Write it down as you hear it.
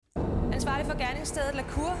støj fra gerningsstedet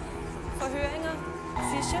Lacour, forhøringer,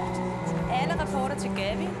 Fischer, alle rapporter til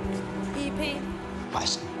Gavi, IP.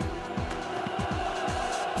 Rejsen.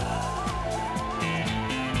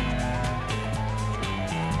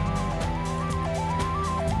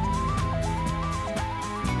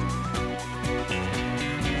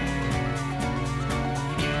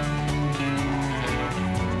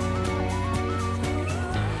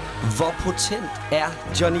 Hvor potent er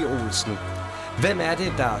Johnny Olsen? Hvem er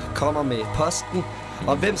det, der kommer med posten?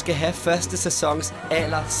 Og hvem skal have første sæsons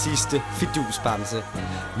aller sidste fidusbamse?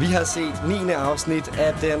 Vi har set 9. afsnit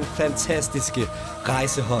af den fantastiske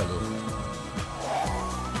Rejseholdet.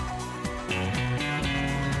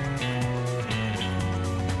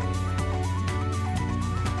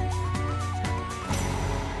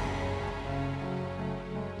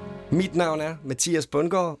 Mit navn er Mathias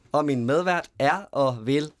Bundgaard, og min medvært er og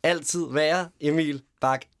vil altid være Emil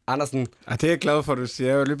Bak Andersen. Det er jeg glad for, du siger.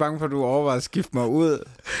 Jeg er jo lidt bange for, at du overvejer at skifte mig ud.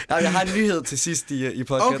 Ja, jeg har en nyhed til sidst i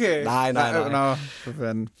podcast. Okay. Nej. Nå, for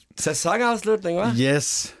fanden. Sæsonafslutning, hva'?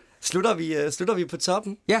 Yes. Slutter vi på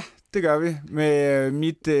toppen? Ja, det gør vi.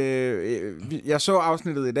 Med jeg så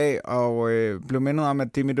afsnittet i dag, og blev mindet om,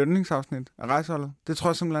 at det er mit yndlingsafsnit af Rejseholdet. Det tror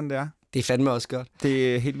jeg simpelthen, det er. Det er fandme også godt.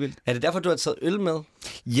 Det er helt vildt. Er det derfor, du har taget øl med?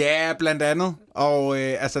 Ja, blandt andet. Og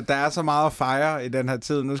der er så meget at fejre i den her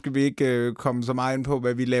tid. Nu skal vi ikke komme så meget ind på,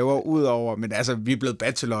 hvad vi laver udover. Men vi er blevet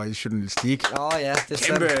bachelor i journalistik. Ja, det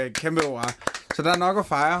er kæmpe hurra. Så der er nok at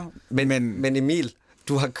fejre. Men Emil,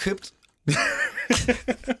 du har købt...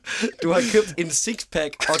 du har købt en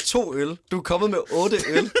sixpack og 2 øl. Du er kommet med 8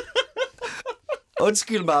 øl.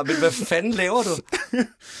 Undskyld mig, men hvad fanden laver du?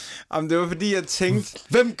 Jamen, det var fordi, jeg tænkte...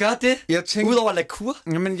 Hvem gør det? Udover Lacour?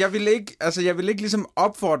 Jamen, jeg ville ikke ligesom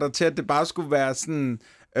opfordre til, at det bare skulle være sådan...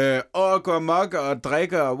 gå amok og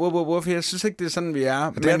drikke og for jeg synes ikke, det er sådan, vi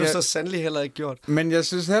er. Det har du så sandelig heller ikke gjort. Men jeg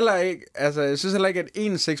synes heller ikke, at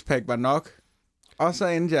en sixpack var nok. Og så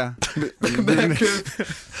endte jeg med at købe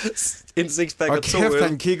en sixpack og 2 øl. Og kæft,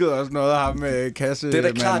 han kiggede også noget af ham med kasse. Det er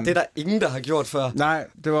da klart, det er der ingen, der har gjort før. Nej,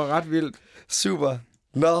 det var ret vildt. Super.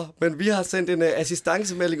 Nå, men vi har sendt en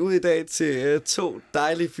assistancemelding ud i dag til 2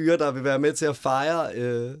 dejlige fyre, der vil være med til at fejre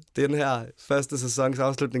den her første sæsons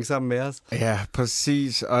afslutning sammen med os. Ja,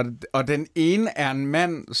 præcis. Og den ene er en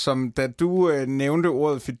mand, som da du nævnte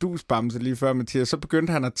ordet fidusbamse lige før, Mathias, så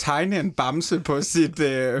begyndte han at tegne en bamse på sit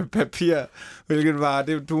papir, hvilket var...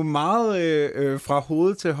 Du er meget fra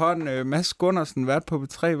hoved til hånd. Mads Gundersen, vært på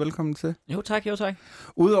B3. Velkommen til. Jo tak.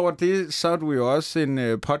 Udover det, så er du jo også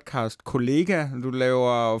en podcast-kollega. Du laver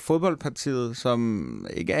Fodboldpartiet, som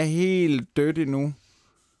ikke er helt dødt endnu.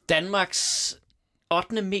 Danmarks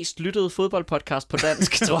 8. mest lyttede fodboldpodcast på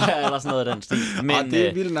dansk, tror jeg, eller sådan noget af den stil. Men det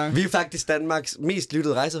er vildt nok. Vi er faktisk Danmarks mest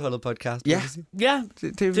lyttede Rejseholdet podcast. Ja,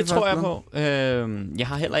 det tror jeg på. Jeg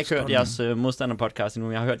har heller ikke hørt jeres modstanderpodcast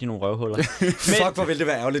endnu. Jeg har hørt i nogle røvhuller. Fuck, hvor ville det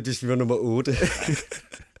være ærgerligt, hvis vi var nummer 8.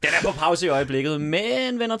 Den er på pause i øjeblikket,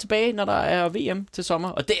 men vender tilbage, når der er VM til sommer.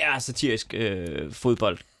 Og det er satirisk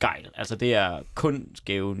fodboldguide. Altså, det er kun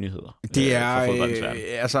skæve nyheder. Det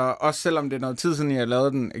er, også selvom det er noget tid siden, jeg har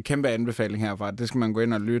lavet den kæmpe anbefaling herfra. Det skal man gå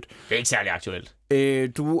ind og lytte. Det er ikke særlig aktuelt.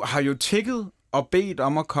 Du har jo tikket og bedt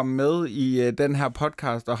om at komme med i den her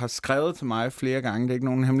podcast, og har skrevet til mig flere gange. Det er ikke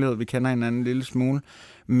nogen hemmelighed, vi kender hinanden en lille smule.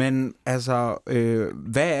 Men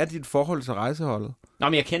hvad er dit forhold til Rejseholdet? Nå,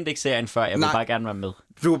 men jeg kendte ikke serien før. Jeg vil bare gerne være med.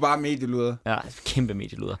 Du er bare medieluder. Ja, kæmpe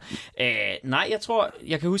medieluder. Nej,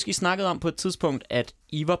 jeg kan huske, I snakkede om på et tidspunkt, at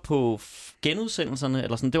I var på genudsendelserne,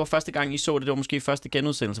 eller sådan. Det var første gang, I så det. Det var måske første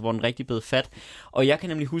genudsendelse, hvor den rigtig blev fat. Og jeg kan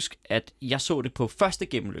nemlig huske, at jeg så det på første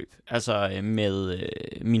gennemløb. Altså med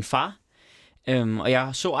min far. Og jeg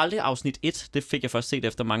så aldrig afsnit 1, det fik jeg først set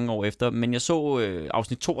efter mange år efter, men jeg så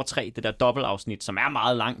afsnit 2 og 3, det der dobbeltafsnit, som er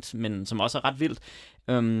meget langt, men som også er ret vildt.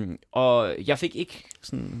 Og jeg fik ikke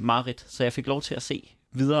sådan mareridt, så jeg fik lov til at se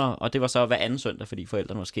videre, og det var så hver anden søndag, fordi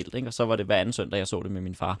forældrene var skilt, ikke? Og så var det hver anden søndag, jeg så det med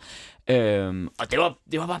min far. Og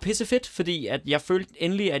det var bare pissefedt, fordi at jeg følte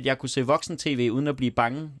endelig, at jeg kunne se voksen-tv uden at blive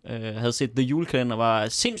bange. Jeg havde set The Julekalender og var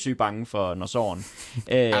sindssygt bange for Norsåren.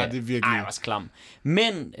 Det er virkelig. Jeg var også klam.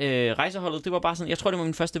 Men Rejseholdet, det var bare sådan, jeg tror, det var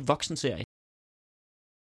min første voksenserie.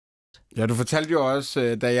 Ja, du fortalte jo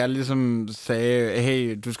også, da jeg ligesom sagde,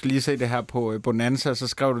 hey, du skal lige se det her på Bonanza, så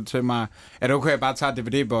skrev du til mig, at okay, jeg bare tager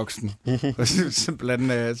DVD-boksen.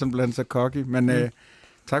 simpelthen så cocky. Men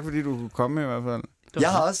tak fordi du kunne komme i hvert fald. Jeg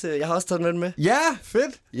har også taget med. Ja,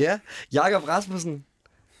 fedt! Ja, Jakob Rasmussen.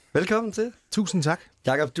 Velkommen til. Tusind tak.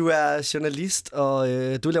 Jakob, du er journalist, og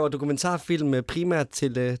du laver dokumentarfilm primært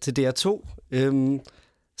til DR2.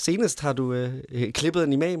 senest har du klippet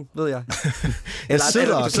en imam, ved jeg. Jeg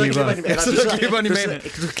sidder og klipper en imam.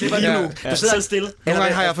 Du klipper lige nu. Du sidder stille. Nogle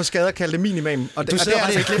gange har jeg for skade at kalde det min imam. Og Du sidder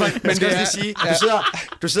det er faktisk og klipper, men skal jeg sige,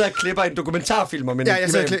 du sidder og klipper en dokumentarfilm om en Ja, jeg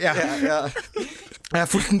sidder og imam. klipper, Jeg har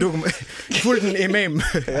fulgt en imam.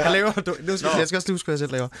 Jeg laver, jeg skal også huske, hvad jeg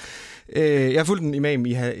selv laver. Jeg har fulgt en imam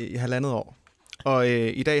i 1,5 år. Og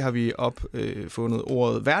i dag har vi fundet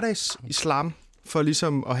ordet hverdagsislam, for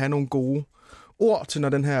ligesom at have nogle gode ord til, når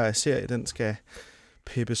den her serie den skal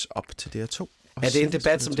peppes op til DR2. Er det en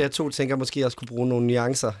debat, som DR2 tænker måske også kunne bruge nogle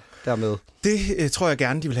nuancer dermed? Det tror jeg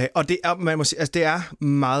gerne, de vil have. Og det er, man må sige, altså, det er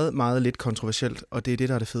meget, meget lidt kontroversielt, og det er det,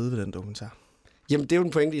 der er det fede ved den dokumentar. Jamen, det er jo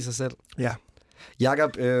en pointe i sig selv. Ja.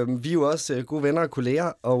 Jakob, vi er jo også gode venner og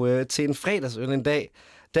kolleger, og til en fredagsøl en dag,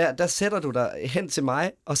 der sætter du dig hen til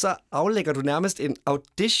mig, og så aflægger du nærmest en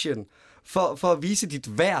audition for at vise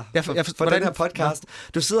dit værd for den her podcast.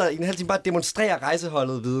 Du sidder i en halv time bare og demonstrerer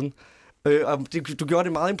rejseholdet viden, og du gjorde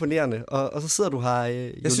det meget imponerende, og så sidder du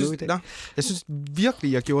her nu i dag. Jeg synes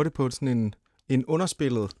virkelig, jeg gjorde det på sådan en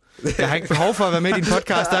underspillet. Jeg har ikke behov for at være med i din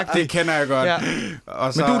podcast. Det kender jeg godt. Ja.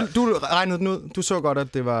 Og så... Men du regnede den ud. Du så godt,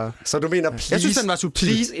 at det var... Så du mener, please, jeg synes, den var subtil.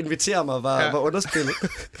 Please inviter mig, var underspillet. Jeg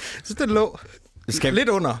synes, den lå lidt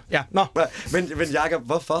under. Ja, nå. Men Jakob,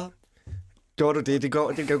 hvorfor gjorde du det? Det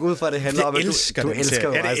går ud fra, at det handler om, at du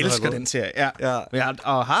elsker den serie. Ja.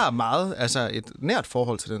 Og har meget, altså et nært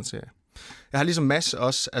forhold til den serie. Jeg har ligesom Mads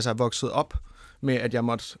også vokset op med, at jeg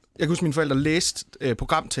måtte... Jeg kan huske, mine forældre læste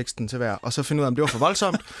programteksten til hver, og så finde ud af, om det var for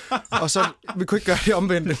voldsomt. Og så vi kunne ikke gøre det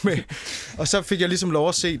omvendte med. Og så fik jeg ligesom lov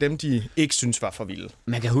at se dem, de ikke synes var for vilde.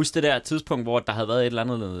 Man kan huske det der tidspunkt, hvor der havde været et eller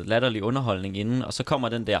andet latterlig underholdning inden, og så kommer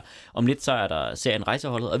den der, om lidt så er der serien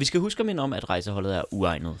Rejseholdet, og vi skal huske at minde om, at Rejseholdet er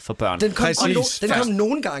uegnet for børn. Den kom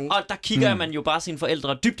nogle gange. Og der kigger man jo bare sine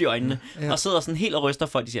forældre dybt i øjnene, og sidder sådan helt og ryster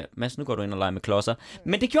for, at de siger, Mads, nu går du ind og leger med klodser.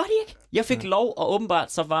 Men det gjorde de ikke. Jeg fik lov, og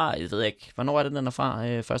åbenbart så var, jeg ved ikke, hvornår er det, den er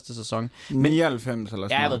fra første sæson? 99 eller sådan noget.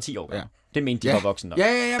 Ja, jeg har været 10 år gammel. Det mente de var voksen der.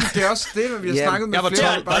 Ja, men det er også det, vi har snakket med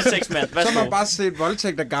flere. Så har man bare set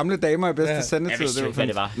voldtægt af gamle damer i bedste sendetid. Jeg vidste ikke, hvad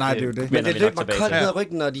det var. Nej, det er jo det. Men det løb mig koldt ned ad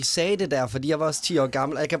ryggen, når de sagde det der, fordi jeg var også 10 år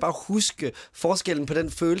gammel, og jeg kan bare huske forskellen på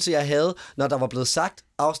den følelse, jeg havde, når der var blevet sagt,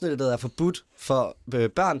 afsnittet er forbudt for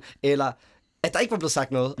børn, eller at der ikke var blevet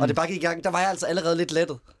sagt noget, og det bare gik i gang. Der var jeg altså allerede lidt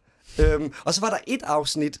lettet. Og så var der et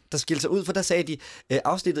afsnit, der skilte sig ud, for der sagde de,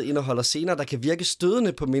 afsnittet indeholder scener, der kan virke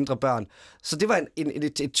stødende på mindre børn. Så det var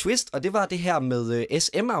et twist, og det var det her med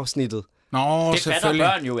SM-afsnittet. Nå, det fatter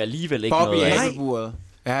børn jo alligevel ikke Bobby noget af. Æbleburet.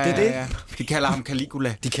 Ja. De kalder ham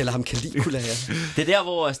Caligula. Ja. Det er der,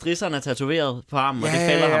 hvor strisserne er tatoveret på armen, og det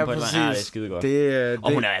falder ham på et eller andet. Det er skide godt.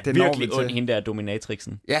 Og hun er virkelig ond, hende der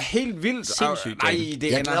dominatrixen. Ja, helt vildt. Sindssygt.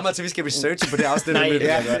 Jeg glæder mig til, at vi skal researche på det afsnit.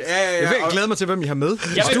 Jeg glæder mig til, hvem I har med.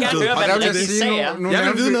 Jeg vil gerne høre, hvad den rigtige sag er. Jeg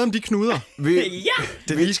vil vide noget om de knuder. Ja!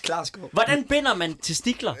 Det er Lise Klarskov. Hvordan binder man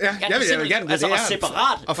testikler? Jeg vil gerne. Altså, og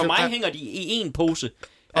separat. For mig hænger de i en pose.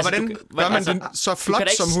 Og hvordan gør man den så flot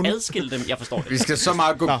som hun? Du kan da ikke adskille dem, jeg forstår det. Vi skal så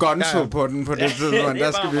meget gå gonzo på den på det tidspunkt.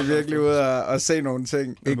 Der skal vi virkelig ud og se nogle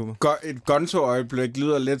ting. Et gonzo-øjeblik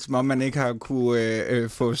lyder lidt, som om man ikke har kunne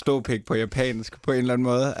få ståpik på japansk på en eller anden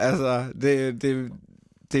måde. Altså,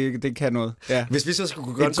 det kan noget. Ja. Hvis vi så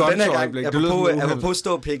skulle gå gonzo den her gang, apropos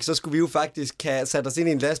ståpik, så skulle vi jo faktisk have sat os ind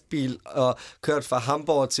i en lastbil og kørt fra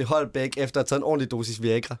Hamburg til Holbæk efter at have taget en ordentlig dosis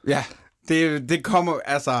Viagra. Ja, det kommer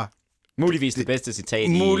altså... Muligvis det bedste citat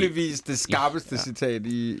Muligvis det skarpeste citat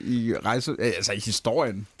i rejse, altså i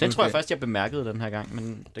historien. Den tror jeg først, jeg bemærkede den her gang,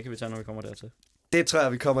 men det kan vi tage, når vi kommer dertil. Det tror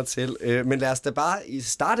jeg, vi kommer til. Men lad os da bare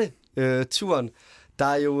starte turen. Der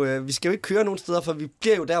er jo, vi skal jo ikke køre nogen steder, for vi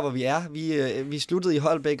bliver jo der, hvor vi er. Vi sluttede i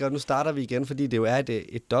Holbæk, og nu starter vi igen, fordi det jo er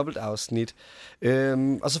et dobbeltafsnit.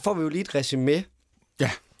 Og så får vi jo lige et resume.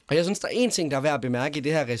 Ja. Og jeg synes, der er en ting, der er værd at bemærke i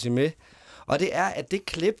det her resume. Og det er, at det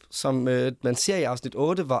klip, som man ser i afsnit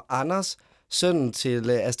 8, hvor Anders, sønnen til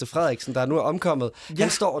Astrid Frederiksen, der nu er omkommet, han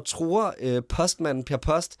står og truer postmanden Per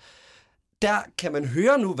Post. Der kan man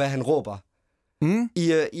høre nu, hvad han råber.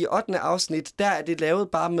 I 8. afsnit, der er det lavet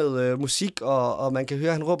bare med musik, og man kan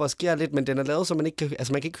høre, han råber og sker lidt, men den er lavet, så man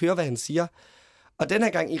kan ikke høre, hvad han siger. Og den her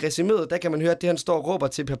gang i resuméet, der kan man høre, at det, han står og råber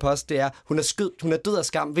til Per Post, det er, hun er død af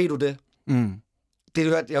skam, ved du det?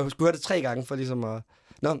 Jeg skulle høre det 3 gange, for ligesom at...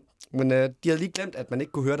 Nå, men de havde lige glemt, at man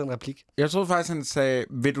ikke kunne høre den replik. Jeg troede faktisk, han sagde,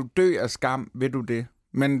 vil du dø af skam, vil du det?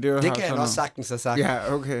 Men det kan han også sagtens have sagt.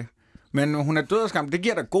 Ja, okay. Men hun er død af skam, det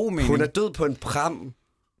giver da god mening. Hun er død på en pram.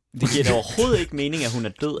 Det giver da overhovedet ikke mening, at hun er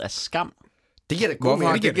død af skam. Det giver da god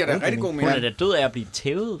mening. Det giver da rigtig god mening. Hun er da død af at blive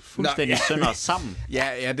tævet fuldstændig sønder sammen. Ja,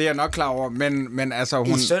 det er jeg nok klar over, men altså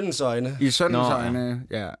hun... I søndens øjne. I søndens øjne,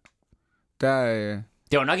 ja. Der...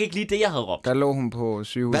 Det var nok ikke lige det, jeg havde råbt. Der lå hun på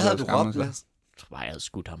sygehuset. Hvad havde du råbt, Mads? Jeg tror bare, jeg havde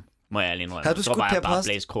skudt ham. Må jeg lige indrømme. Havde du skudt Per bare Post?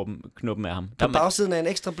 blæst knuppen af ham. På bagsiden af en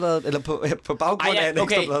ekstrablad, eller på baggrund af en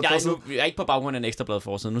ekstrablad? Jeg er ikke på baggrund af en ekstrablad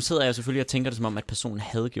forside. Nu sidder jeg selvfølgelig og tænker det som om, at personen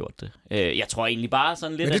havde gjort det. Jeg tror egentlig bare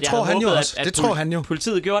sådan lidt, Men det at jeg tror havde han jo håbet, også. at Det tror han jo.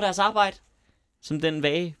 politiet gjorde deres arbejde. Som den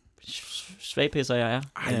svagpisser, jeg er.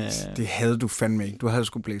 Ej, det havde du fandme ikke. Du havde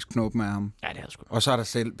sgu blæst knuppen af ham. Ja, det havde jeg sgu. Og så er der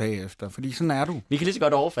selv bagefter, fordi sådan er du. Vi kan lige så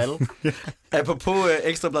godt overfalde. Apropos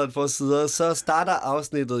ekstrabladet for sider, så starter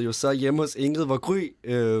afsnittet jo så hjemme hos Ingrid, hvor Gry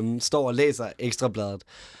står og læser ekstrabladet.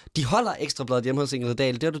 De holder ekstrabladet hjemme hos Ingrid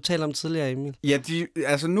Dahl. Det har du talt om tidligere, Emil. Ja,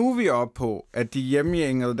 altså nu er vi oppe på, at de hjemme i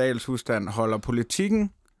Ingrid Dahls husstand holder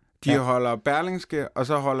Politikken, de holder Berlingske, og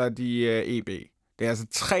så holder de EB. Det er altså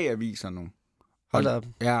 3 aviser nu. Hold op.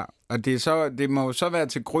 Ja, og det må jo så være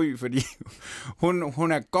til Gry, fordi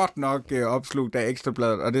hun er godt nok opslugt af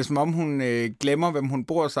ekstrabladet, og det er som om hun glemmer, hvem hun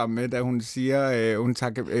bor sammen med, da hun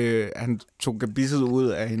siger, han tog gebisset ud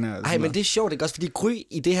af hende. Ej, men det er sjovt, ikke også? Fordi Gry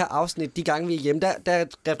i det her afsnit, de gange vi er hjemme, der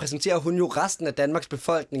repræsenterer hun jo resten af Danmarks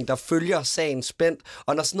befolkning, der følger sagen spændt.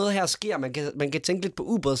 Og når sådan noget her sker, man kan tænke lidt på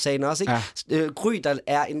ubådssagen også, ikke? Ja. Gry, der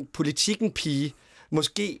er en Politikken-pige,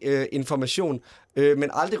 måske information, men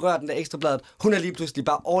aldrig rørt den der ekstrabladet. Hun er lige pludselig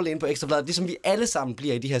bare all in på ekstrabladet, ligesom vi alle sammen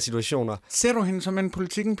bliver i de her situationer. Ser du hende som en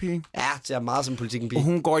Politikken-pige? Ja, det er meget som Politikken-pige. Og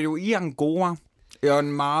hun går jo i angora. Og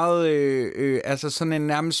en meget, altså sådan en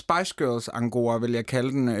nærmest Spice Girls angora, vil jeg kalde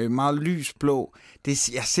den. Meget lysblå.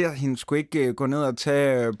 Jeg ser hende sgu ikke gå ned og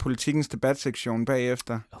tage Politikens debatsektion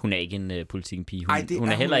bagefter. Hun er ikke en Politikken-pige. Hun er hun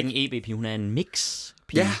heller ikke en EB-pige. Hun er en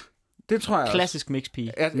mix-pige. Ja, det tror jeg også. Klassisk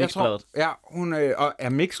mix-pige. Jeg tror, hun og er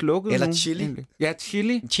Mix lukket eller nu? Chili. Egentlig? Ja,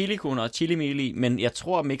 Chili. Chili-koner og chili-mili, men jeg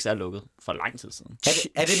tror, Mix er lukket for lang tid siden.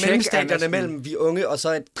 Er det mellemstadierne mellem vi unge og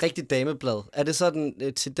så et rigtigt dameblad? Er det sådan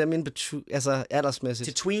til dem altså aldersmæssigt?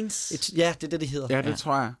 Til tweens? Ja, det er det hedder. Ja,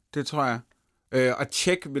 det tror jeg. Og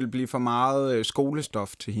Tjek vil blive for meget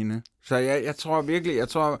skolestof til hende. Så jeg tror virkelig,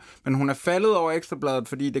 men hun er faldet over ekstrabladet,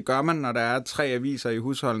 fordi det gør man, når der er 3 aviser i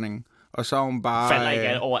husholdningen. Og så er hun bare... Falder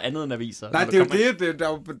ikke over andet end aviser. Nej, det er jo det.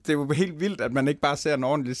 Det er jo helt vildt, at man ikke bare ser en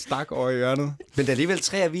ordentlig stak over i hjørnet. Men der er alligevel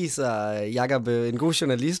 3 aviser, Jakob, en god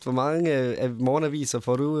journalist. Hvor mange af morgenaviser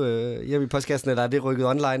får du hjemme i postkassen, eller er det rykket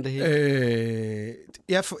online, det hele?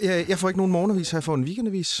 Jeg får ikke nogen morgenavis, jeg får en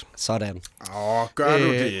weekendavis. Sådan. Gør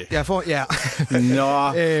du det? Jeg får, ja.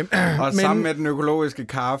 Nå, og sammen med den økologiske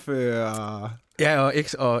kaffe og... Ja,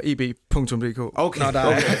 og eb.dk. Okay, når der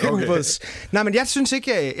er Nej, men jeg synes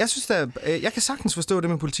ikke, jeg kan sagtens forstå det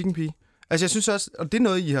med Politikken-pige. Altså, jeg synes også, og det er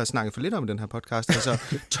noget, I har snakket for lidt om i den her podcast, altså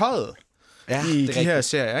tøjet i de her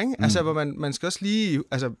serier, ikke? Altså, hvor man skal også lige,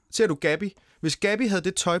 altså, ser du Gabby? Hvis Gabby havde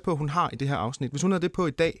det tøj på, hun har i det her afsnit, hvis hun havde det på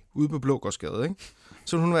i dag, ude på Blågårdsgade, ikke?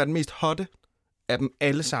 Så ville hun være den mest hotte af dem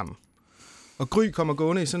alle sammen. Og Gry kommer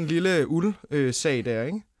gående i sådan en lille uld-sag der,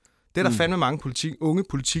 ikke? Det er der fandme mange unge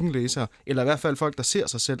Politikken-læsere, eller i hvert fald folk, der ser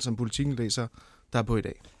sig selv som Politikken-læsere, der er på i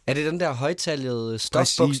dag. Er det den der højtallede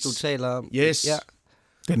stofbuks, du taler om? Yes. Ja.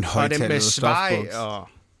 Den højtallede stofbuks. Og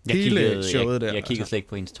hele showet der. Jeg kiggede slet ikke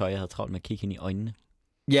på hendes tøj. Jeg havde travlt med at kigge hende i øjnene.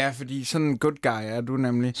 Ja, fordi sådan en good guy er du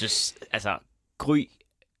nemlig. Så, altså, Gry,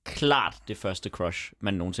 klart det første crush,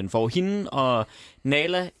 man nogensinde får. Hende og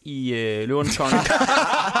Nala i Løvernes Konge.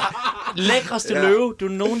 Lækreste løve, du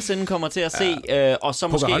nogensinde kommer til at se. Og så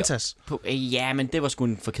måske... Pocahontas. Ja, men det var sgu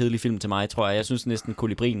en for kedelig film til mig, tror jeg. Jeg synes næsten,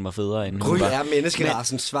 Kolibrien var federe end Gry er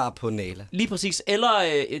menneskerasens svar på Nala. Lige præcis. Eller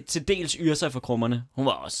til dels Yrsa for Krummerne. Hun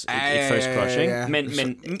var også et first crush, ikke? Ja. Men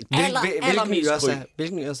allermest Gry.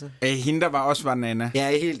 Hvilken Yrsa? Hende, der var Nana.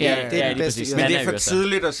 Ja, helt det er den bedste Yrsa. Men det er for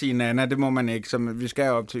tidligt at sige Nana, det må man ikke. Så vi skal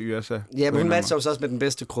op til Yrsa. Ja, men hun matcher også med den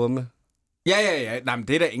bedste Krumme. Ja. Nej, men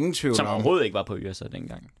det er der ingen tvivl om. Som overhovedet ikke var på Yrsa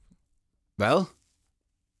dengang. Hvad?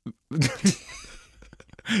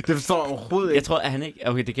 Det forstår jeg overhovedet ikke. Jeg tror, at han ikke...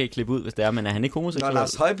 Okay, det kan jeg ikke klippe ud, hvis det er, men er han ikke homoseksuel? Nå,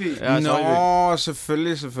 Lars Højby. Ja,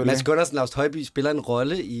 selvfølgelig. Mads Gundersen, Lars Højby spiller en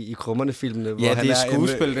rolle i Krummerne-filmene. Ja, det er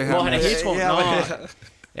skuespil, det her. Hvor han er hetero.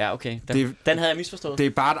 Ja, okay. Den havde jeg misforstået. Det er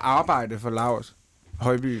bare et arbejde for Lars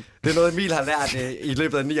Højby. Det er noget, Emil har lært i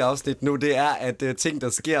løbet af 9 afsnit nu, det er, at ting, der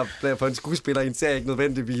sker på en skuespiller i en serie, ikke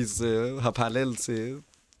nødvendigvis har parallel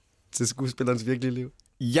til skuespillerens virkelige liv.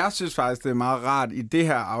 Jeg synes faktisk, det er meget rart i det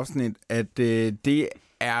her afsnit, at det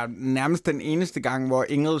er nærmest den eneste gang, hvor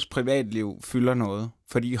Ingrids privatliv fylder noget.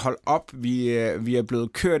 Fordi hold op, vi er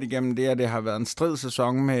blevet kørt igennem det, og det har været en strid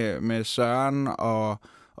sæson med Søren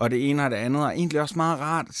og det ene og det andet. Og egentlig også meget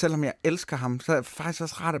rart, selvom jeg elsker ham, så er det faktisk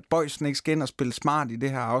også rart, at Boysen ikke skal ind og spille smart i det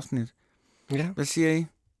her afsnit. Ja. Hvad siger I?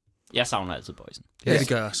 Jeg savner altid Boysen. Ja, det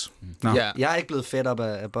gør jeg også. Ja. Jeg er ikke blevet fedt op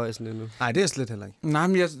af Boysen endnu. Nej, det er slet heller ikke. Nej,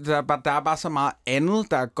 men der er bare så meget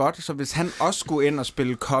andet, der er godt, så hvis han også skulle ind og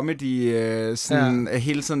spille comedy,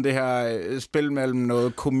 hele tiden det her spil mellem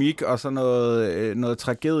noget komik og så noget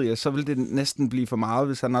tragedie, så ville det næsten blive for meget,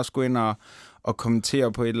 hvis han også skulle ind og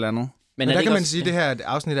kommentere på et eller andet. Men der kan man sige, at det her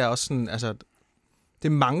afsnit er også sådan, altså,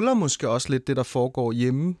 det mangler måske også lidt det, der foregår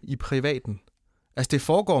hjemme i privaten. Altså, det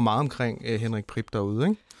foregår meget omkring Henrik Prip derude,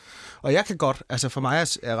 ikke? Og jeg kan godt, altså for mig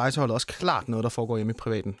er rejseholdet også klart noget, der foregår hjemme i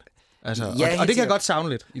privaten. Altså, Ja, og det kan jeg godt savne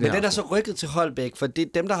lidt. Men den er så rykket til Holbæk, for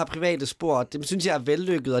dem, der har private spor, dem synes jeg er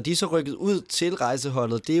vellykket, og de er så rykket ud til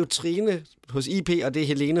rejseholdet. Det er jo Trine hos IP, og det er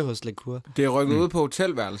Helene hos Lecour. Det er rykket ud på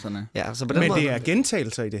hotelværelserne. Ja, så på den Men måde, det er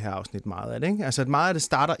gentagelser i det her afsnit meget af det, ikke? Altså, meget af det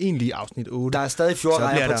starter egentlig i afsnit 8. der er stadig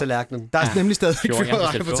fjordrejer på tallerkenen. Der er nemlig stadig fjordrejer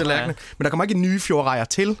på fjordrejer. tallerkenen, men der kommer ikke nye fjordrejer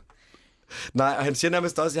til. Nej, og han siger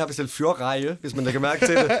nærmest også, at jeg har bestilt fjordreje, hvis man kan mærke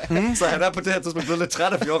til det. Så han er på det her tidspunkt blevet lidt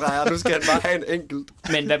træt af fjordrejer, og nu skal han bare have en enkelt.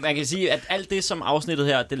 Men man kan sige, at alt det, som afsnittet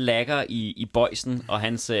her, det lægger i Boysen, og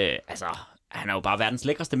hans, han er jo bare verdens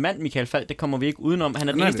lækreste mand, Michael Falch, det kommer vi ikke udenom. Han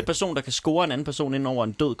er den eneste person, der kan score en anden person ind over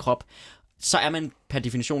en død krop. Så er man per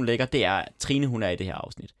definition lækker, det er Trine, hun er i det her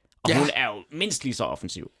afsnit. Og hun er jo mindst lige så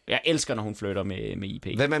offensiv. Jeg elsker, når hun flytter med IP.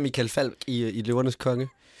 Hvem er Michael Falch i Løvernes Konge?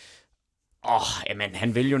 Jamen,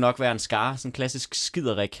 han vil jo nok være en skar, sådan en klassisk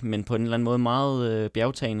skiderik, men på en eller anden måde meget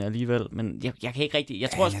bjergtagende alligevel. Men jeg kan ikke rigtig... Jeg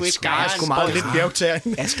tror sgu ikke, Skar er sgu meget lidt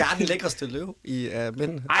bjergtagende. Er Skar den lækreste løv i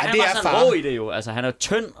mænd? Ej, han det var er sådan far. rå i det jo. Altså, han er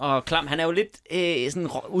tynd og klam. Han er jo lidt sådan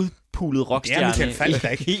udpulet rockstjerne. Det er Michael Falch, der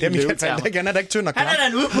ikke. Det er Michael Falch, der. Han er da ikke tynd og Han klam. er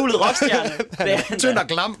da en udpulet rockstjerne. Det er han Tynd da. og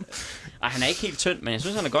klam. Ej, han er ikke helt tynd, men jeg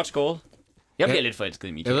synes, han er godt skåret. Jeg bliver lidt forelsket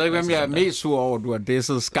i Michael. Jeg ved ikke, hvem jeg er mest sur over, du har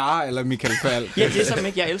disset, Skar eller Michael Falch. Ja, det er som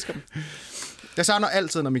ikke. Jeg elsker dem. Jeg savner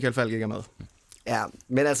altid, når Michael Falch ikke er med. Ja,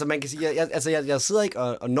 men altså man kan sige, jeg sidder ikke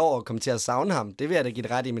og når at komme til at savne ham. Det vil jeg da give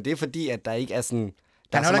det ret i, men det er fordi, at der ikke er sådan...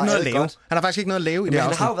 Han har jo ikke noget at lave. Han har faktisk ikke noget at lave i det Men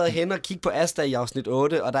afsnit. han har jo været hen og kigge på Asta i afsnit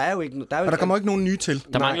 8, og der er jo ikke... Og der kommer ikke nogen nye til.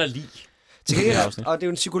 Der mangler lige. Til gengæld, og det er jo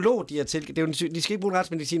en psykolog, de har til. Det er jo de skal ikke bruge en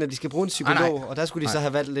retsmediciner, de skal bruge en psykolog, nej. og der skulle de så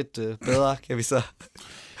have valgt lidt bedre, kan vi så...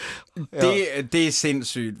 Det er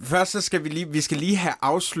sindssygt. Først så skal vi skal lige have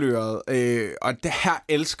afsløret, og det her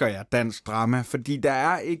elsker jeg dansk drama, fordi der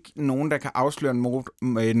er ikke nogen, der kan afsløre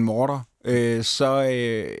en morder så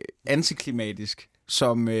antiklimatisk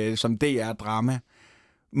som DR-drama.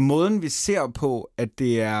 Måden vi ser på, at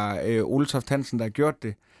det er Ole Toft Hansen, der har gjort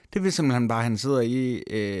det, det vil simpelthen bare, at han sidder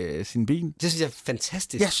i sin bil. Det synes jeg er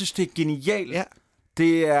fantastisk. Jeg synes, det er genialt. Ja.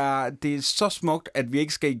 Det er så smukt, at vi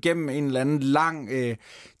ikke skal igennem en eller anden lang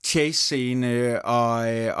chase-scene,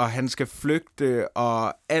 og han skal flygte,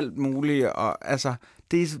 og alt muligt. Og, altså,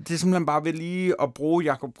 det er simpelthen bare ved lige at bruge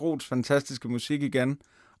Jacob Groths fantastiske musik igen,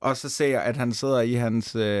 og så ser jeg, at han sidder i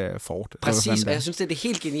hans fort. Præcis, og jeg synes, det er det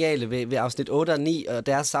helt geniale ved afsnit 8 og 9, og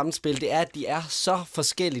deres samspil, det er, at de er så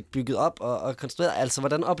forskelligt bygget op og konstrueret. Altså,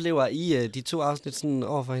 hvordan oplever I de to afsnit sådan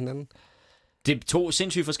over for hinanden? Det er to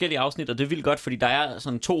sindssygt forskellige afsnit, og det er vildt godt, fordi der er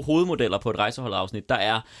sådan to hovedmodeller på et rejseholdafsnit. Der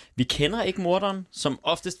er, vi kender ikke morderen, som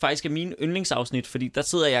oftest faktisk er min yndlingsafsnit, fordi der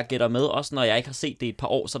sidder jeg og gætter med, også når jeg ikke har set det i et par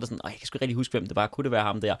år, så er der sådan, jeg kan sgu rigtig huske, hvem det var, kunne det være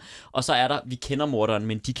ham der? Og så er der, vi kender morderen,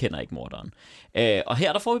 men de kender ikke morderen. Og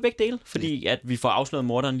her der får vi begge dele, fordi at vi får afsløret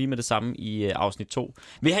morderen lige med det samme i afsnit 2.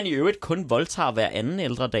 Vil han i øvrigt kun voldtager hver anden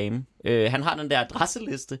ældre dame? Han har den der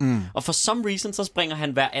adresseliste, og for some reason, så springer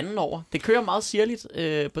han hver anden over. Det kører meget sirligt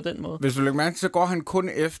på den måde. Hvis du lægger mærke, så går han kun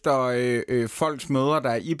efter folks mødre, der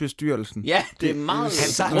er i bestyrelsen. Ja, det er meget...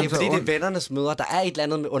 Det er fordi, det er vennernes møder. Der er et eller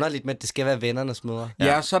andet med underligt med, at det skal være vennernes møder.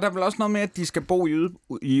 Ja, så er der vel også noget med, at de skal bo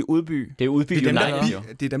i Udby. Det er Udby United, jo.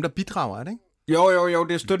 Det er dem, der bidrager, er det ikke? Jo,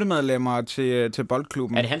 det er støttemedlemmer til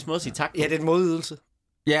boldklubben. Er det hans måde at sige tak? Ja, det er en modydelse.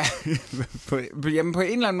 Ja, på en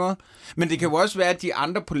eller anden måde. Men det kan jo også være, at de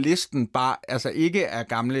andre på listen bare ikke er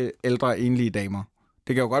gamle, ældre, enlige damer.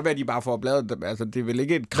 Det kan jo godt være, at de bare får bladet. Altså, det er vel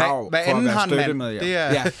ikke et krav hvad for at være støtte støtte med. Det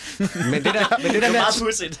er... Ja. Men det der meget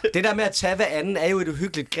pudsigt. det der med at tage hver anden er jo et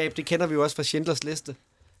uhyggeligt greb. Det kender vi jo også fra Schindlers liste.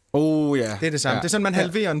 Ja. Det er det samme. Ja. Det er sådan, man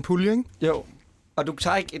halverer en pulje, ikke? Jo. Og du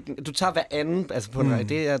tager hver anden, altså på en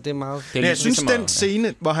række. Det er meget... Men jeg synes, den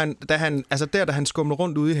scene, hvor da han skumler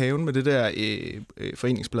rundt ude i haven med det der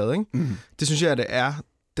foreningsblad, ikke? Det synes jeg, det er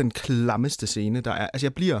den klammeste scene, der er. Altså,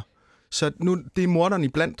 jeg bliver... Så nu, det er morderen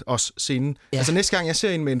iblandt os scenen. Ja. Altså, næste gang jeg ser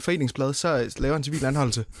en med en foreningsblad, så laver han civil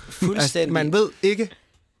anholdelse. Fuldstændig. Altså, man ved ikke,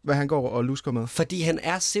 hvad han går og lusker med. Fordi han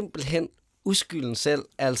er simpelthen uskylden selv.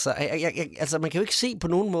 Altså, man kan jo ikke se på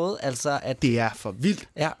nogen måde, altså, at... Det er for vildt.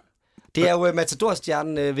 Ja. Det er jo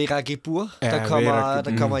Matador-stjernen Vera Gibur,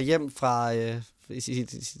 der kommer hjem fra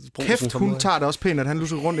Kæft, hun tager det også pænt, at han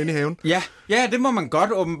luser rundt ind i haven. Ja, det må man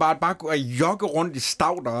godt åbenbart bare gå og jogge rundt i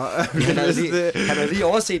stavter. Han har lige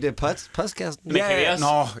overset postkassen. Men kan vi også,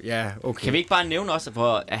 okay. Kan vi ikke bare nævne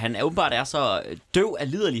også, at han åbenbart er så døv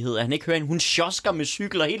af liderlighed, at han ikke hører en, hun sjosker med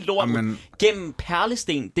cykel og helt lort gennem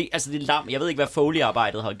perlesten. Det er lam. Jeg ved ikke, hvad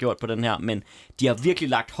Foley-arbejdet har gjort på den her, men de har virkelig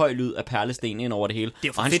lagt høj lyd af perlesten ind over det hele.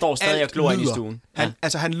 Og han står stadig og glor ind i stuen.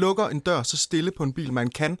 Han lukker en dør så stille på en bil, man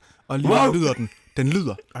kan, og lige lyder den. Den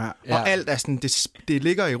lyder. Ja. Og alt er sådan, det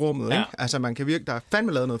ligger i rummet, ikke? Altså, man kan virkelig, der er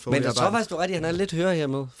fandme lavet noget for. Men jeg tror faktisk, du er ret i, han er lidt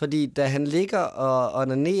hørehæmmet. Fordi da han ligger og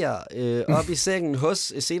onanerer op i sengen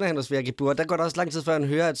senere hen hos Virkeburg, der går der også lang tid før han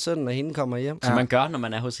hører, at sønnen og hende kommer hjem. Som man gør, når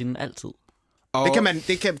man er hos hende altid.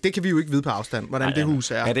 Det kan vi jo ikke vide på afstand, hvordan det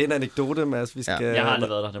hus er. Er det en anekdote, Mads? Vi skal... Jeg har aldrig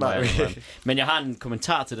været der, det må jeg. Men jeg har en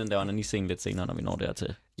kommentar til den der onaniscene lidt senere, når vi når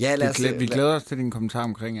dertil. Ja, vi glæder os til din kommentar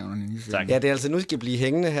omkring onaniscene. Ja, det er altså nu skal blive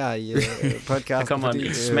hængende her i podcasten. Der kommer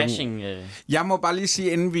en smashing... Jeg må bare lige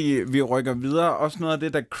sige, inden vi rykker videre, også noget af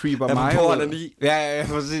det, der creeper mig ud. Ja,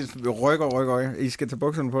 præcis. Vi rykker. I skal tage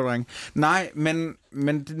bukserne på, dreng. Nej, men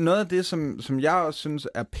noget af det, som jeg også synes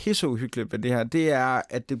er pisseuhyggeligt ved det her, det er,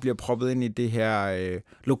 at det bliver proppet ind i det her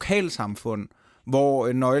lokalsamfund,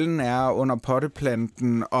 hvor nøglen er under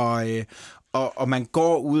potteplanten, og man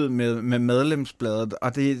går ud med medlemsbladet,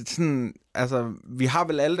 og det er sådan, altså, vi har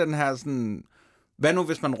vel alle den her sådan, hvad nu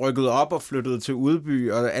hvis man rykkede op og flyttede til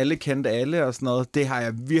Udby, og alle kendte alle og sådan noget, det har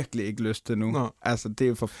jeg virkelig ikke lyst til nu. Nå. Altså, det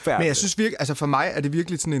er forfærdeligt. Men jeg synes virkelig, altså for mig er det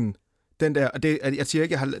virkelig sådan en, den der, og det, jeg siger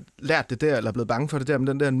ikke, jeg har lært det der, eller blevet bange for det der, men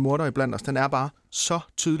den der morder iblandt os, den er bare så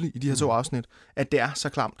tydelig i de her 2 afsnit, at det er så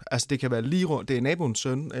klamt. Altså, det kan være lige rundt, det er naboens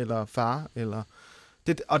søn, eller far, eller...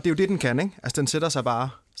 og det er jo det, den kan, ikke? Altså, den sætter sig bare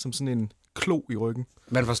som sådan en klo i ryggen.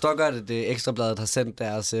 Man forstår godt, at Ekstrabladet har sendt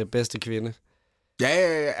deres bedste kvinde.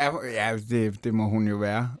 Ja, det må hun jo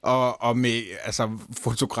være. Og med altså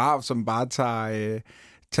fotograf, som bare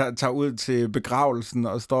tager ud til begravelsen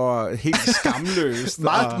og står helt skamløst.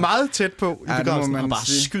 meget tæt på i begravelsen. Og bare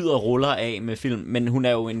skyder ruller af med film. Men hun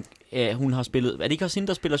er jo hun har spillet... Er det ikke også hende,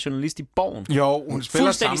 der spiller journalist i Borgen? Jo, hun spiller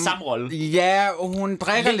fuldstændig samme rolle. Ja, og hun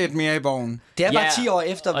drikker lidt mere i Borgen. Det er bare 10 år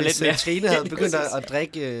efter, hvis Trine havde begyndt at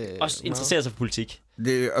drikke... Også interesserer sig for politik.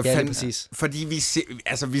 Det er præcis. Fordi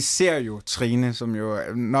vi ser jo Trine, som jo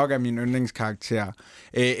nok er min yndlingskarakter.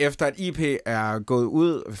 Efter at IP er gået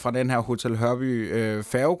ud fra den her Hotel Hørby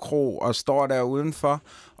færgekro og står der udenfor,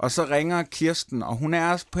 og så ringer Kirsten, og hun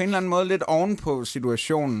er på en eller anden måde lidt ovenpå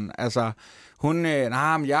situationen. Altså,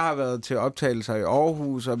 jeg har været til optagelser i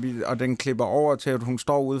Aarhus, og den klipper over til, at hun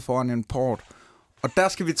står ude foran en port. Og der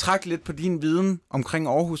skal vi trække lidt på din viden omkring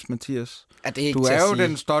Aarhus, Mathias. Du er jo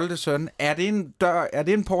den stolte søn. Er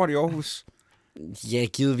det en port i Aarhus? Ja,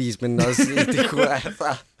 givetvis, men også... det kunne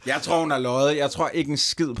altså... Jeg tror, hun er løjet. Jeg tror ikke en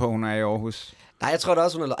skid på, hun er i Aarhus. Nej, jeg tror da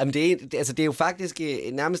også, hun er løjet. Det er jo faktisk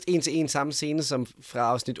nærmest en til en samme scene som fra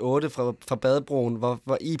afsnit 8 fra Badebroen,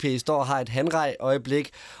 hvor IP står og har et handrej-øjeblik,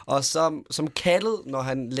 og som kaldet, når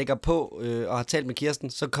han lægger på og har talt med Kirsten,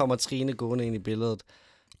 så kommer Trine gående ind i billedet.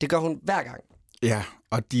 Det gør hun hver gang. Ja,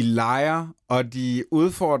 og de leger, og de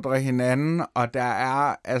udfordrer hinanden, og der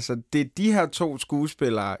er, altså, det er de her 2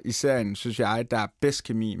 skuespillere i serien, synes jeg, der er bedst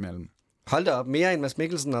kemi imellem. Hold da op, mere end Mads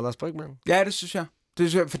Mikkelsen og Lars Brygmann. Ja, det synes jeg.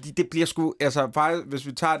 Fordi det bliver sgu, altså faktisk, hvis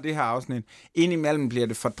vi tager det her afsnit, indimellem bliver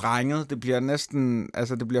det fordrænget, det bliver næsten,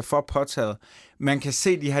 altså det bliver for påtaget. Man kan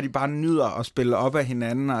se, de bare nyder at spille op af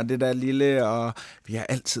hinanden, og det der lille, og vi har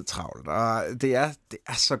altid travlt, og det er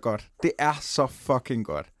så godt. Det er så fucking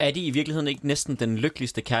godt. Er de i virkeligheden ikke næsten den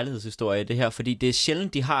lykkeligste kærlighedshistorie i det her? Fordi det er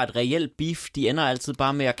sjældent, de har et reelt beef. De ender altid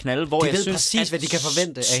bare med at knalde, hvor jeg synes, præcis, hvad de kan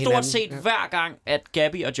forvente af hinanden. Stort set hver gang, at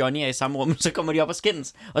Gabby og Johnny er i samme rum, så kommer de op og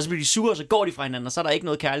skændes, og så bliver de sure, og så går de fra hinanden, og så er der ikke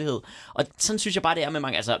noget kærlighed. Og sådan synes jeg bare, det er med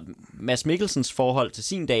mange. Altså, Mads Mikkelsens forhold til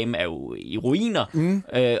sin dame er jo i ruiner,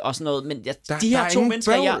 og sådan noget. Men de her 2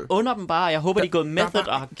 mennesker, jeg under dem bare. Jeg håber, de er gået method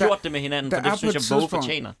og har gjort det med hinanden, for det synes jeg, Våge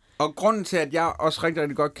fortjener. Og grunden til, at jeg også rigtig,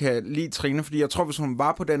 rigtig godt kan lide Trine, fordi jeg tror, hvis hun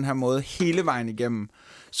var på den her måde hele vejen igennem,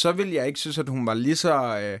 så ville jeg ikke synes, at hun var lige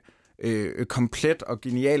så komplet og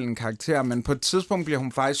genial en karakter, men på et tidspunkt bliver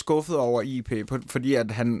hun faktisk skuffet over IP, fordi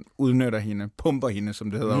at han udnytter hende, pumper hende,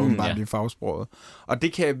 som det hedder åbenbart i fagsproget. Og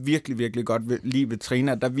det kan jeg virkelig, virkelig godt lide ved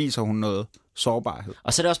Trine, at der viser hun noget sårbarhed.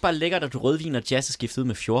 Og så er det også bare lækkert, at rødvin og jazz er skiftet ud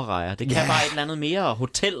med fjordrejer. Det kan bare et eller andet mere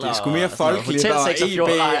hotel. Det er sgu mere folkeligt og EB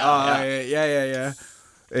og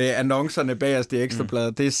annoncerne bagerst i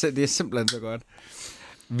Ekstrabladet. Det er simpelthen så godt.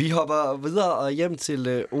 Vi hopper videre og hjem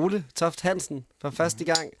til Ole Toft Hansen for første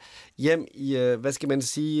gang. Hjem i, hvad skal man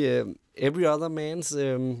sige, every other man's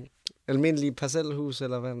almindelige parcelhus,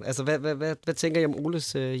 eller hvad? Altså, hvad tænker I om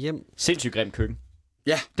Oles hjem? Sindssygt grim køkken.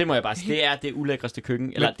 Ja. Det må jeg bare sige. Det er det ulækreste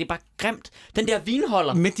køkken. Eller det er bare grimt. Den der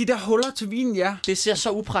vinholder. Med de der huller til vin, ja. Det ser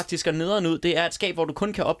så upraktisk og nederen ud. Det er et skab, hvor du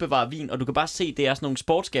kun kan opbevare vin, og du kan bare se, det er sådan nogle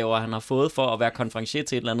sportsgaver, han har fået for at være konferencier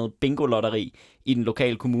til et eller andet bingo-lotteri i den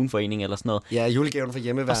lokale kommuneforening eller sådan noget. Ja, julegaven for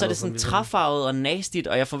hjemmeværnet. Og så er det sådan træfarvet og nastigt,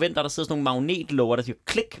 og jeg forventer, der sidder sådan nogle magnetlåger, der siger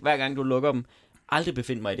klik, hver gang du lukker dem. Aldrig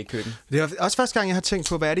befinde mig i det køkken. Det er også første gang, jeg har tænkt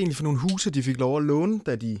på, hvad er det egentlig for nogle huse, de fik lov at låne,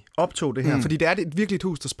 da de optog det her. Fordi det er et virkeligt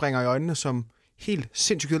hus, der springer i øjnene som helt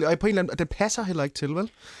sindssygt kedeligt. Og på en eller anden, det passer heller ikke til, vel?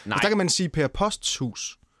 Altså, der kan man sige, Per Posts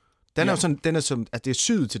hus. Den er jo sådan, altså det er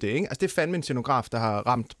syet til det, ikke? Altså det er fandme en scenograf, der har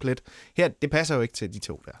ramt plet. Her, det passer jo ikke til de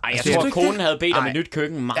to der. Ej, jeg tror, at konen havde bedt om et nyt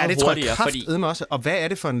køkken meget hurtigere. Ja, det tror jeg kraftedme også. Og hvad er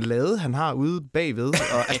det for en lade, han har ude bagved?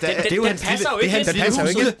 Og, altså, den passer jo ikke til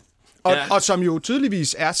huset. Og som jo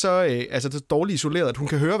tydeligvis er så dårligt isoleret, at hun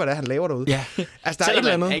kan høre, hvad det er, han laver derude. Ja. Altså, der er et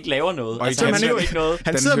eller andet. Han ikke laver noget. Og altså, han sidder ikke noget.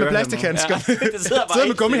 Han sidder med plastikhandskerne. Ja. Han sidder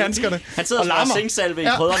med gummihandskerne. Han sidder og larmer sengsalve i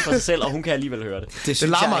krydderen for sig selv, og hun kan alligevel høre det. Det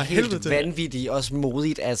synes jeg er helt vanvittigt, også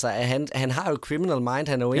modigt. Altså, at han har jo Criminal Mind.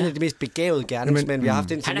 Han er jo en af de mest begavede gerningsmænd, vi har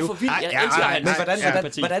haft indtil nu. Han er for vild. Jeg elsker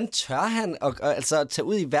hans. Men hvordan tør han at tage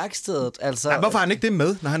ud i værkstedet? Altså, hvorfor har han ikke det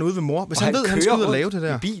med, når han er ude ved mor? Hvis han ved, at han skal ud og lave det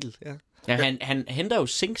der. Bil, Ja, han henter jo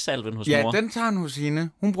zinksalven hos mor. Ja, den tager han hos hende.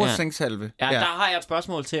 Hun bruger zinksalve. Ja, der har jeg et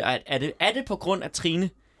spørgsmål til. Er det på grund af Trine,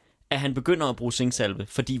 at han begynder at bruge zinksalve?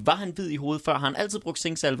 Fordi var han hvid i hovedet før? Har han altid brugt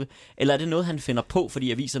zinksalve? Eller er det noget, han finder på,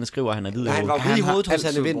 fordi aviserne skriver, at han er hvid i hovedet? Han var hvid i hovedet hos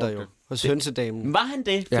Anne Vinter jo. Hos hønsedamen. Var han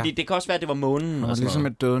det? Fordi det kan også være, at det var månen. Og ligesom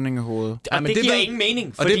et dødningehoved. Og det giver ingen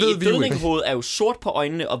mening, fordi et dødningehoved er jo sort på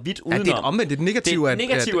øjnene og hvidt udenom. Ja, det er omvendt. Det er negativt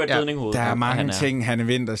af et dødningehoved. Der er mange ting, Anne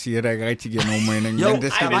Vinter siger, der ikke rigtig giver nogen mening. Jo,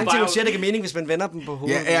 der er mange ting, hun siger, der giver mening, hvis man vender dem på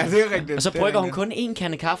hovedet. Ja, det er rigtigt. Og så brygger hun kun én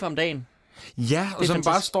kande kaffe om dagen. Ja, og som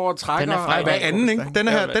bare står og trækker. Den er fra i dag. Anden, ikke? Den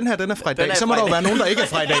her er fra i dag. Så må der jo være nogen, der ikke er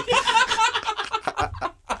fra i dag.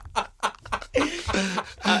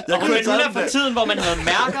 Men hun er fra tiden, hvor man havde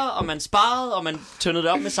mærker, og man sparede, og man tyndede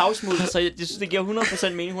det op med savsmuld, så jeg synes, det giver 100%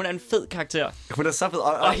 mening. Hun er en fed karakter. Hun er så fed.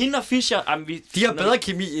 Og hende og Fischer... de har bedre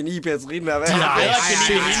kemi end i Beatrice med at være. De har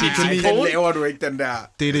bedre kemi. Den laver du ikke, den der.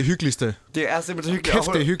 Det er det hyggeligste. Det er simpelthen hyggeligt.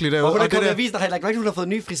 Kæft, det er hyggeligt derude. Og hun er kommet i avisen, der har lagt væk, hun har fået en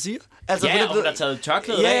ny frisyr. Altså, ja, og hun har taget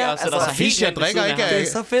tørklædet af, og så der så Fischer drikker ikke. Det er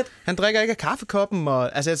så fedt. Han drikker ikke af kaffekoppen,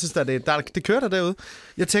 og altså, jeg synes, det kører der derude.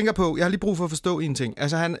 Jeg tænker på, jeg har lige brug for at forstå en ting.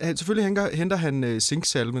 Altså, han selvfølgelig henter han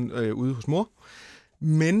zinksalven ude hos mor.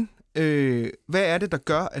 Men hvad er det, der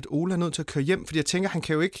gør, at Ole er nødt til at køre hjem? Fordi jeg tænker, han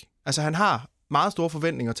kan jo ikke... Altså, han har meget store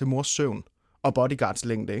forventninger til mors søvn og bodyguards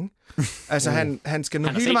længde, ikke? Altså, han skal nå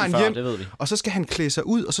hele vejen hjem, og så skal han klæde sig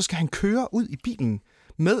ud, og så skal han køre ud i bilen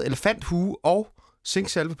med elefanthue og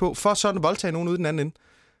zinksalve på, for sådan at voldtage nogen ude den anden ende.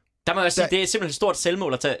 Der må jeg sige, det er simpelthen et stort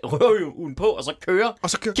selvmål at tage røverhugen på, og så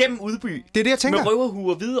køre gennem Udby. Det er det, jeg tænker. Med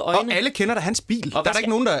røverhue og hvide øjne. Og alle kender da hans bil. Der er der ikke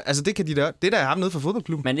nogen, der... Altså, det kan de der... Det der er ham nede fra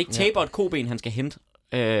fodboldklubben. Man ikke taber et koben, han skal hente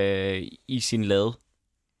i sin lade.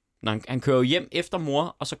 Når han kører jo hjem efter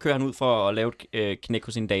mor, og så kører han ud for at lave et knæk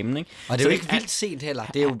hos sin dame, ikke? Og det er jo ikke vildt sent heller.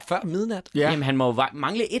 Det er jo før midnat. Ja. Jamen, han må jo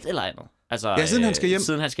mangle et eller andet. Altså, ja, siden han skal hjem.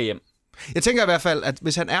 Siden han skal hjem. Jeg tænker i hvert fald, at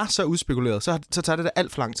hvis han er så udspekuleret, så tager det da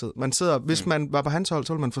alt for lang tid. Man sidder, hvis man var på hans hold,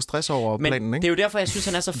 så ville man få stress over planen, ikke? Det er jo derfor, jeg synes,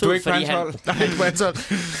 han er så fed, du er ikke fordi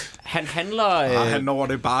han handler... Han når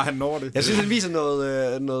det bare, han når det. Jeg synes, han viser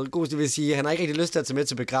noget god, det vil sige, han har ikke rigtig lyst til at tage med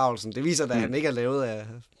til begravelsen. Det viser, at han ikke er lavet af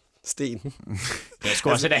sten. Det er sgu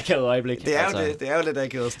også et akavet øjeblik. Det er jo det. Det er jo lidt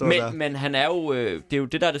akavet at stå der. Men han er jo... det er jo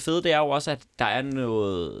det, der er det fede, det er jo også, at der er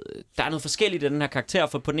noget forskelligt i den her karakter.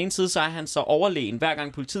 For på den ene side, så er han så overlegen. Hver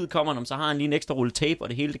gang politiet kommer, så har han lige en ekstra rulle tape, og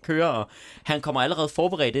det hele det kører. Og han kommer allerede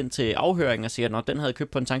forberedt ind til afhøring og siger, at den havde jeg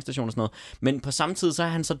købt på en tankstation og sådan noget. Men på samme tid, så er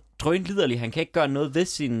han så drønliderlig. Han kan ikke gøre noget ved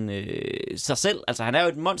sig selv. Altså, han er jo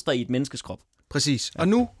et monster i et menneskeskrop. Præcis. Og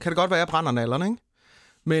nu kan det godt være, at jeg brænder nallerne, ikke?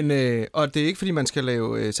 Men, og det er ikke, fordi man skal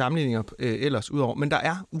lave sammenligninger ellers udover, men der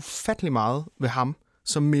er ufattelig meget ved ham,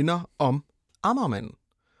 som minder om Amagermanden.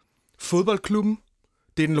 Fodboldklubben,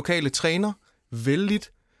 det er den lokale træner,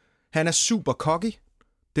 vældigt. Han er super cocky.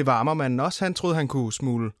 Det var Amagermanden også. Han troede, han kunne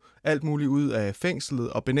smule alt muligt ud af fængslet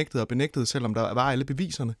og benægtede, selvom der var alle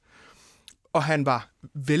beviserne. Og han var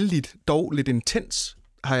vældigt, dog lidt intens,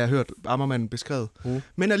 har jeg hørt Amagermanden beskrevet.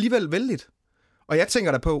 Men alligevel vældigt. Og jeg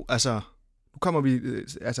tænker der på, altså... Nu kommer vi...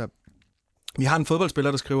 vi har en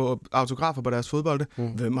fodboldspiller, der skriver autografer på deres fodbolde.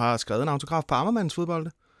 Hvem har skrevet en autograf på Amagermandens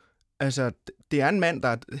fodbolde? Altså, det er en mand, der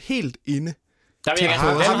er helt inde. Der vil jeg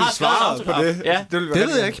gerne. Hvem har svaret på det? Ja. Det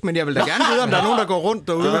ved jeg ikke, men jeg vil da gerne vide, om der er nogen, der går rundt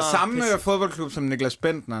derude. Det var samme fodboldklub som Niklas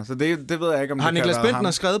Bentner, så det ved jeg ikke, om har Niklas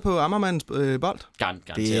Bentner skrevet på Amagermandens bold?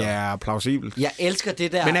 Det er plausibelt. Jeg elsker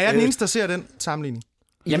det der... Men er jeg den eneste, der ser den sammenligning?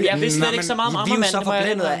 Jamen, jeg vidste slet ikke så meget om Vi er jo Ammermand. så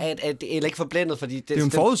forblændet eller ikke forblændet, fordi... Det er jo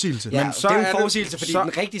en forudsigelse. Ja, Men så det er jo er en det- forudsigelse, fordi så-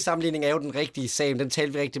 den rigtige sammenligning er jo den rigtige sag. Den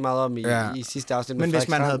talte vi rigtig meget om i sidste afsnit med Men hvis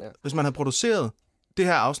man, Frederik hvis man havde produceret det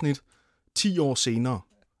her afsnit 10 år senere,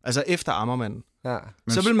 altså efter Ammermanden, Strand.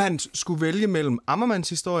 Ja. så vil man skulle vælge mellem Ammermans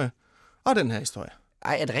historie og den her historie.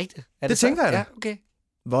 Ej, er det rigtigt? Er Det så? tænker jeg da. Ja, okay.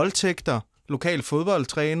 Voldtægter, lokal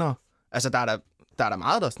fodboldtræner, altså der er der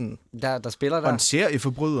meget, der sådan... Der spiller Og der. en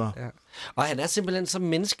serieforbryder. Ja. Og han er simpelthen så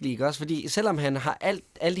menneskelig, ikke også? Fordi selvom han har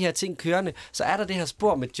alle de her ting kørende, så er der det her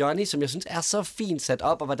spor med Johnny, som jeg synes er så fint sat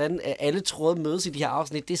op, og hvordan alle tråde mødes i de her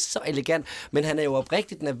afsnit. Det er så elegant, men han er jo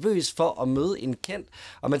oprigtigt nervøs for at møde en kendt.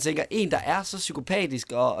 Og man tænker, en, der er så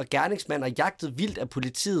psykopatisk og gerningsmand og jagtet vildt af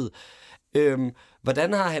politiet,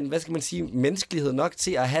 hvordan har han, hvad skal man sige, menneskelighed nok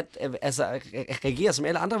til at reagere, som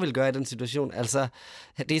alle andre vil gøre i den situation? Altså,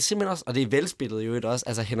 det er simpelthen også, og det er velspillet jo også,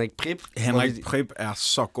 altså Henrik Prip. Henrik Prip er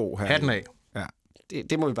så god her. Hatten af. Ja.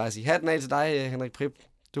 Det må vi bare sige. Hatten af til dig, Henrik Prip.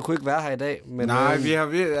 Du kunne ikke være her i dag, men... Nej,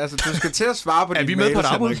 altså, du skal til at svare på Er dine vi med på et mails,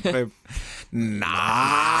 afbud? Henrik Prip. Nej.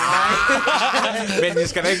 Men vi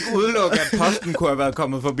skal da ikke udelukke, at posten kunne have været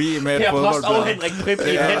kommet forbi med et Her post fodboldblad. og Henrik Prip i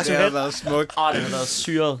Ja, head det to har head. været smukt. Det har været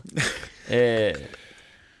syret.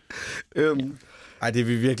 Ej, det er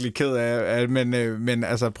vi virkelig ked af, men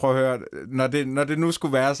altså prøv at høre, når det nu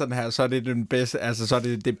skulle være sådan her, så er det den bedste, altså så er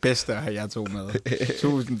det bedste at have jer to med.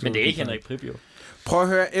 Tusind. Men det er ikke Henrik Prip, jo. Prøv at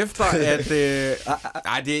høre, efter at...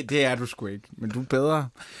 nej, det er du sgu ikke, men du er bedre.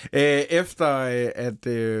 Efter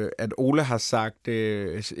at Ole har sagt,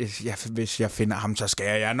 hvis jeg finder ham, så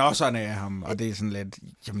skal jeg nosserne af ham. Og det er sådan lidt,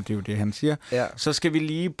 jamen det er jo det, han siger. Ja. Så skal vi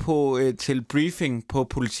lige til briefing på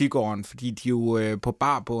Politigården, fordi de er jo på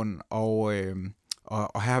barbund, og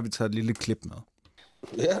her har vi taget et lille klip med.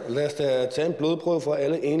 Ja, lad os da tage en blodprøve for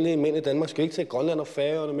alle enlige mænd i Danmark. Skal vi ikke tage Grønland og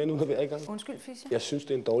Færøerne med nu, når vi er i gang? Undskyld, Fischer. Jeg synes,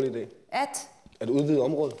 det er en dårlig idé. At At udvide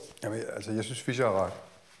området. Jamen, altså, jeg synes, Fischer har ret.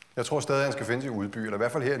 Jeg tror stadig, han skal findes i udby, eller i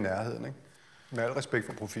hvert fald her i nærheden, ikke? Med al respekt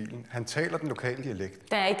for profilen. Han taler den lokale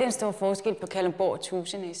dialekt. Der er ikke den store forskel på Kalundborg og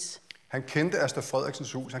Tusinæs. Han kendte Asta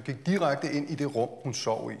Frederiksens hus. Han gik direkte ind i det rum, hun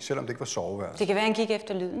sov i, selvom det ikke var soveværelse. Det kan være, han gik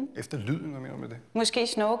efter lyden. Efter lyden, hvad mener du med det? Måske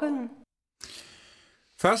snorkede hun.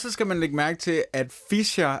 Først så skal man lægge mærke til, at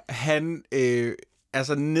Fischer, han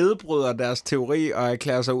nedbryder deres teori og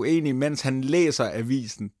erklærer sig uenig, mens han læser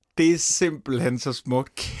avisen. Det er simpelthen så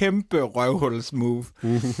smukt. Kæmpe røvhulsmove.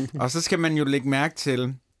 Og så skal man jo lægge mærke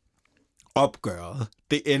til opgøret.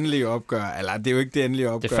 Det endelige opgør. Eller det er jo ikke det endelige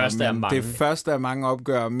opgør. Det første af mange. Det første af mange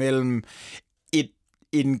opgør mellem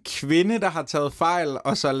en kvinde, der har taget fejl,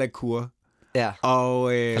 og så Lacour. Ja.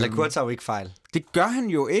 Og Lacour tager jo ikke fejl. det gør han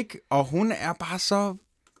jo ikke, og hun er bare så...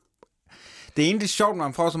 Det er egentlig sjovt, når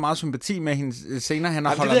man får så meget sympati med hende senere, han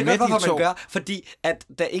Jamen, det holder ved jeg med godt, de hvorfor to. man gør. Fordi at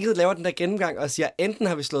da Ingrid laver den der gennemgang og siger, enten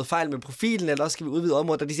har vi slået fejl med profilen, eller også skal vi udvide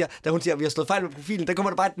området, da hun siger, at vi har slået fejl med profilen, der kommer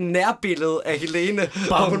der bare et nærbillede af Helene,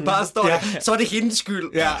 hvor hun bare står der. Så er det hendes skyld.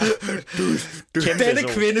 Ja. Denne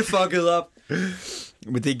kvinde fuckede op.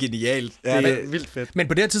 Men det er genialt. Ja, det er vildt fedt. Men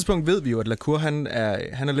på det her tidspunkt ved vi jo, at Lacour, han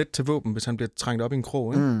er lidt til våben, hvis han bliver trængt op i en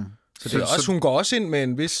krog, ikke? Så det er også, hun går også ind med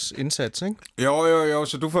en vis indsats, ikke? Jo,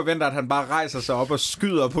 så du forventer, at han bare rejser sig op og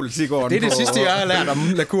skyder Politigården. Det er det sidste, jeg har lært om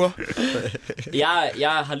Lacour.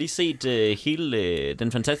 Jeg har lige set hele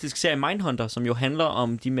den fantastiske serie Mindhunter, som jo handler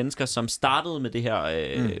om de mennesker, som startede med det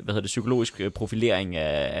her psykologisk profilering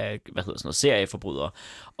af serieforbrydere.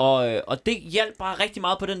 Og det hjalp bare rigtig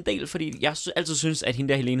meget på den del, fordi jeg altid synes, at hende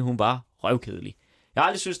der Helene, hun var røvkedelig. Jeg har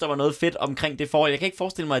aldrig synes, der var noget fedt omkring det forhold. Jeg kan ikke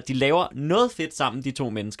forestille mig, at de laver noget fedt sammen, de to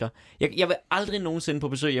mennesker. Jeg vil aldrig nogensinde på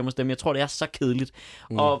besøg hjemme hos dem. Jeg tror, det er så kedeligt.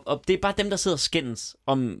 Og det er bare dem, der sidder og skændes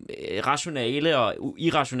om rationale og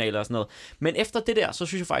irrationale og sådan noget. Men efter det der, så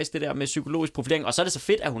synes jeg faktisk, det der med psykologisk profilering, og så er det så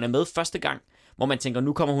fedt, at hun er med første gang, hvor man tænker,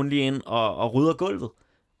 nu kommer hun lige ind og rydder gulvet.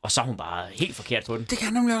 Og så er hun bare helt forkert på den. Det kan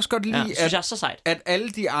jeg nemlig også godt lide, Ja, det synes jeg er så sejt. at alle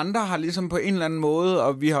de andre har ligesom på en eller anden måde,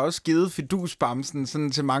 og vi har også givet fidusbamsen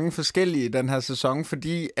sådan til mange forskellige i den her sæson,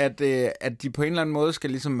 fordi at de på en eller anden måde skal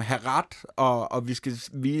ligesom have ret, og vi skal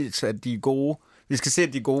vise, at de er gode. Vi skal se,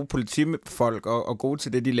 at de er gode politifolk og gode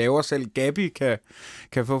til det, de laver. Selv Gabi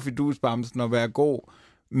kan få fidusbamsen og være god.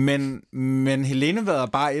 Men Helene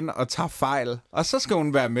været bare ind og tager fejl, og så skal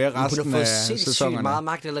hun være med resten af sæsonerne. Hun har fået sindssygt meget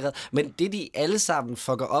magt allerede. Men det, de alle sammen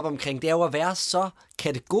fucker op omkring, det er jo at være så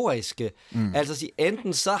kategoriske. Altså at sige,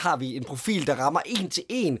 enten så har vi en profil, der rammer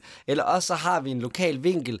 1-1, eller også så har vi en lokal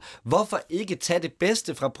vinkel. Hvorfor ikke tage det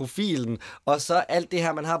bedste fra profilen, og så alt det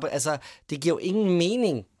her, man har på... Altså, det giver jo ingen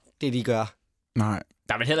mening, det de gør. Nej.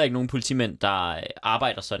 Der er vel heller ikke nogen politimænd, der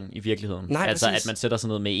arbejder sådan i virkeligheden. Nej, altså, præcis. at man sætter sig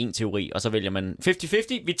ned med en teori, og så vælger man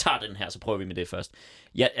 50-50, vi tager den her, så prøver vi med det først.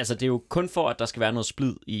 Ja, altså, det er jo kun for, at der skal være noget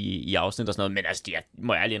splid i afsnit og sådan noget, men altså, jeg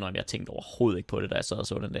må ærligt indrømme, jeg tænkte overhovedet ikke på det, da jeg sad og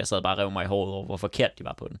så den der. Jeg sad bare og rev mig i håret over, hvor forkert de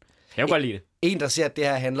var på den. Jeg kunne godt lide det. En, der siger, at det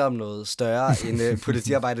her handler om noget større end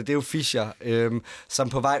politiarbejde, det er jo Fischer, som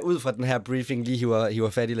på vej ud fra den her briefing lige hiver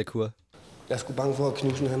fat i Lacour. Jeg er sgu bange for, at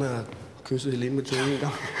Knudsen han har kysset Helene med tungen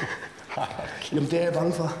engang. Jamen, det er jeg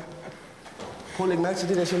bange for. Prøv at lægge mærke til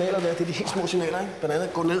de der signaler der. Det er de helt små signaler, ikke? Blandt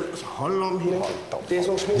andet gå ned og så holde om hende. Det er sådan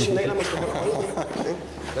nogle små signaler, man skal holde om.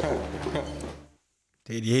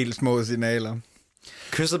 Det er de helt små signaler.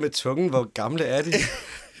 Kysset med tungen, hvor gamle er de?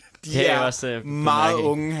 De er også meget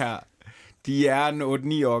unge her. De er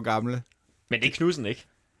 8-9 år gamle. Men det er Knudsen, ikke?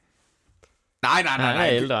 Nej. Han er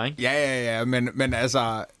ældre, ikke? Ja, men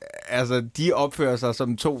altså, de opfører sig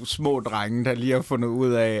som 2 små drenge, der lige har fundet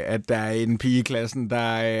ud af, at der er en pige i klassen,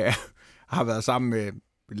 der har været sammen med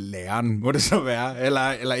læreren, må det så være.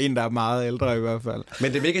 Eller en, der er meget ældre i hvert fald.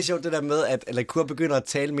 Men det er mega sjovt det der med, at Lacour begynder at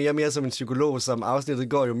tale mere og mere som en psykolog, som afsnittet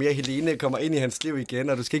går. Jo mere Helene kommer ind i hans liv igen,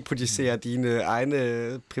 og du skal ikke projicere dine egne,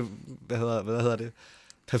 hvad hedder det,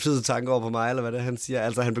 perfide tanker over på mig, eller hvad det han siger.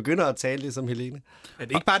 Altså, han begynder at tale ligesom Helene. Er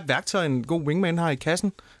det ikke bare et værktøj, en god wingman har i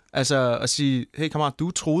kassen? Altså at sige, hey kammerat, du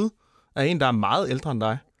er truet af en, der er meget ældre end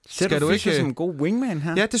dig. Skal du ikke som en god wingman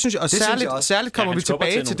her? Ja, det synes jeg. Og særligt kommer vi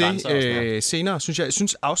tilbage til det senere, synes jeg. Jeg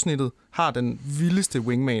synes, afsnittet har den vildeste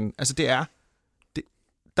wingman. Altså,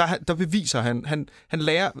 der beviser han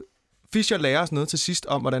lærer... Fischer lærer os noget til sidst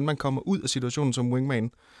om, hvordan man kommer ud af situationen som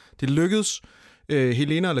wingman. Det lykkedes.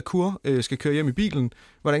 Helene og Lacour skal køre hjem i bilen.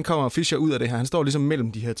 Hvordan kommer Fischer ud af det her? Han står ligesom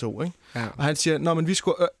mellem de her to, ikke? Ja. Og han siger, nå, men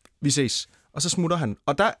vi ses. Og så smutter han.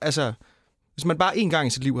 Og der, altså... Hvis man bare en gang i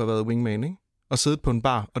sit liv har været wingman, ikke? Og siddet på en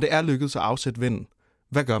bar, og det er lykkedes at afsætte vinden,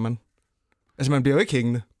 hvad gør man? Altså, man bliver jo ikke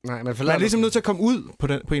hængende. Nej, man er ligesom nødt til at komme ud på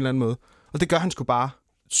en eller anden måde. Og det gør han sgu bare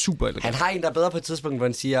super elegant. Han har en, der er bedre på et tidspunkt, hvor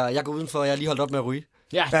han siger, jeg går udenfor, jeg har lige holdt op med at ryge.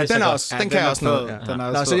 Ja, den kan jeg også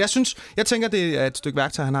noget. Så jeg tænker, det er et stykke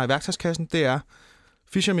værktøj, han har i værktøjskassen. Det er,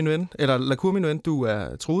 Fischer, min ven, eller Lacour, min ven, du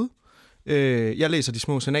er truet. Jeg læser de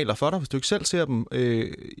små signaler for dig, hvis du ikke selv ser dem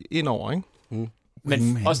indover, ikke? Mm.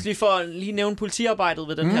 Men også lige for at nævne politiarbejdet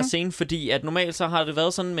ved den her scene, fordi at normalt så har det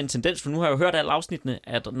været sådan med en tendens, for nu har jeg jo hørt alle afsnittene,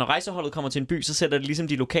 at når rejseholdet kommer til en by, så sætter det ligesom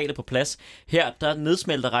de lokale på plads. Her, der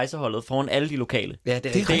nedsmelter rejseholdet foran alle de lokale. Ja,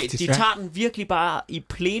 det er rigtigt. De tager den virkelig bare i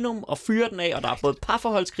plenum og fyrer den af, og der er både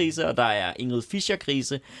parforholdskrise, og der er Ingrid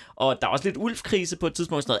Fischer-krise, og der er også lidt Ulf-krise på et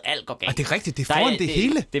tidspunkt, sådan noget, alt går galt. Og det er rigtigt, det er foran det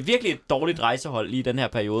hele. Det er virkelig et dårligt rejsehold lige i den her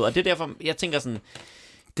periode, og det er derfor, jeg tænker sådan...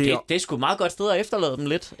 Det er sgu et meget godt sted at efterlade dem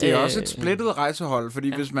lidt. Det er også et splittet rejsehold,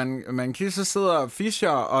 fordi hvis man kigger, så sidder Fischer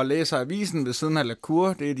og læser avisen ved siden af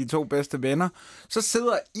Lacour, det er de 2 bedste venner, så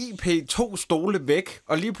sidder IP 2 stole væk,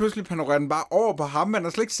 og lige pludselig panorerer den bare over på ham, man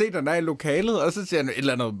har slet ikke set, den er i lokalet, og så siger han et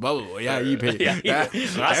eller andet, wow, jeg er IP. Jeg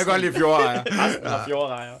kan godt lide fjordejer. Resten af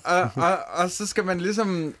fjordejer. Og så skal man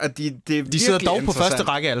ligesom, at de sidder dog på første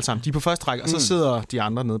række alle sammen. De er på første række, og så sidder de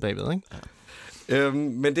andre nede bagved, ikke?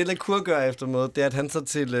 Men det Lacour gør efter måde, det er, at han så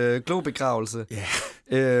til globegravelse.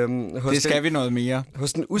 Yeah. Det skal vi noget mere.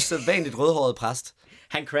 Hos den usædvanligt rødhårede præst.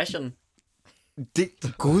 Han crasher den.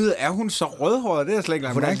 Gud, er hun så rødhåret? Det er slet ikke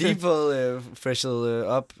lagt mærke til. Hun har lige fået freshet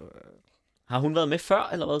op. Har hun været med før,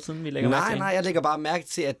 eller hvad, siden vi lægger mærke til? Nej, jeg lægger bare mærke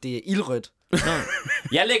til, at det er ildrødt.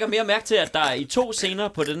 Jeg lægger mere mærke til, at der i 2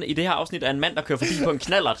 scener i det her afsnit er en mand, der kører forbi på en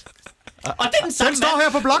knallert. Og det er den samme står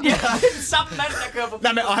her på blokken. Ja, det er den samme mand, der kører forbi.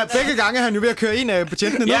 Nej, men, og begge gange er han jo ved at køre en af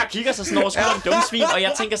betjentene ned. Jeg kigger så sådan over skulderen, dumme svin, og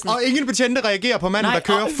jeg tænker sådan... Og ingen betjente reagerer på manden, der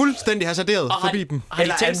kører fuldstændig hasarderet forbi dem.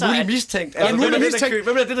 Eller er mulig mistænkt.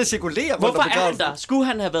 Hvem er det, der cirkulerer? Hvorfor er han der? Skulle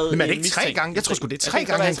han have været men er det ikke 3 gange? Jeg tror sgu, det er 3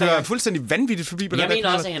 gange, han kører fuldstændig vanvittigt forbi. Jeg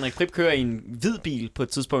mener også, at Henrik Prip kører i en hvid bil på et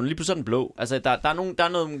tidspunkt. Lige pludselig er den blå. Altså, der er nogle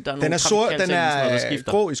den er sort, den er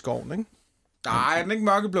grå i skoven, ikke? Nej, den er ikke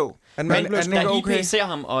mørkeblå. Men da IP ser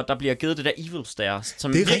ham, og der bliver givet det der evil stare,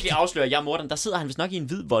 som virkelig afslører, at jeg er morderen, der sidder han vist nok i en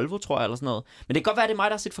hvid Volvo, tror jeg, eller sådan noget. Men det kan godt være, det er mig,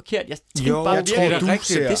 der har set forkert. Jeg tænkte bare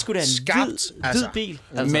virkelig, det skulle da en hvid bil.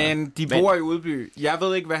 Altså. Men de bor i Udby. Jeg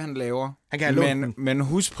ved ikke, hvad han laver. Men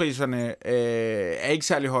huspriserne er ikke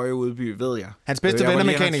særlig høje i Udby, ved jeg. Hans bedste ven er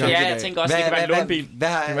mekaniker. Ja, jeg tænker også, det kan være en lånbil.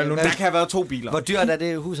 Der kan have været 2 biler. Hvor dyrt er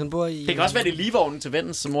det hus, han bor i? Det kan også være, det ligevognen til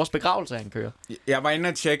vennens mors begravelse, han kører. Jeg var inde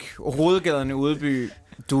og tjekke hovedgaden i Udby.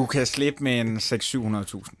 Du kan slippe med en 600-700.000.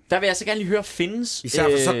 Der vil jeg så gerne lige høre, findes... Især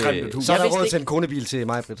for så grimt et hus. Så er der råd til en konebil til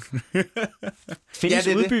mig, Britt. Findes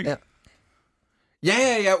Udby? Ja.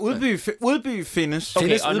 Ja, Udby findes. Okay,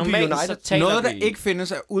 Findes og Udby normalt United? så taler Noget, der vi... ikke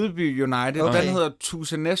findes, er Udby United. Okay. Den hedder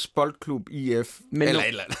Tusenæs Boldklub IF. Men eller et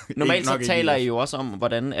eller andet. Normalt Ikke så nok taler IF. I jo også om,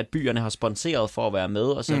 hvordan at byerne har sponseret for at være med,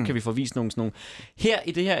 og så kan vi få vist nogle... Her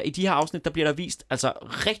i de her afsnit, der bliver der vist altså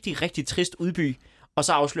rigtig, rigtig trist Udby, og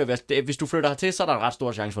så afslører vi, at hvis du flytter hertil, så er der en ret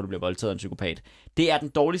stor chance for, at du bliver voldtaget af en psykopat. Det er den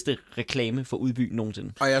dårligste reklame for Udby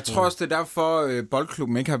nogensinde. Og jeg tror også, det er derfor,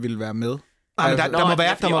 boldklubben ikke har ville være med. Nej, men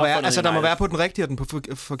der må være på den rigtige og den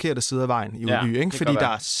forkerte side af vejen i Udby, ikke? Fordi der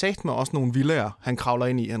er satme også nogle villaer, han kravler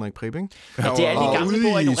ind i, Henrik Prip, ikke? Ja, det er alle de gamle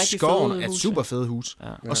bor i nogle i rigtig skoven fede er et huse. super fede hus.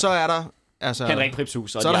 Ja. Og så er der altså Henrik Prips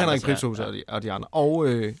hus. så er der Henrik Prips hus og de andre. Og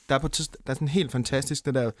der er sådan helt fantastisk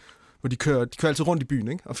det der, hvor de kører altid rundt i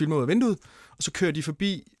byen, ikke? Og filmer ud af vinduet, og så kører de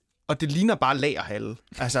forbi, og det ligner bare lagerhallen.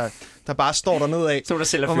 Altså, der bare står der nedad. Så der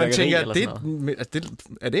sælger og man fyrværkeri tænker, eller sådan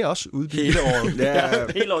er det også Udby? Hele året. Ja,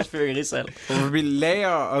 Hele års fyrværkerisal. forbi lager,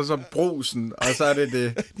 og så brusen, og så er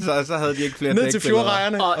det. Så havde de ikke flere Ned til dækbilleder.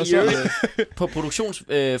 fjordrejerne. Og på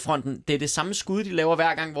produktionsfronten, det er det samme skud, de laver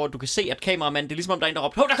hver gang, hvor du kan se, at kameramanden, det er ligesom om der er en, der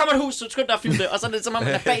råber, der kommer et hus, så skynd dig at filme det, og så er det som om,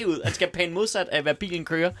 man er bagud, at skal pæne modsat af, hvad bilen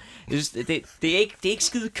kører. Jeg synes, det er ikke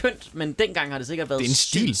skide kønt, men dengang har det sikkert været Det er en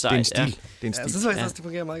stil. sygt sejt. Det er en Ja, stil. så tror jeg også, det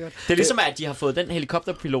fungerer meget godt. Det er ligesom, at de har fået den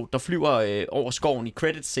helikopterpilot, der flyver over skoven i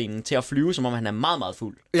creditscenen, til at flyve, som om han er meget, meget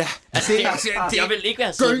fuld. Ja, Altså, jeg vil ikke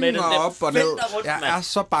have siddet med den gynger der op og ned. rundt, Jeg mand. er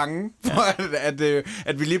så bange for,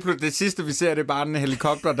 at vi lige pludselig... Det sidste, vi ser, det er bare en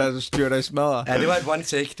helikopter, der styrter i smadre. Ja, det var et one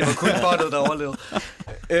take. Det var kun båndet, der overlevede.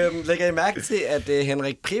 Lægger I mærke til, at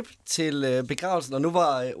Henrik Prip til begravelsen, og nu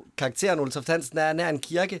var karakteren Ole Toft Hansen nær en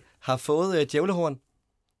kirke, har fået djævlehorn?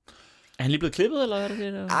 Er han lige blevet klippet, eller er det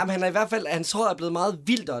det? Ja, men han er i hvert fald, hans hår er blevet meget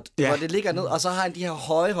vildert, hvor det ligger ned, og så har han de her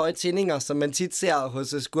høje tændinger, som man tit ser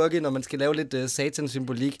hos skurke, når man skal lave lidt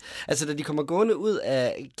satans-symbolik. Altså, da de kommer gående ud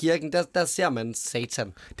af kirken, der ser man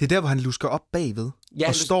satan. Det er der, hvor han lusker op bagved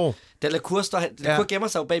og står. Da Lacour gemmer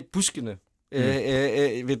sig jo bag buskene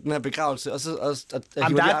ved den her begravelse, og så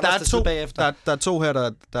Jamen, bagefter. der er to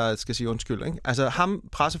her, der skal sige undskyld, ikke? Altså ham,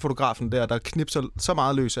 pressefotografen der knipser så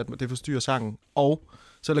meget løs, at det forstyrrer sangen, og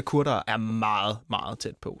så Lacour, der er meget, meget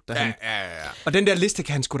tæt på. Ja. Og den der liste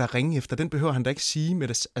kan han sgu da ringe efter. Den behøver han da ikke sige med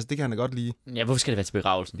det. Altså, det kan han da godt lide. Ja, hvorfor skal det være til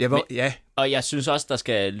begravelsen? Ja. Og jeg synes også, der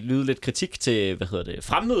skal lyde lidt kritik til,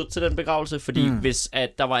 fremmødet til den begravelse, fordi hvis at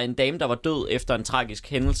der var en dame, der var død efter en tragisk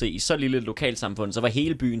hændelse i så lille et lokalsamfund, så var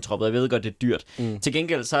hele byen troppet. Jeg ved godt, det er dyrt. Til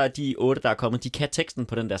gengæld så er de 8, der er kommet, de kan teksten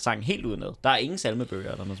på den der sang helt udenad. Der er ingen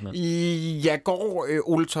salmebøger eller noget som helst. Jeg går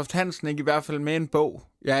Ole Toft Hansen ikke i hvert fald med en bog.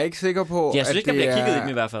 Jeg er ikke sikker på, Jeg synes ikke, der bliver kigget i den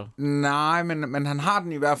i hvert fald. Nej, men han har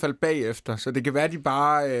den i hvert fald bagefter, så det kan være, de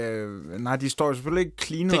bare... de står jo selvfølgelig ikke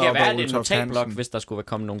cleanet Det op kan være, af det Ole er en Toft notatblok, Hansen. hvis der skulle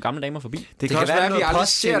komme nogle gamle damer forbi. Det kan også være, at vi aldrig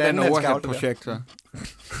ser den overhead-projekt.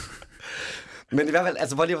 Men i hvert fald,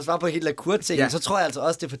 altså, hvor lige var svar på hele Lacour-tingen, så tror jeg altså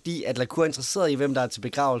også, det er fordi, at Lacour er interesseret i, hvem der er til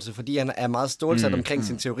begravelse, fordi han er meget stålsat omkring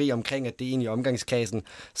sin teori omkring, at det er egentlig omgangskredsen,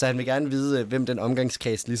 så han vil gerne vide, hvem den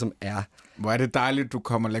omgangskreds ligesom er. Hvor er det dejligt, du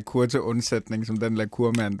kommer Lacour til undsætning, som den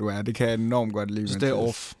Lacour-mand, du er. Det kan jeg enormt godt lide. Så det er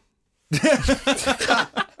off.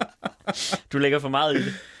 Du lægger for meget i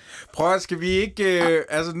det. Prøv at, skal vi ikke...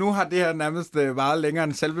 altså, nu har det her nærmest varet længere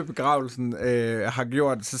end selve begravelsen har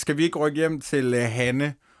gjort, så skal vi ikke rykke hjem til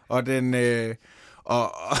Hanne og den...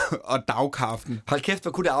 og dagkaften. Hold kæft,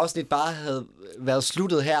 hvor kunne det afsnit bare have været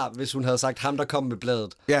sluttet her, hvis hun havde sagt ham, der kom med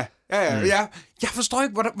bladet. Ja. Jeg forstår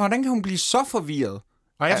ikke, hvordan kan hun blive så forvirret?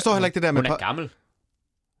 Og jeg forstår heller ikke det der med... Hun er gammel.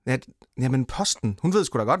 Ja, men posten. Hun ved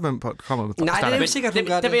sgu da godt, hvem kommer med posten. Nej, det er jo sikkert, hun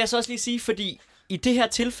gør Der det. vil jeg så også lige sige, fordi i det her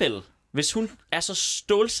tilfælde, hvis hun er så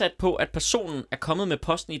stålsat på, at personen er kommet med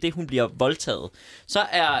posten i det, hun bliver voldtaget, så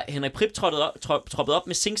er Henrik Prip troppet op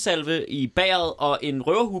med zinksalve i bageret og en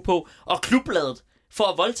røverhue på, og klubbladet for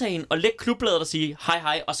at voldtage hende og lægge klubbladet og sige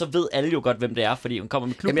hej, og så ved alle jo godt, hvem det er, fordi hun kommer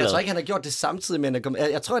med klubbladet. Jamen, jeg tror ikke, han har gjort det samtidig med,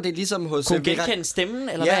 jeg tror, det er ligesom hos... Kunne genkende stemmen,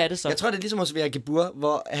 eller hvad er det så? Jeg tror, det er ligesom hos Vera Gabor,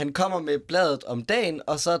 hvor han kommer med bladet om dagen,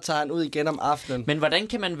 og så tager han ud igen om aftenen. Men hvordan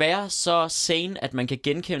kan man være så sane, at man kan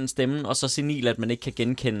genkende stemmen, og så senil, at man ikke kan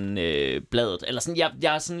genkende bladet? Eller sådan,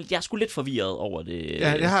 jeg er sgu lidt forvirret over det.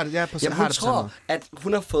 Ja, jeg har det. Jamen, hun tror, at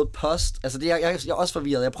hun har fået post. Altså, jeg er også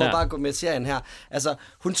forvirret. Jeg prøver bare at gå med serien her. Altså,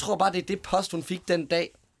 hun tror bare, det er det post, hun fik den dag.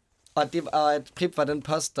 Og at Prip var den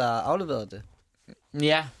post, der afleverede det.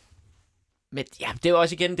 Ja. Men ja, det er jo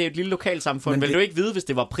også igen, det er et lille lokalsamfund. Men vil du ikke vide, hvis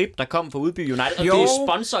det var Prip, der kom fra Udby United, og det er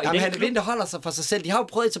sponsor i den han klub? Vinde holder sig for sig selv. De har jo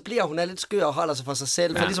prøvet at etablere, hun er lidt skør og holder sig for sig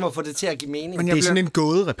selv, for ligesom at få det til at give mening. Men det er sådan en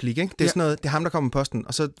gåde-replik, ikke? Det er sådan noget, det er ham, der kommer med posten,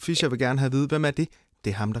 og så Fischer vil gerne have at vide, hvem er det?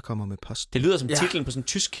 Det er ham, der kommer med posten. Det lyder som titlen på sådan en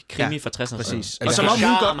tysk krimi fra 60'erne. Præcis. Og som om hun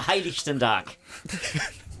godt... Am Heiligsten Tag.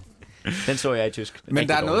 Den så jeg i tysk. Men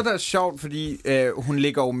der er noget, der er sjovt, fordi hun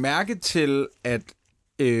lægger jo mærke til, at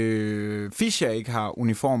Fischer ikke har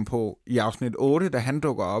uniform på i afsnit 8, da han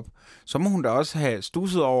dukker op. Så må hun da også have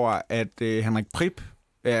stusset over, at Henrik Prip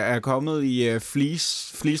er kommet i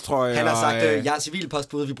fleecetrøje. Han har sagt, jeg er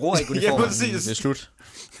civilpostbud, vi bruger ikke uniformer. Ja, præcis. Det er slut.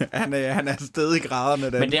 Han er stadig i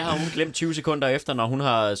graderne. Men det har hun glemt 20 sekunder efter, når hun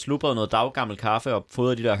har slubret noget daggammel kaffe og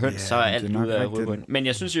fodret de der høns, så er alt ud af hovedet. Men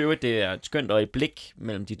jeg synes jo, at det er et skønt øjeblik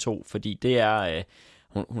mellem de to, fordi det er...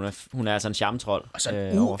 Hun er altså en charmetrol. Altså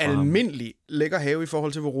en ualmindelig lækker have i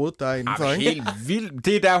forhold til, hvor rodet der er indenfor, ikke? Helt vildt.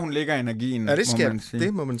 Det er der, hun lægger energien, ja,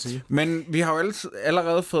 det må man sige. Men vi har jo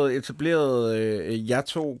allerede fået etableret jer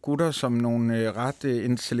to gutter som nogle ret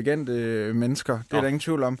intelligente mennesker. Det er der ingen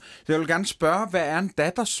tvivl om. Så jeg vil gerne spørge, hvad er en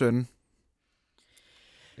dattersøn?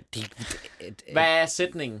 Hvad er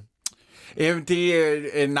sætningen?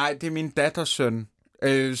 Nej, det er min dattersøn.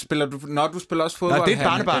 Spiller du spiller også fodbold? Nej, det er et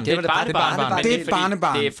barnebarn. Det er et barnebarn. Det er et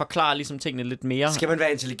barnebarn. Det forklarer ligesom tingene lidt mere. Skal man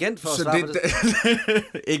være intelligent for at svare på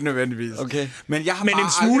det? Ikke nødvendigvis. Okay. Men jeg har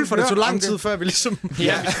en smule, for det tog lang tid, før vi ligesom...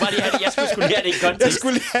 Ja, jeg skulle lige have det i kontekst. Jeg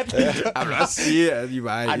skulle lige have det. Jeg vil også sige, at de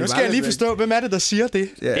var... Nu skal jeg lige forstå, hvem er det, der siger det?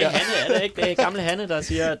 Det er Hanne, er det ikke? Det er gamle Hanne, der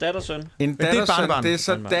siger dattersøn. En dattersøn, det er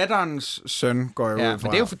så datterens søn, går jeg ud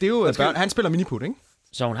fra. Men det er jo børn. Han spiller miniput, ikke?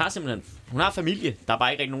 Så hun har simpelthen... Hun har familie. Der er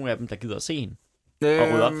bare ikke rigtig nogen af dem, der gider at se hende. Og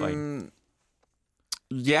rydde op for hende.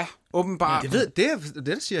 Ja, åbenbart. Ja,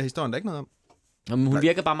 det siger historien der ikke noget om. Jamen, hun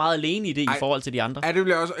virker bare meget alene i det i forhold til de andre. Ja, det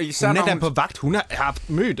bliver også... Især hun er da på vagt. Hun har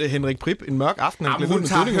mødt Henrik Prip en mørk aften. Hun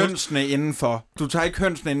tager hønsene indenfor. Du tager ikke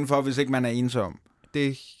hønsene indenfor, hvis ikke man er ensom.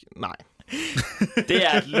 Nej. Det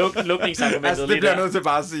er lukningsargumentet. Altså, det bliver jeg nødt til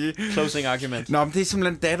bare at sige. Closing argument. Nå, men det er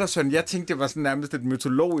simpelthen dattersøn. Jeg tænkte, det var sådan nærmest et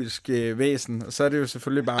mytologisk væsen. Og så er det jo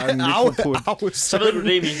selvfølgelig bare en mikroput. Så ved du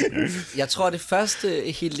det, Emil. Jeg tror, det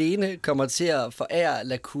første Helene kommer til at forære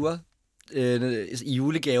Lacour i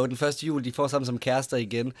julegave, den første jul, de får sammen som kærester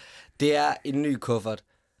igen, det er en ny kuffert.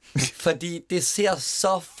 Fordi det ser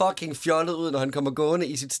så fucking fjollet ud, når han kommer gående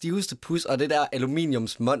i sit stiveste pus, og det der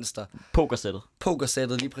aluminiumsmonster.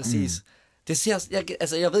 Pokersættet, lige præcis. Det ser,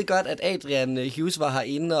 jeg ved godt, at Adrian Hughes var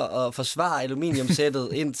herinde og forsvarer aluminiumsættet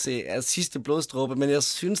indtil sidste blodstråbe, men jeg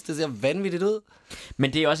synes, det ser vanvittigt ud.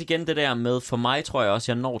 Men det er også igen det der med, for mig tror jeg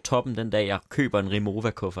også, jeg når toppen den dag, jeg køber en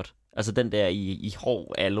Rimowa-kuffert. Altså den der i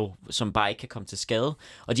hård alu, som bare ikke kan komme til skade.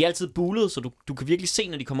 Og de er altid bulet, så du kan virkelig se,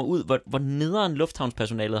 når de kommer ud, hvor nederen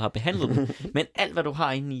lufthavnspersonalet har behandlet dem. Men alt, hvad du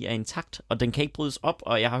har inde i, er intakt, og den kan ikke brydes op.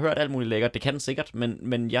 Og jeg har hørt alt muligt lækkert, det kan den sikkert,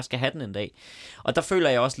 men jeg skal have den en dag. Og der føler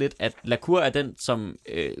jeg også lidt, at Lacour er den, som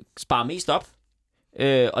sparer mest op,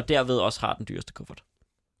 og derved også har den dyreste kuffert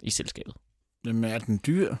i selskabet. Jamen, er den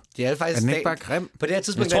dyr? Det er faktisk den ikke bare grim? På det her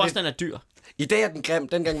tidspunkt jeg tror også, den er dyr. I dag er den grim,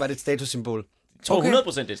 dengang var det et statussymbol. Jeg tror 100% det er et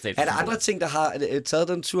statussymbol. Er der andre ting, der har taget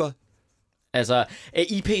den tur? Altså,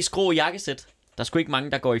 IP's grå jakkesæt. Der er sgu ikke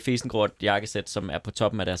mange, der går i fesengrå jakkesæt, som er på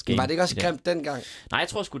toppen af deres game. Var det ikke også grimt dengang? Nej, jeg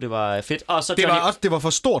tror sgu, det var fedt. Og så det var for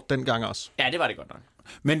stort dengang også. Ja, det var det godt nok.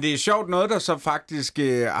 Men det er sjovt, noget der så faktisk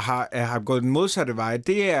har gået den modsatte vej,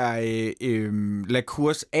 det er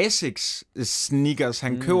Lacours Asics sneakers,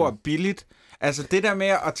 han køber billigt. Altså det der med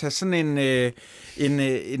at tage sådan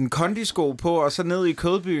en kondisko på, og så ned i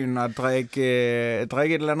Kødbyen og drikke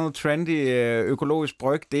et eller andet trendy økologisk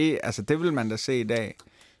bryg, det vil man da se i dag.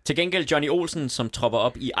 Til gengæld Johnny Olsen, som tropper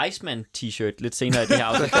op i Iceman t-shirt lidt senere i det her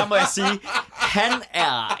afsnit, der må jeg sige,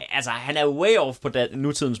 han er way off på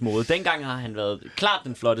nutidens mode. Dengang har han været klart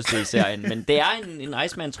den flotteste i serien, men det er en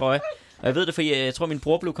Iceman-trøje. Og jeg ved det, for jeg tror, min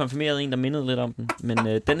bror blev konfirmeret en, der mindede lidt om den.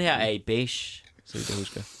 Men den her er i beige, så jeg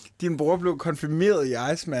husker. Din bror blev konfirmeret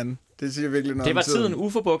i Iceman. Det siger virkelig noget. Det var tiden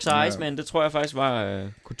uforbukser og Iceman. Det tror jeg faktisk var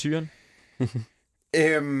couturen.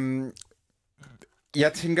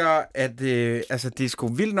 Jeg tænker, at det er sgu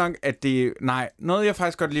vildt nok, at det... Nej, noget jeg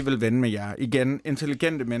faktisk godt lige vil vende med jer. Igen,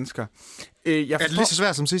 intelligente mennesker. Er det lige så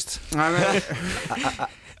svært som sidst? Nej, men...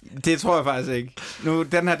 Det tror jeg faktisk ikke. Nu,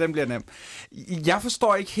 den bliver nem. Jeg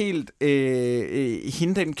forstår ikke helt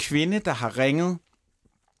hende, den kvinde, der har ringet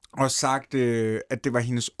og sagt, at det var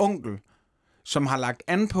hendes onkel, som har lagt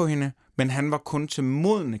an på hende, men han var kun til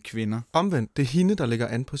modne kvinder. Omvendt, det er hende, der lægger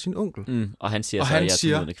an på sin onkel. Og han siger,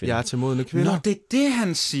 jeg er til modne kvinder. Nå, det er det,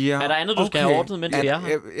 han siger. Er der andet, du skal have ordnet, mens vi er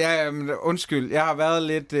her? Ja, undskyld. Jeg har været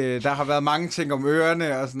lidt... der har været mange ting om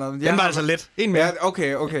ørerne og sådan noget. Den var altså let. En mere.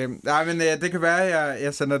 Ja, okay. Nej, men det kan være, at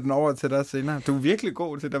jeg sender den over til dig senere. Du er virkelig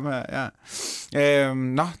god til dem her, ja.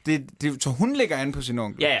 Så hun lægger an på sin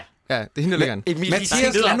onkel. Ja. Ja, det er hende, der lægger den.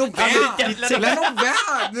 Mathias, lad nu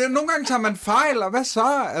være. Nogle gange tager man fejl, og hvad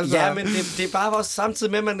så? Altså. Ja, men det er bare også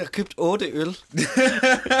samtidig med, at man har købt 8 øl. Jeg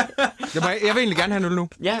vil egentlig gerne have en øl nu.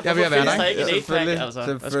 Ja, jeg vil være der, ikke en 8-pack,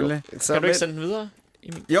 altså? Selvfølgelig. Kan du ikke sende den videre?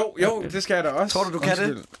 Jo, det skal jeg da også. Tror du kan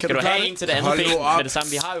det? Kan du have en til det andet ben med det samme?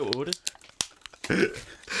 Vi har jo 8.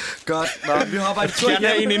 Godt. Nå, vi hopper en tur igen.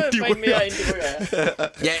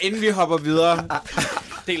 Ja, inden vi hopper videre.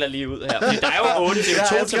 Deler lige ud her. Fordi der er jo 8, det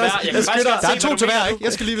er jo 2 til hver. Jeg kan faktisk der er 2 til hver, ikke?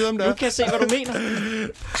 Jeg skal lige vide om det. Nu kan jeg se, hvad du mener.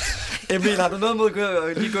 Emil, har du noget mod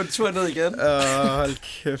at lige gå en tur ned igen? Hold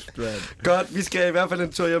kæft, mand. Godt, vi skal i hvert fald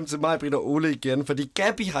en tur hjem til mig, Britt og Ole igen, fordi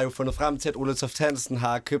Gabi har jo fundet frem til, at Ole Toft Hansen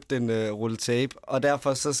har købt en rulletape, og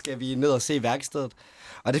derfor så skal vi ned og se værkstedet.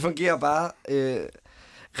 Og det fungerer bare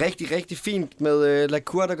rigtig, rigtig fint med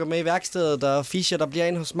Lacour, der går med i værkstedet, og Fischer, der bliver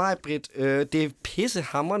inde hos mig, Britt. Det er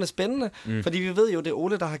pissehamrende spændende, fordi vi ved jo, det er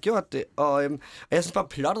Ole, der har gjort det, og jeg synes bare,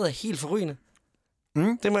 plottet er helt forrygende.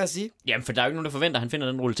 Det må jeg sige. Jamen, for der er jo ikke nogen, der forventer, at han finder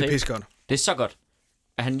den rulletape. Det er pissegodt. Det er så godt,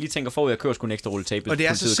 at han lige tænker forud, at jeg kører sgu en ekstra rulletape. Og det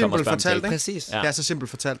er så simpelt fortalt, ikke? Præcis. Ja. Det er så simpelt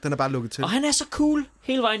fortalt. Den er bare lukket til. Og han er så cool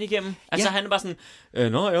hele vejen igennem. Altså, han er bare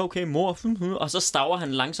sådan, nå ja, okay, mor. Og så staver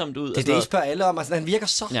han langsomt ud. Det er det, I spørger alle om. Altså, han virker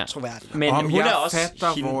så troværdig. Men hun er også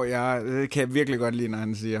hvor det kan jeg virkelig godt lide, når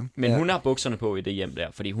han siger. Men hun har bukserne på i det hjem der,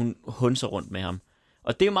 fordi hun hunser rundt med ham.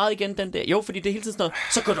 Og det er jo meget igen den der. Jo, fordi det er hele tiden sådan noget,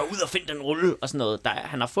 så går du ud og find den rulle og sådan noget.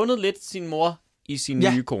 Han har fundet lidt sin mor i sin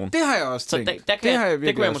nye kone. Det har jeg også tænkt. Så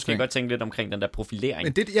det kunne jeg måske godt tænke lidt omkring den der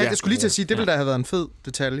profilering. Men jeg skulle lige til at sige, det ville da have været en fed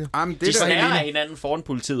detalje. De snærer af hinanden foran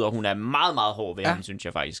politiet, og hun er meget, meget hård ved ham, synes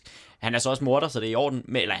jeg faktisk. Han er så også morder, så det er i orden.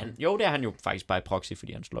 Det er han jo faktisk bare i proxy,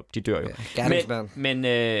 fordi han slår op. De dør jo.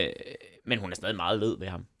 Men hun er stadig meget led ved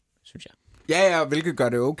ham, synes jeg. Ja, hvilket gør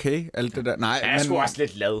det okay, alt det der. Nej, jeg er sgu også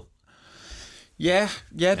lidt lad. Ja,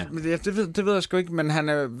 det ved jeg sgu ikke, men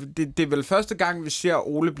det er vel første gang, vi ser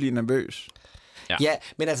Ole blive nervøs. Ja,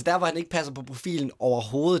 men altså der, hvor han ikke passer på profilen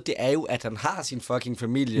overhovedet, det er jo, at han har sin fucking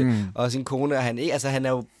familie og sin kone, og han er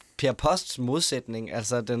jo Per Posts modsætning,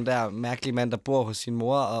 altså den der mærkelige mand, der bor hos sin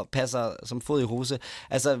mor og passer som fod i hose.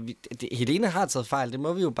 Altså, Helene har taget fejl, det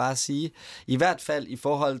må vi jo bare sige. I hvert fald i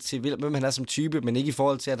forhold til, hvem han er som type, men ikke i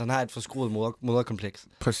forhold til, at han har et forskruet moderkompleks.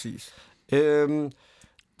 Præcis.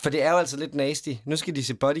 For det er jo altså lidt nasty. Nu skal de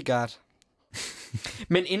se Bodyguard.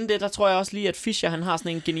 Men inden det, der tror jeg også lige, at Fischer, han har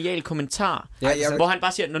sådan en genial kommentar, hvor han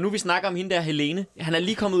bare siger, når nu vi snakker om hende der Helene, han er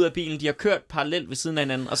lige kommet ud af bilen, de har kørt parallelt ved siden af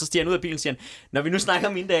hinanden, og så stiger han ud af bilen og siger, når vi nu snakker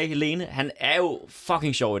om hende der Helene, han er jo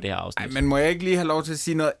fucking sjov i det her afsnit. Ej, men må jeg ikke lige have lov til at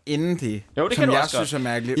sige noget inden det? Jo, det kan du også synes er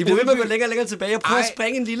mærkeligt. I bliver ved med at gå længere tilbage og prøve at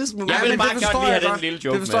springe en lille smule. Jeg vil bare godt lige have den lille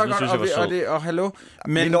joke med, det forstår jeg godt, og hallo.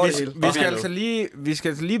 Men vi skal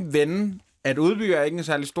altså lige vende, at Udby er ikke en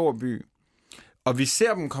særlig stor by. Og vi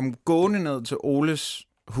ser dem komme gående ned til Oles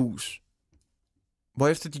hus,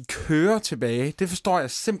 hvorefter de kører tilbage. Det forstår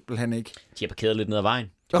jeg simpelthen ikke. De har parkeret lidt ned ad vejen.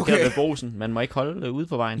 Okay. Ved Bosen. Man må ikke holde ude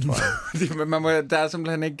på vejen, tror jeg. Der er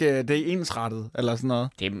simpelthen ikke... Det er ensrettet, eller sådan noget.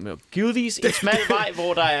 Det er givetvis en smal vej,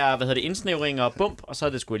 hvor der er, indsnævringer og bump, og så er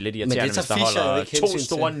det sgu lidt irriterende, hvis der holder 2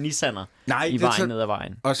 store Nissaner i vejen ned ad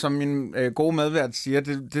vejen. Og som min gode medvært siger,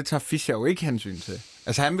 det tager Fischer jo ikke hensyn til.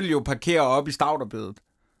 Altså, han vil jo parkere op i Stauderbedet.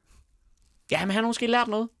 Ja, men han har måske lært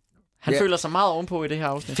noget. Han føler sig meget ovenpå i det her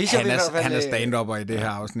afsnit. Han er stand-upper i det her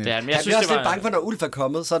afsnit. Ja, jeg synes, også lidt bange for, når Ulf er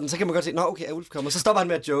kommet. Så kan man godt sige, okay, er Ulf kommet? Så stopper han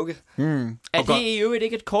med at joke. Er det i øvrigt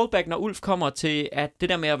ikke et callback, når Ulf kommer til at det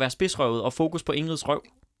der med at være spidsrøvet og fokus på Ingrids røv?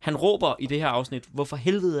 Han råber i det her afsnit, hvorfor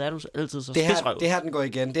helvede er du altid så spidsrøvet? Det her, den går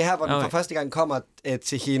igen. Det her, hvor den for første gang kommer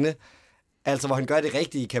til hende. Altså, hvor han gør det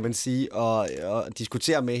rigtige, kan man sige, og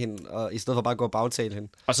diskuterer med hende, og i stedet for bare at gå og bagtale hende.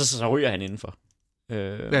 Og så ryger han indenfor.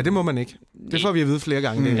 Ja, det må man ikke. Det får vi at vide flere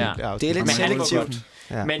gange. Det er lidt selektivt.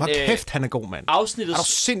 Ja. Men kæft, han er god, mand. Afsnittet... Er du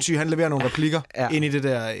sindssygt, han leverer nogle replikker ind i det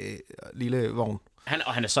der lille vogn.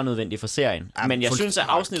 Han er så nødvendig for serien. Ja, men jeg synes, at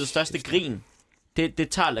afsnittets største grin, det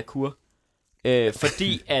tager Lacour.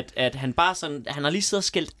 Fordi at han bare sådan... Han har lige siddet og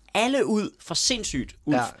skældt alle ud for sindssygt,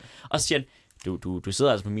 Ulf. Ja. Og så siger han, du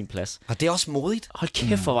sidder altså på min plads. Og det er også modigt. Hold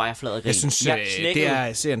kæft, hvor var jeg flad og grin. Jeg synes, det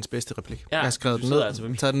er seriens bedste replik. Ja, jeg har skrevet den ned,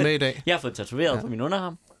 altså taget den med i dag. Jeg har fået tatoveret på min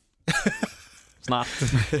underarm. Snart.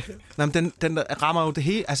 Nå, men den rammer jo det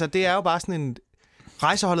hele. Altså, det er jo bare sådan en...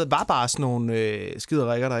 Rejseholdet var bare sådan nogle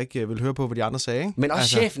skiderikker, der ikke vil høre på, hvad de andre sagde. Ikke? Men også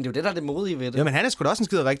chefen, det er jo det, der er det modige ved det. Ja, men han er sgu da også en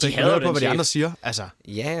skiderik, der ikke vil høre på, hvad de andre siger. Altså.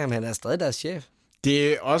 Ja, men han er stadig deres chef.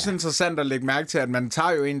 Det er også interessant at lægge mærke til, at man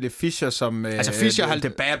tager jo egentlig Fischer som Fischer har the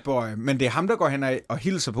bad boy, men det er ham, der går hen og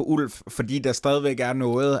hilser på Ulf, fordi der stadigvæk er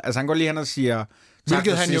noget. Altså han går lige hen og siger,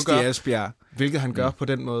 Hvilket han gør på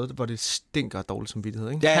den måde, hvor det stinker af dårlig samvittighed.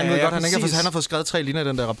 Ikke? Ja, Han ved godt, han har fået skrevet 3 linjer i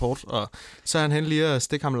den der rapport, og så er han hen lige at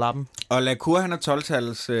stikke ham lappen. Og Lacour, han er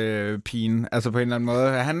 12-tals pigen, altså på en eller anden måde.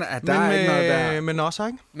 Der er ikke noget der. Men også,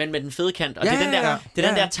 ikke? Men med den fede kant. Og det er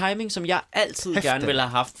den der timing, som jeg altid gerne vil have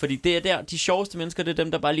haft. Fordi det er der, de sjoveste mennesker, det er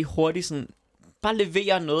dem, der bare lige hurtigt sådan, bare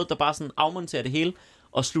leverer noget, der bare sådan afmonterer det hele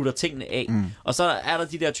og slutter tingene af. Og så er der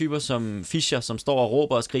de der typer som Fischer, som står og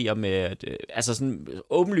råber og skriger med, altså sådan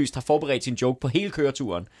åbenlyst har forberedt sin joke på hele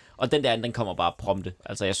køreturen. Og den kommer bare prompte.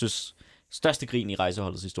 Altså jeg synes, største grin i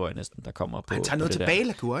Rejseholdets historie næsten, der kommer på. Han tager noget tilbage,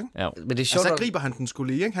 Lacour, ikke? Ja. Men det er sjovt, så griber han den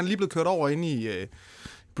skulle lige, ikke? Han er lige blevet kørt over ind i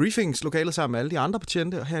briefingslokalet sammen med alle de andre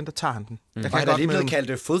betjente, og herinde, der tager han den. Og han er lige blevet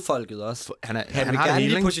kaldt fodfolket også. Han vil gerne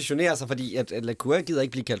lige positionere sig, fordi at Lacour gider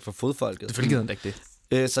ikke blive kaldt for fodfolket. Selvfølgelig gider han da ikke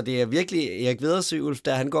det. Så det er virkelig Erik Vedersø, Ulf,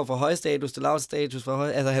 der han går fra høj status til lav status.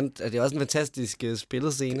 Altså det er også en fantastisk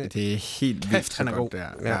spillescene. Det er helt vildt. Han er god.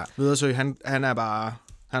 Ja. Vedersø, han er bare...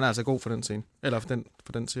 Han er altså god for den scene. Eller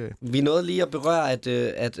for den serie. Vi nåede lige at berøre,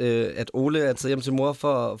 at Ole er taget hjem til mor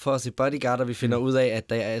for at se Bodyguard, og vi finder ud af, at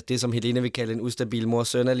der er det, som Helene vil kalde en ustabil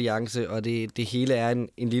mor-søn-alliance, og det hele er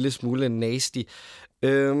en lille smule nasty. Der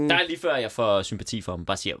er lige før, jeg får sympati for ham.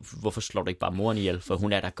 Bare siger, hvorfor slår du ikke bare moren ihjel? For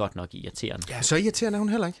hun er da godt nok irriterende. Ja, så irriterende er hun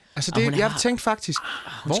heller ikke. Altså, jeg tænkte faktisk,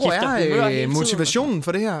 hvor er motivationen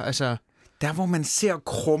for det her? Altså... Der, hvor man ser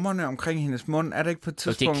krummerne omkring hendes mund, er det ikke på et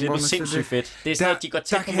tidspunkt, det er sindssygt fedt. Det er sådan noget, de går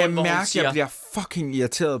tæt på munden, hvor hun siger... Jeg bliver fucking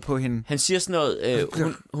irriteret på hende. Han siger sådan noget...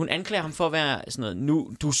 hun anklager ham for at være sådan noget...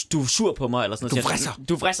 Nu, du er sur på mig, eller sådan noget. Du vrisser.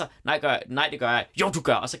 Du vrisser. Nej, det gør jeg. Jo, du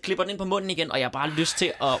gør. Og så klipper den ind på munden igen, og jeg har bare lyst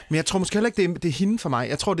til at... Men jeg tror måske heller ikke, det er hende for mig.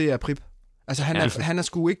 Jeg tror, det er Prip. Altså, han er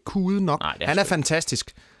sgu ikke kude nok. Nej, han er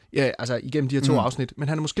fantastisk. Ja, altså, igennem de her 2 afsnit. Men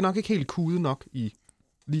han er måske nok ikke helt kude nok i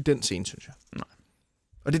lige den scene, synes jeg. Nej.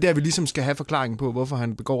 Og det er der, vi ligesom skal have forklaringen på, hvorfor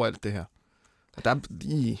han begår alt det her.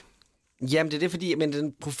 Jamen, det er det, fordi...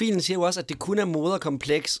 Men profilen siger jo også, at det kun er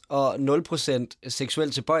moderkompleks og 0%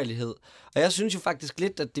 seksuel tilbøjelighed. Og jeg synes jo faktisk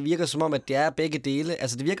lidt, at det virker som om, at det er begge dele.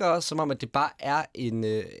 Altså, det virker også som om, at det bare er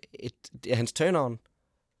hans turn-on.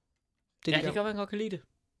 Det kan være, han godt kan lide det.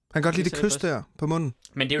 Han kan godt lide det kys der på munden.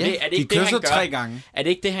 Men det er jo det, er det ikke de det, han gør? 3 gange. Er det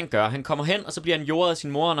ikke det, han gør? Han kommer hen, og så bliver han jordet af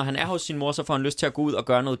sin mor, og når han er hos sin mor, så får han lyst til at gå ud og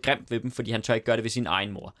gøre noget grimt ved dem, fordi han tør ikke gøre det ved sin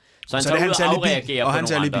egen mor. Så han tager ud og afreagerer på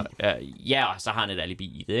nogle andre. Ja, og så har han et alibi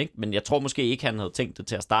i det, ikke? Men jeg tror måske ikke, han havde tænkt det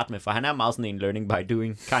til at starte med, for han er meget sådan en learning by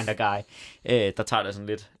doing kind of guy, der tager det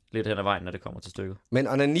sådan lidt hen ad vejen, når det kommer til stykket. Men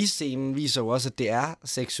onaniscenen viser jo også, at det er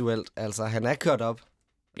seksuelt. Altså, han er kørt op,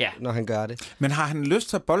 når han gør det. Men har han lyst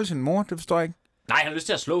til at bolle sin mor? Det forstår jeg ikke. Nej, han har lyst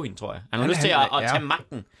til at slå hende, tror jeg. Han har lyst til at tage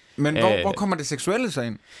magten. Men hvor kommer det seksuelle så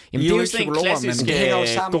ind? Jamen, det er jo sådan en klassisk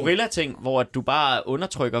gorilla-ting, hvor du bare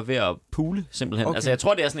undertrykker ved at pule, simpelthen. Okay. Altså, jeg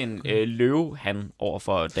tror, det er sådan en løvehan over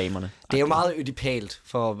for damerne. Det er jo meget ødipalt,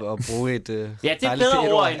 for at bruge et ja, det er bedre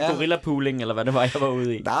ord end gorilla-pooling, eller hvad det var, jeg var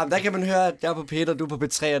ude i. Nej, men der kan man høre, at jeg er på Peter, du er på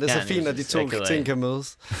B3, og det er så fint, at de 2 ting kan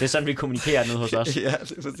mødes. Det er sådan, vi kommunikerer nede hos os. Ja,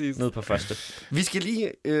 det er præcis. Nede på første. Vi skal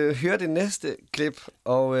lige høre det næste klip,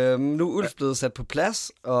 og nu er Ulf blevet sat på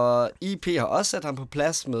plads, og IP har også sat ham på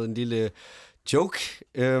plads med en lille joke.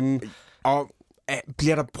 Og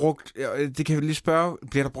bliver der brugt, det kan vi lige spørge,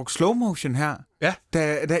 bliver der brugt slow motion her? Ja.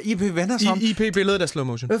 Da IP vender sig om? IP-billedet er slow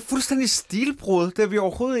motion. Fuldstændig stilbrud, det har vi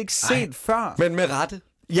overhovedet ikke set før. Men med rette.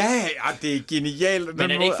 Ja, det er genialt.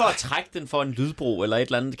 Men er det ikke for at trække den for en lydbro eller et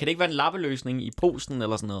eller andet? Kan det ikke være en lappeløsning i posen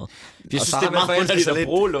eller sådan noget? Jeg synes, det er meget underligt at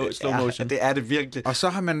bruge slow motion. Ja, det er det virkelig. Og så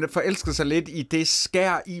har man forelsket sig lidt i det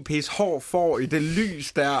skær, IP's hår får, i det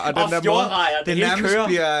lys der. Og den der måde, det nærmest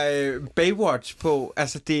bliver Baywatch på.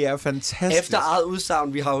 Altså, det er fantastisk. Efter eget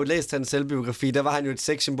udsagn, vi har jo læst hans selvbiografi, der var han jo et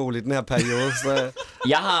sexsymbol i den her periode. Så.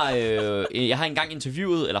 Jeg har engang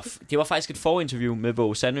interviewet, eller det var faktisk et forinterview med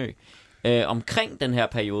Våge Sandø, omkring den her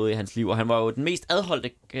periode i hans liv, og han var jo den mest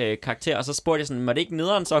adholdte karakter, og så spurgte jeg sådan, var det ikke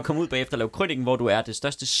nederen så at komme ud bagefter og lave krøniken, hvor du er det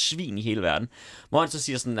største svin i hele verden? Hvor han så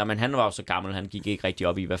siger sådan, at han var jo så gammel, han gik ikke rigtig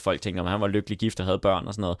op i, hvad folk tænkte, men han var lykkelig gift og havde børn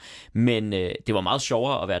og sådan noget. Men det var meget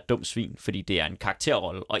sjovere at være et dumt svin, fordi det er en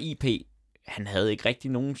karakterrolle, og IP, han havde ikke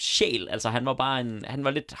rigtig nogen sjæl. Altså, han var bare han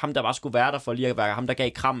var lidt ham, der bare skulle være der for lige at være ham, der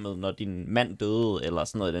gav krammet, når din mand døde, eller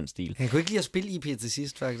sådan noget i den stil. Han kunne ikke lide at spille IP til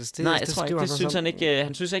sidst, faktisk. Nej, jeg tror ikke, det synes han ikke.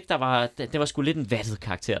 Han synes ikke, det var sgu lidt en vattet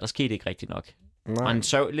karakter. Der skete ikke rigtig nok. Nej. Og en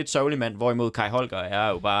lidt sørgelig mand, hvorimod Kai Holger er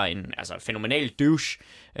jo bare en fænomenal douche,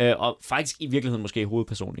 og faktisk i virkeligheden måske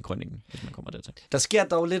hovedpersonen i krøniken, hvis man kommer dertil. Der sker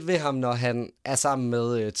dog lidt ved ham, når han er sammen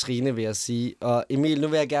med Trine, vil jeg sige. Og Emil, nu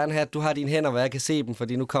vil jeg gerne have, at du har dine hænder, hvor jeg kan se dem,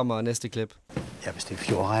 fordi nu kommer næste klip. Jeg har bestilt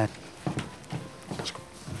fjordret.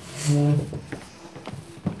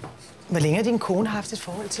 Hvor længe har din kone haft et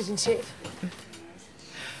forhold til din chef?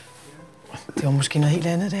 Det Det var måske noget helt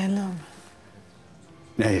andet, det handlede om.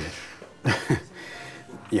 Nej,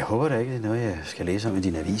 jeg håber da ikke, det er noget, jeg skal læse om i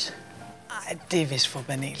din avis. Nej, det er vist for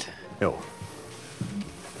banalt. Jo.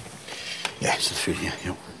 Ja, selvfølgelig,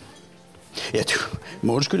 jo. Ja, du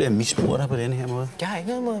må undskylde, at jeg misbruger dig på den her måde. Jeg har ikke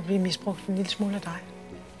noget mod at blive misbrugt en lille smule af dig.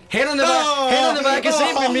 Hænderne, hvor jeg kan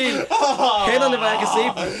se dem, Emil. Hænderne, hvor jeg kan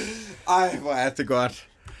se dem. Ej, hvor er det godt.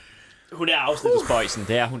 Hun er afsnittet spøjsen,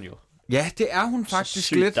 det er hun jo. Ja, det er hun faktisk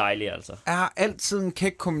sygt lidt. dejlig, altså. Er altid en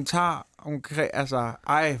kæk kommentar. Altså,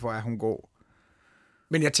 ej, hvor er hun god.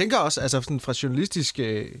 Men jeg tænker også, altså sådan fra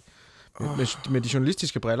journalistiske... Med de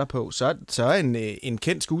journalistiske briller på, så er en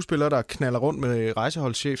kendt skuespiller, der knaller rundt med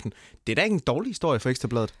rejseholdschefen. Det er da ikke en dårlig historie for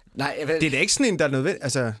Ekstrabladet. Nej, det er da ikke sådan en, der er nødvendigt.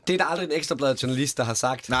 Altså... Det er der aldrig en Ekstrabladet journalist, der har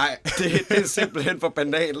sagt. Nej. Det er simpelthen for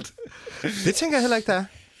banalt. Det tænker jeg heller ikke, der er.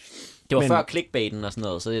 Det var før clickbaiten og sådan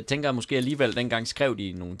noget, så jeg tænker måske alligevel, dengang skrev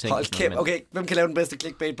de nogle ting. Hold kæft, okay, hvem kan lave den bedste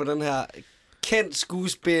clickbait på den her? Kendt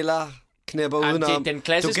skuespiller knæpper udenom. Den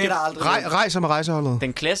klassiske... Du gætter aldrig. Rejser med rejseholdet.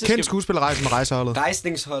 Den klassiske... Kendt skuespiller rejser med rejseholdet.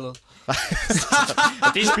 Rejsningsholdet.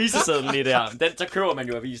 Det er spisesedlen lige der. Så køber man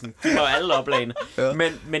jo avisen. De har alle oplagene. Ja.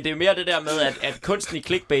 Men det er jo mere det der med, at kunsten i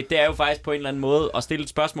clickbait, det er jo faktisk på en eller anden måde at stille et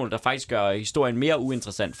spørgsmål, der faktisk gør historien mere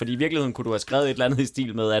uinteressant. Fordi i virkeligheden kunne du have skrevet et eller andet i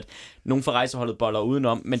stil med, at nogen fra rejseholdet boller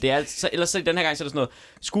udenom. Men det er altså, ellers så den her gang så er det sådan noget,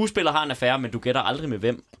 skuespiller har en affære, men du gætter aldrig med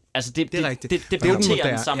hvem. Altså det er rigtigt. Det punkterer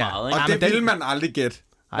den så meget. Ikke? Og det vil man aldrig gætte.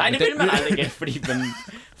 Nej, det vil man aldrig gætte, fordi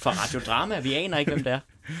for radiodrama, vi aner ikke, hvem det er.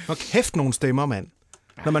 Og kæft nogle stemmer, mand.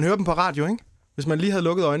 Når man hører dem på radio, ikke? Hvis man lige havde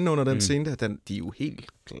lukket øjnene under den scene der, de er jo helt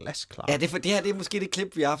glasklare. Ja, det her det er måske det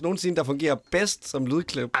klip, vi har haft nogensinde, der fungerer bedst som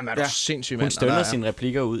lydklip. Jamen, er du sindssyg, mand. Hun stønner sine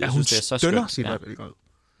replikker ud. Ja, jeg synes, det er så stønner skønt. sine replikker ud.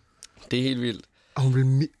 Det er helt vildt. Og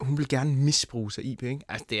hun vil gerne misbruge sig IP, ikke?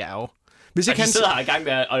 Altså, det er jo... Hvis ikke han sidder her i gang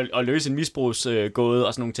med at løse en misbrugsgåde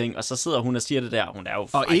og sådan nogle ting, og så sidder hun og siger det der, hun er jo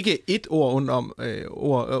fræk. Og ikke et ord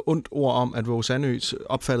ondt ord om, at Våge Sandø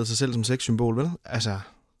opfattede sig selv som sexsymbol, vel? Altså,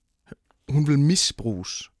 hun vil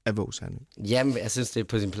misbruges af Våge Sandø. Jamen, jeg synes, det er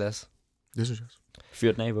på sin plads. Det synes jeg også.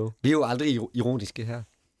 Fyr den af, Våge. Vi er jo aldrig ironiske her.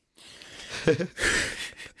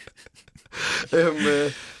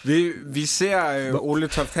 Vi ser Ole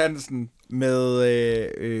Toft Hansen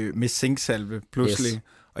med zinksalve pludselig. Yes.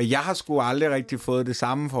 Og jeg har sgu aldrig rigtig fået det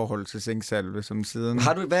samme forhold til zinksalve som siden.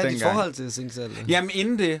 Har du hvad er dit forhold til zinksalve? Jamen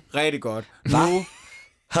inden det, rigtig godt. Nu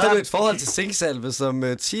har du et forhold til zinksalve som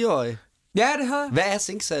 10-årig? Ja, det har jeg. Hvad er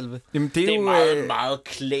zinksalve? Jamen, det er jo meget, meget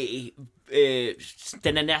klæ.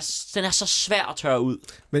 Den er så svær at tørre ud.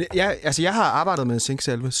 Men jeg har arbejdet med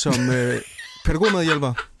zinksalve som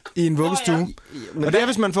pædagogmedhjælper i en vuggestue. Og det er,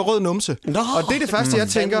 hvis man får rød numse. Og det er det første, jeg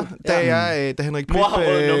tænker, da Henrik Prip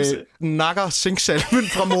nakker zinksalven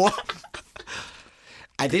fra mor.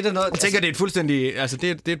 Ej, det er da noget... Jeg tænker, det er et fuldstændig... Altså,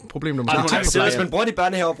 det er et problem, når man... Hvis man bruger det i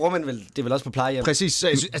børnehaver, bruger man vel, det er vel også på plejehjem. Præcis. Så,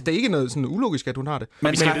 altså, det er ikke noget sådan ulogisk, at hun har det.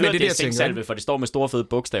 Men det er zinksalve, for det står med store fede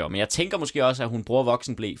bogstaver. Men jeg tænker måske også, at hun bruger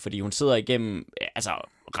voksenblæ, fordi hun sidder igennem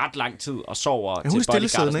ret lang tid og sover til bodyguard og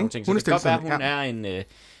sådan nogle ting. Så det kan godt være, at hun er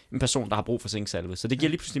en person, der har brug for zinksalve. Så det giver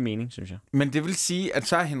lige pludselig mening, synes jeg. Men det vil sige, at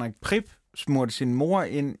så har Henrik Prip smurt sin mor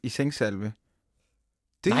ind i zinksalve.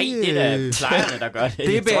 Nej, det er da plejerne, der gør det.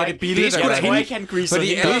 Det er bare det billede, der gør det. Jeg tror ikke, han greaser det.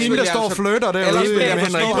 Det er hende, der står og flytter derude med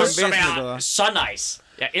Henrik Prip. Som er så nice.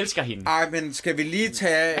 Jeg elsker hende. Ej, men skal vi lige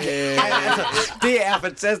tage... det er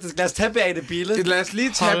fantastisk. Lad os tage Beate Bille. Lad os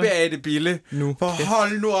lige tage Beate Bille. Nu.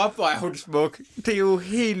 Hold nu op, hvor er hun smuk. Det er jo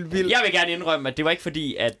helt vildt. Jeg vil gerne indrømme, at det var ikke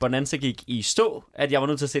fordi, at Bonanza gik i stå, at jeg var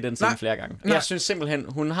nødt til at se den scene flere gange. Jeg synes simpelthen,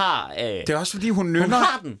 hun har... det er også fordi, hun nynner. Hun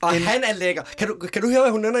har den. Og han er lækker. Kan du høre,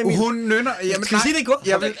 hvad hun nynner, Emil? Hun nynner... Jamen, skal vi sige det i går?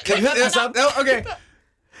 Kan vi høre det sammen? Okay.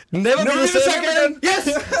 Never be the same again.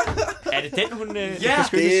 Yes! Er det den, hun... Ja,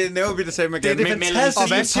 det er Never be the same again. Det er det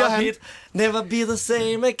fantastiske hit. Never be the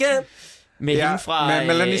same again. Med hende fra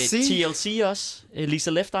TLC også. Lisa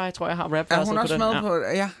Left Eye, tror jeg, har rapverset på den. Er hun også med på...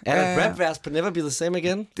 Ja. Er der rapvers på Never be the same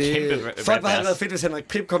again? Folk var været fedt, hvis Henrik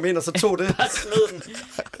Prip kom ind, og så tog det. Bare smid den.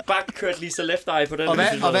 Bare kørte Lisa Left Eye på den. Og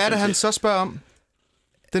hvad er det, han så spørger om?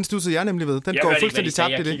 Den studsede jeg nemlig ved. Den går fuldstændig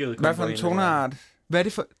tabt i det. Hvad for en tonart? Hvad er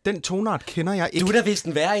det for... Den tonart kender jeg ikke. Du er da vist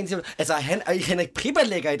en værre en. Altså, Henrik Prip er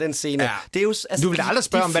lækker i den scene. Ja. Det er jo, altså, du vil aldrig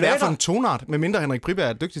spørge om, hvad det er for en tonart, medmindre Henrik Prip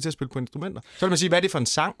er dygtig til at spille på instrumenter. Så vil man sige, hvad er det for en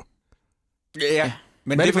sang? Ja.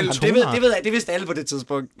 Men det vidste alle på det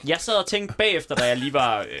tidspunkt. Jeg sad og tænkte bagefter, da jeg lige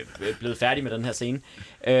var blevet færdig med den her scene,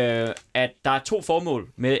 at der er 2 formål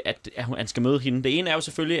med, at han skal møde hende. Det ene er jo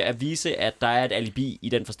selvfølgelig at vise, at der er et alibi i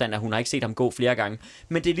den forstand, at hun har ikke set ham gå flere gange.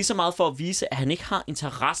 Men det er lige så meget for at vise, at han ikke har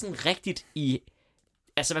interessen rigtigt i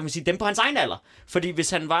altså hvad kan man sige, dem på hans egen alder. Fordi hvis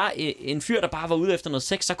han var en fyr, der bare var ude efter noget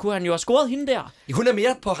sex, så kunne han jo have scoret hende der. Hun er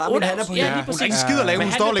mere på ham, end han er på hende. Ja, lige præcis. Hun er ikke skid at lave,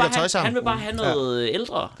 hun står og lægger tøj sammen. Han vil bare have noget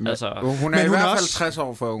ældre. Altså. Hun er i hvert fald 60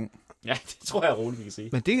 år for ung. Ja, det tror jeg roligt, vi kan sige.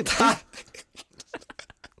 Men det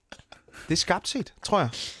er skarpt set, tror jeg.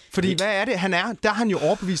 Fordi hvad er det, han er? Der er han jo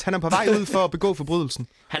overbevist. Han er på vej ud for at begå forbrydelsen.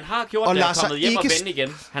 Han har gjort det, og kommet hjem og vende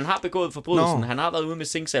igen. Han har begået forbrydelsen. Han har været ude med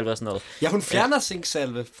zinksalve og sådan noget. Ja, hun fjerner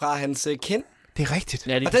zinksalve fra hans kind. Det er rigtigt.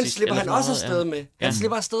 Ja, og den slipper han også afsted med. Han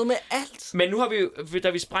slipper afsted med alt. Men nu har vi jo, da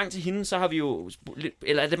vi sprang til hende, så har vi jo,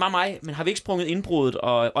 eller det er meget mig, men har vi ikke sprunget indbruddet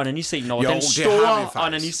og onaniscenen over? Jo, den store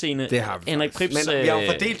onaniscene. Det har vi. Henrik Prips. Men vi har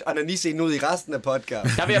jo fordelt onaniscenen ud i resten af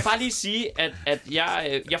podcasten. Der vil jeg bare lige sige, at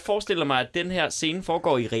jeg forestiller mig, at den her scene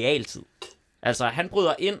foregår i realtid. Altså, han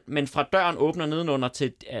bryder ind, men fra døren åbner nedenunder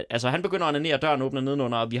til... Altså, han begynder at onanere, døren åbner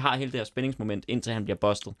nedenunder, og vi har hele det her spændingsmoment, indtil han bliver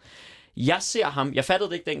bustet. Jeg ser ham... Jeg fattede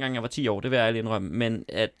det ikke, dengang jeg var 10 år, det vil jeg ærligt indrømme, men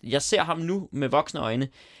at jeg ser ham nu med voksne øjne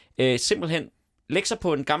simpelthen lægge sig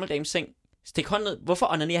på en gammel dames seng, stik hånden ned. Hvorfor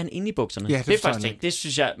onanerer han inde i bukserne? Ja, det er første ting. Det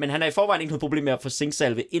synes jeg... Men han er i forvejen ikke noget problem med at få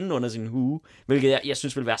zinksalve inden under sin hue, hvilket jeg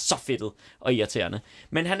synes vil være så fedtet og irriterende.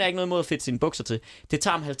 Men han er ikke noget imod at fedte sine bukser til. Det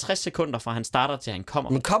tager ham 50 sekunder, fra han starter til han kommer.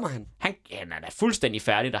 Men kommer han? Han er fuldstændig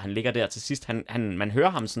færdig, da han ligger der til sidst. Man hører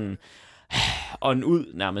ham sådan... ånden ud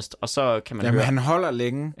nærmest, og så kan man høre... han holder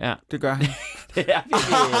længe. Ja. Det gør han. Det er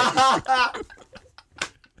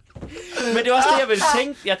Men det er også det, jeg vil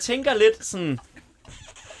tænke. Jeg tænker lidt sådan...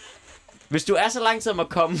 Hvis du er så lang tid om at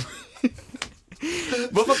komme...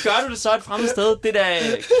 Hvorfor gør du det så et fremmed sted? Det der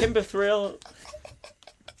kæmpe thrill.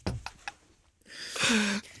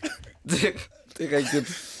 Det er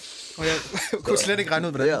rigtigt. Og jeg kunne slet ikke regne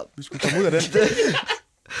ud, hvordan vi skulle komme ud af den.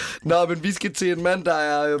 Nå, men vi skal til en mand, der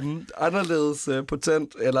er anderledes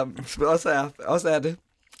potent, eller også er det.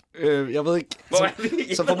 Jeg ved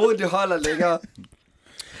ikke, som formodentlig holder længere.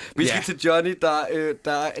 Vi skal til Johnny,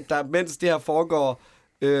 der mens det her foregår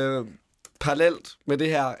parallelt med det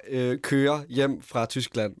her kører hjem fra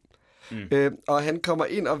Tyskland. Og han kommer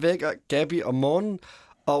ind og vækker Gabby om morgenen,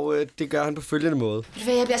 og det gør han på følgende måde. Jeg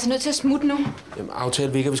bliver altså nødt til at smutte nu. Jamen,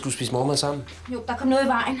 aftalte vi ikke, at vi skulle spise morgenmad sammen? Jo, der kom noget i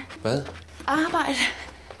vejen. Hvad? Arbejde.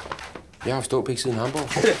 Jeg har haft ståpik siden Hamburg.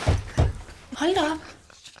 Hold da op.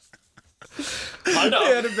 Hold da op.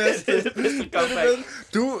 Det er det bedste.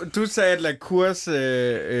 Du sagde, at Lacours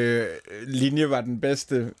linje var den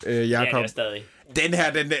bedste, Jacob. Ja, det er stadig. Den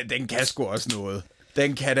her, den kan sgu også noget.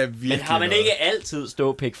 Den kan da virkelig. Men har man noget. ikke altid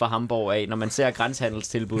ståpik fra Hamburg af, når man ser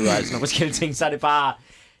grænsehandelstilbud og altså nogle forskellige ting, så er det bare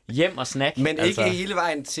hjem og snack. Men ikke hele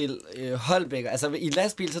vejen til Holbæk. Altså i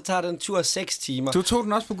lastbil, så tager den tur 6 timer. Du tog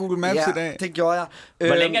den også på Google Maps i dag. Det gjorde jeg.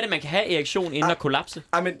 Hvor længe er det, man kan have erektion inden at kollapse?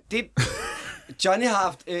 Men det... Johnny har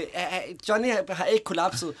haft... Johnny har ikke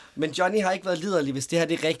kollapset, men Johnny har ikke været liderlig, hvis det her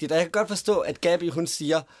det er rigtigt. Og jeg kan godt forstå, at Gabby, hun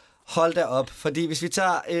siger, hold da op. Fordi hvis vi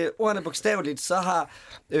tager ordene bogstaveligt, så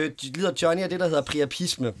lider Johnny af det, der hedder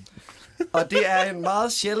priapisme. Og det er en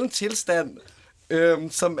meget sjælden tilstand,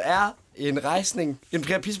 som er en rejsning. En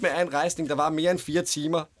priapisme er en rejsning, der var mere end 4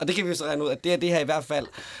 timer. Og det kan vi jo så regne ud, at det er det her i hvert fald.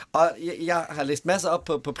 Og jeg har læst masser op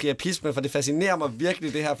på priapisme, for det fascinerer mig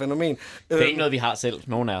virkelig, det her fænomen. Det er ikke noget, vi har selv,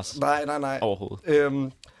 nogen af os. Nej.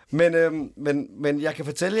 Overhovedet. Men jeg kan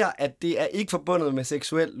fortælle jer, at det er ikke forbundet med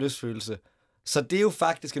seksuel lystfølelse. Så det er jo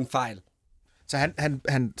faktisk en fejl. Så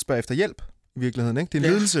han spørger efter hjælp i virkeligheden, ikke? Det er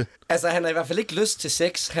en lidelse. Altså, han har i hvert fald ikke lyst til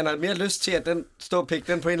sex. Han har mere lyst til, at den ståpik,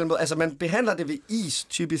 den på en eller anden måde... Altså, man behandler det ved is,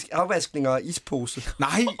 typisk afvaskninger og ispose.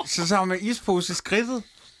 Nej, så har man ispose i skridtet.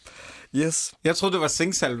 Yes. Jeg troede, det var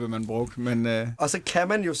zinksalve, man brugte, men... Og så kan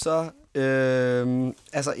man jo så...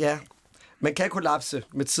 man kan kollapse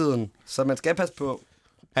med tiden, så man skal passe på.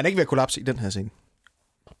 Han er ikke ved at kollapse i den her scene.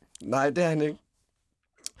 Nej, det er han ikke.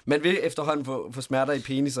 Man vil efterhånden få smerter i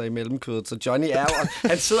penis og i mellemkødet, så Johnny er jo...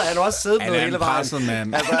 Han har også siddet ned hele vejen.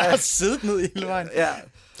 Han har siddet ned hele vejen. Ja.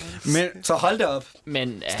 Men, så hold det op.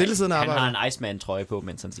 Men stillesiddende han arbejde. har en Iceman-trøje på,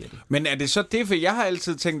 mens han siger det. Men er det så det? For jeg har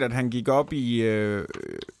altid tænkt, at han gik op i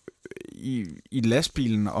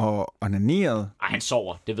lastbilen og onanerede. Ej, han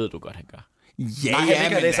sover. Det ved du godt, han gør. Ja, han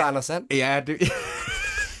ligger og læser Anders Sand. Ja, det...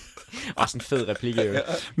 Også en fed replik, jo.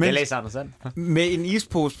 Men jeg læser Anders Sand. Med en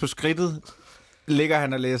ispose på skridtet ligger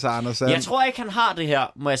han og læser Anders Sand. Jeg tror ikke, han har det her.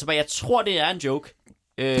 Jeg tror, det er en joke.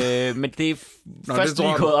 Men det er først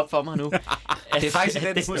lige gået op for mig nu. Det er faktisk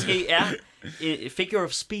det måske er figure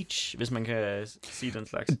of speech, hvis man kan sige den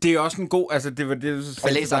slags. Det er også en god... Altså, det var det, du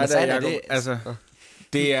sagde til dig, der, Jacob. Altså,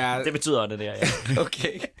 det er... Det betyder det der, ja.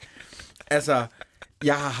 Okay. Altså...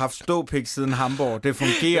 Jeg har haft ståpik siden Hamburg. Det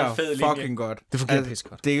fungerer fucking godt. Det fungerer pisse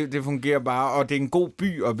godt. Det fungerer bare, og det er en god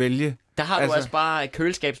by at vælge. Der har du altså bare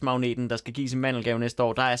køleskabsmagneten, der skal gives en mandelgave næste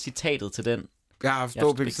år. Der er citatet til den. Jeg har haft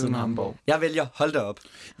ståpik siden Hamburg. Jeg vælger, hold da op.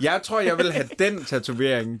 Jeg tror, jeg vil have den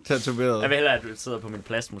tatovering tatoveret. Jeg vil hellere, at du sidder på min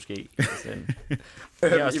plads, måske. Jeg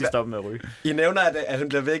har også lige stoppet med at ryge. I nævner, at han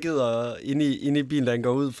bliver vækket og inde i bilen, da han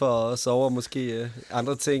går ud for at sove og måske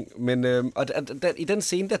andre ting. Men i den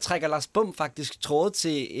scene, der trækker Lars Bom faktisk tråd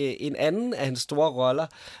til en anden af hans store roller,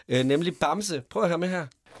 nemlig Bamse. Prøv at høre med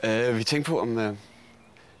her. Vi tænkte på, om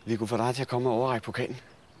vi kunne få dig til at komme og overrække pokalen.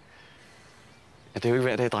 Ja, det er jo ikke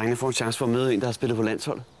hver dag, at drengene får en chance for at møde en, der har spillet på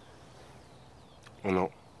landsholdet.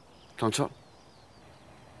 Hvornår? Kl. 12.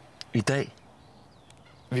 I dag?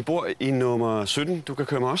 Vi bor i nummer 17. Du kan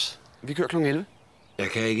køre med os. Vi kører kl. 11. Jeg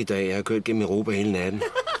kan ikke i dag. Jeg har kørt gennem Europa hele natten.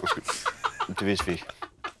 Det vidste vi ikke.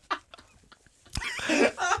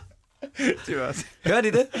 Det var også. Hørte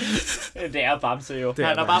I det? Det er Bamse jo.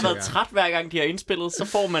 Han har bare været træt hver gang, de har indspillet. Så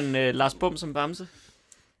får man Lars Bom som Bamse.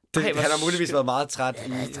 Han har muligvis været meget træt. Jeg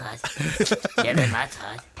er meget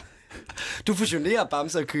træt. Du fusionerer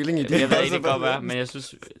Bamse og Kylling i det. Jeg ved ikke, det godt være, men jeg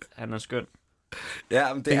synes, han er skøn.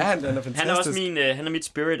 Ja, men det er han er fantastisk. Han er også han er mit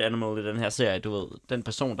spirit animal i den her serie, du ved. Den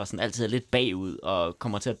person, der sådan altid er lidt bagud og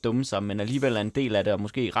kommer til at dumme sig, men alligevel er en del af det, og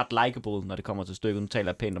måske ret likeable, når det kommer til stykket. Nu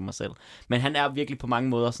taler jeg pænt om mig selv. Men han er virkelig på mange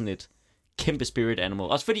måder sådan et kæmpe spirit animal.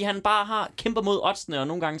 Også fordi han bare kæmper mod oddsene, og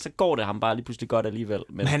nogle gange så går det ham bare lige pludselig godt alligevel.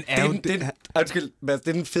 Men han er det er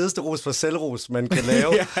den fedeste ros for selvros, man kan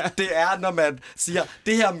lave. Ja. Det er, når man siger,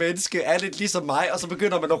 det her menneske er lidt ligesom mig, og så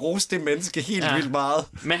begynder man at rose det menneske helt vildt meget.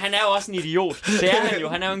 Men han er jo også en idiot. Det er han jo.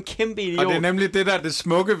 Han er jo en kæmpe idiot. Og det er nemlig det, der er det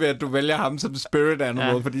smukke ved, at du vælger ham som spirit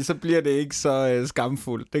animal, fordi så bliver det ikke så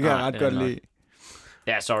skamfuldt. Det kan jeg ret godt lide.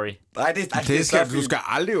 Ja, sorry. Nej, du skal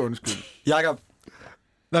aldrig undskylde. Jakob.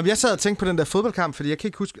 Nå, jeg sad og tænkte på den der fodboldkamp, fordi jeg kan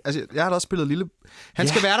ikke huske... Altså, jeg har da også spillet lille... Han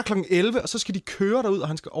skal være der kl. 11, og så skal de køre derud, og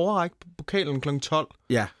han skal overrække pokalen kl. 12.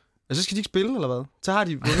 Ja. Og så skal de ikke spille, eller hvad? Så har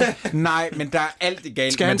de... Nej, men der er alt i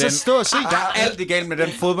galt skal med den. Skal han så stå og se? Der er alt i galt med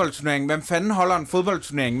den fodboldturnering. Hvem fanden holder en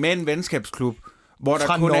fodboldturnering med en venskabsklub, hvor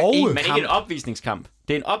der kun er én kamp? Men ikke en opvisningskamp.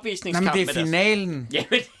 Det er en opvisningskamp. Nej, men det er finalen.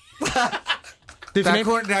 Jamen... Der er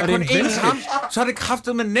kun én kamp, så er det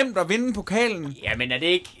kraftedeme nemt at vinde pokalen. Ja, men er det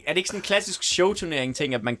ikke sådan en klassisk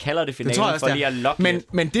showturnering-ting, at man kalder det finalen det for lige at lokke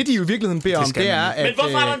men det, de jo i virkeligheden beder om, det er, at... Men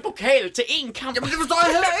hvorfor er der en pokal til én kamp? Jamen, det forstår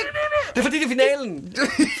jeg heller ikke. Det er fordi, det er finalen.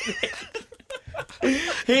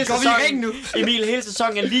 Hele sæsonen, nu? Emil, hele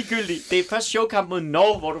sæsonen er ligegyldig. Det er først showkamp mod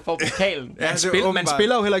Norge, hvor du får pokalen. Man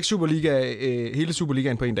spiller jo heller ikke Superliga, hele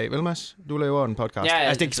Superligaen på en dag, vel Mads? Du laver en podcast. Ja,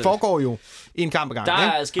 altså, det foregår jo en kamp ad gangen.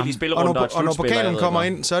 Der er skidt i spillerunder og når pokalen kommer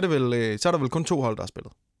ind, så er der vel kun 2 hold, der har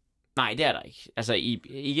spillet. Nej, det er der ikke. Altså,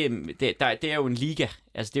 det er jo en liga.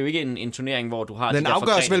 Altså, det er jo ikke en turnering, hvor du har... Den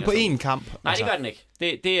afgøres vel på én kamp? Nej, det gør den ikke.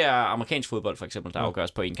 Det er amerikansk fodbold, for eksempel, der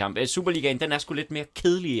afgøres på én kamp. Superligaen, den er sgu lidt mere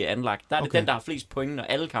kedelig anlagt. Der er det den, der har flest point, når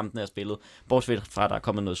alle kampene er spillet. Bortset fra, der er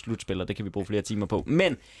kommet noget slutspil, og det kan vi bruge flere timer på.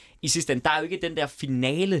 Men i sidste ende, der er jo ikke den der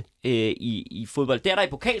finale i fodbold. Det er der i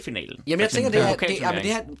pokalfinalen. Jamen, jeg tænker,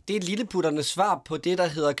 det er lilleputternes svar på det, der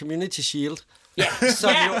hedder Community Shield. Ja,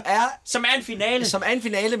 som er en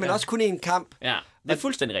finale. Men også kun én kamp. Ja, det er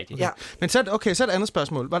fuldstændig rigtigt. Ja. Men så er et andet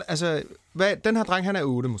spørgsmål. Altså, den her dreng, han er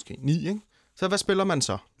 8 måske, 9, ikke? Så hvad spiller man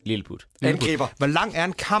så? Lilleput. Angriber. Hvor lang er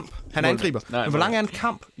en kamp? Han angriber. Men hvor lang er en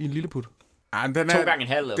kamp i en lilleput? Ja, den er 2 gange en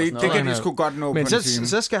halv eller sådan noget. Det kan de sgu godt nå. Men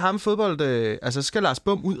så skal ham fodbold... så skal Lars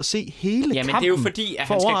Bum ud og se hele kampen. Jamen, det er jo fordi, at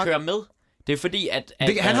han skal køre med. Det er fordi, at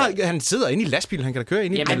han sidder inde i lastbilen, han kan da køre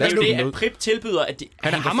ind i lastbilen. Jamen, det er jo det, at Prip tilbyder, at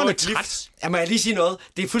han er hammerende træt. Ja, må jeg lige sige noget?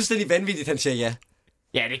 Det er fuldstændig vanvittigt, han siger ja.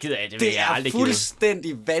 Ja, det gider jeg. Det er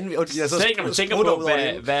fuldstændig vanvittigt. Så når man tænker på,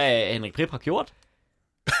 hvad Henrik Prip har gjort.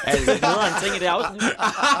 Altså, det er noget, han tænker i det afsnit.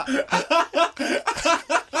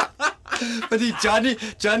 Fordi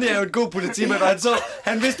Johnny er jo en god politimand, og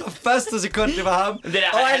han vidste fra første sekund, det var ham.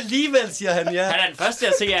 Og alligevel siger han ja. Han er den første,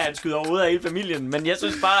 jeg ser, at han skyder ud af hele familien. Men jeg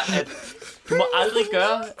synes bare, at du må aldrig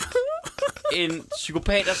gøre en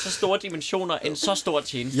psykopat af så store dimensioner en så stor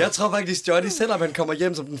tjeneste. Jeg tror faktisk, Johnny, selvom han kommer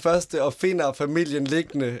hjem som den første og finder familien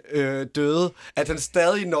liggende døde, at han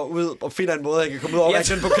stadig når ud og finder en måde, han kan komme ud og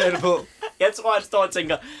overrække den pokal på. Jeg tror, han står og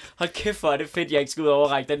tænker, hold kæft, hvor er det fedt, jeg ikke skal ud og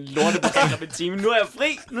overrække den lortepokal om en time. Nu er jeg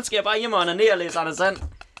fri. Nu skal jeg bare hjem og onanere og læse Anders Sand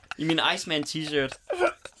i min Iceman t-shirt.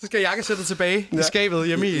 Så skal jakkesættet tilbage i skabet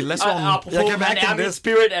hjemme i lastvognen. Jeg kan mærke, han er mit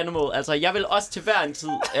spirit animal. Altså, jeg vil også til hver en tid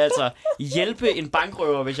hjælpe en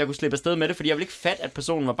bankrøver, hvis jeg kunne slippe afsted med det, fordi jeg vil ikke fatte, at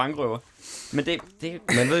personen var bankrøver. Men det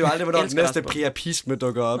man ved jo aldrig, hvornår den næste priapisme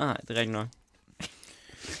dukker op. Nej, det er rigtigt nok.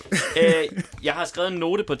 Jeg har skrevet en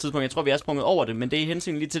note på et tidspunkt, jeg tror, vi er sprunget over det, men det er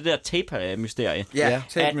hensyn lige til det der tape-mysterie. Ja,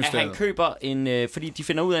 at han køber en... fordi de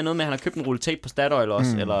finder ud af noget med, at han har købt en rulle tape på Statoil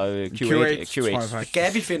også, eller Q8.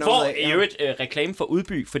 Gabi finder ud af... For et reklame for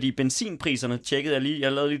Udby, fordi benzinpriserne tjekkede jeg lige,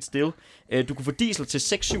 jeg lavede lidt stille. Du kunne få diesel til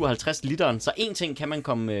 6,57 literen, så en ting kan man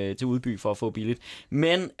komme til Udby for at få billigt.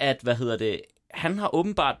 Men at, han har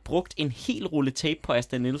åbenbart brugt en hel rulle tape på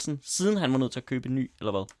Asta Nielsen, siden han var nødt til at købe en ny,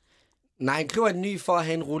 eller hvad? Nej, han køber en ny for at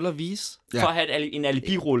have en rulle at vise. Ja. For at have en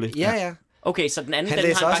alibi-rulle? Ja. Okay, så den anden... Han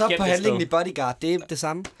læser også op på handlingen i Bodyguard, det er det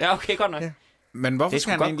samme. Ja, okay, godt nok. Ja. Men hvorfor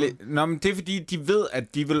skal han egentlig... Nå, men det er fordi, de ved,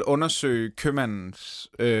 at de vil undersøge købmandens...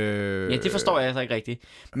 Ja, det forstår jeg altså ikke rigtigt.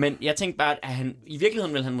 Men jeg tænkte bare, at i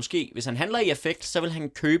virkeligheden vil han måske... Hvis han handler i affekt, så vil han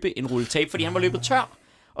købe en rulle tape, fordi han var løbet tør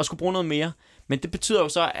og skulle bruge noget mere. Men det betyder jo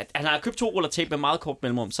så, at han har købt 2 ruller tape med meget kort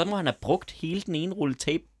mellemrum. Så må han have brugt hele den ene rulle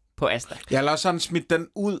tape på Asta. Ja, eller også han smidt den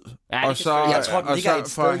ud. Ja, og så, jeg tror, den ligger et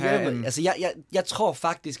sted hjemme. Altså, jeg tror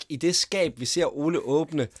faktisk, i det skab, vi ser Ole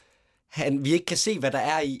åbne, vi ikke kan se, hvad der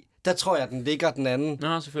er i. Der tror jeg, den ligger den anden.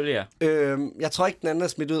 Nå, selvfølgelig, ja. Jeg tror ikke, den anden er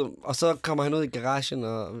smidt ud, og så kommer han ud i garagen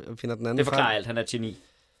og finder den anden. Det forklarer alt, han er geni.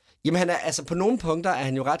 Jamen, han er, altså, på nogle punkter er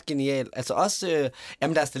han jo ret genial. Altså også,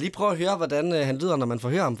 jamen lad os da lige prøve at høre, hvordan han lyder, når man får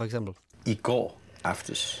høre ham, for eksempel. I går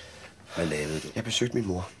aftes, hvad lavede du? Jeg besøgte min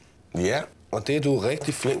mor. Ja, og det er du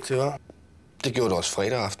rigtig flink til, hva'? Det gjorde du også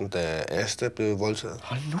fredag aften, da Asta blev voldtaget.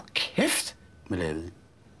 Hold nu kæft! Hvad lavede I?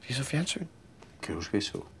 Vi så fjernsyn. Kan du huske, hvad I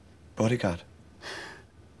så? Bodyguard.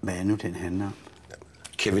 Hvad er nu, den handler om?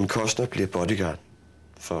 Kevin Costner bliver bodyguard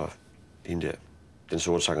for hende der, den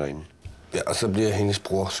sorte sangerinde. Ja, og så bliver hendes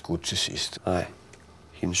bror skudt til sidst. Nej,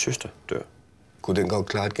 hendes søster dør. Kunne den godt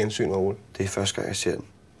klare et gensyn, Ole? Det er første gang, jeg ser den.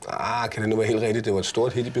 Kan det nu være helt rigtigt? Det var et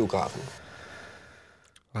stort hit i biografen.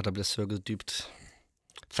 Og der bliver sukket dybt.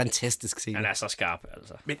 Fantastisk scene. Han er så skarp,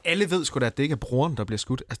 altså. Men alle ved sgu da, at det ikke er broren, der bliver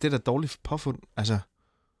skudt. Altså, det er da dårligt påfund. Altså...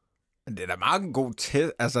 Det er da meget en god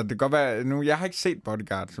test. Altså, det kan godt være... Nu, jeg har ikke set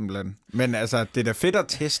Bodyguard, simpelthen. Men altså, det er da fedt at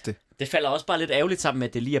teste. Det falder også bare lidt ærgerligt sammen med,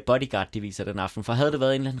 at det lige er Bodyguard, de viser den aften. For havde det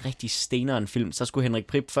været en eller anden rigtig steneren film, så skulle Henrik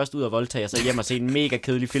Prip først ud og voldtage og så hjem og se en mega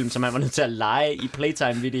kedelig film, som man var nødt til at lege i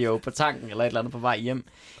Playtime-video på tanken eller et eller andet på vej hjem.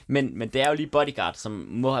 Men det er jo lige Bodyguard, som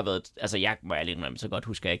må have været... Altså, jeg må ærligt indrømme, så godt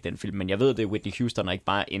husker jeg ikke den film, men jeg ved, det er Whitney Houston og ikke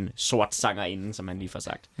bare en sort sangerinde, som han lige får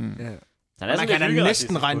sagt. Ja. Man kan da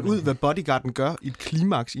næsten regne ud, hvad Bodyguarden gør i et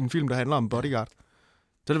klimaks i en film, der handler om Bodyguard. Så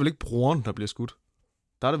er det vel ikke broren, der bliver skudt.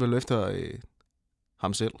 Der er det vel efter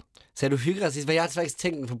ham selv. Så er du hyggeracist, hvad jeg har faktisk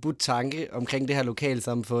tænkt en forbudt tanke omkring det her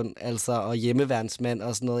lokalsamfund, altså og hjemmeværnsmand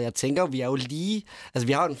og sådan noget. Jeg tænker, vi er jo lige... Altså,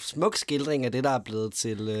 vi har en smuk skildring af det, der er blevet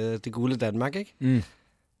til det gule Danmark, ikke? Mm.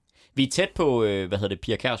 Vi er tæt på,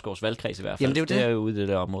 Pia Kjærsgaards valgkreds i hvert fald. Jamen, det er jo det. Det er jo ude i det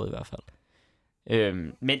der område i hvert fald.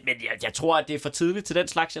 Men jeg tror, at det er for tidligt til den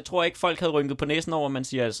slags. Jeg tror ikke, folk havde rynket på næsen over, at man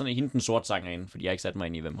siger, sådan hende den sorte sangerinde, fordi jeg har ikke sat mig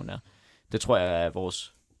ind i, hvem hun er. Det tror jeg er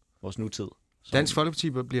vores nutid. Dansk Folkeparti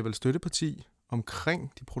bliver vel støtteparti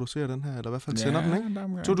omkring, de producerer den her, eller i hvert fald sender den,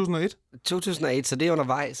 ikke? 2001? 2001, så det er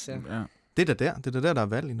undervejs, ja. Det er der er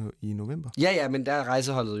valg i november. Ja, men der er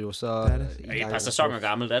rejseholdet jo så... Ja, det er et par sæsoner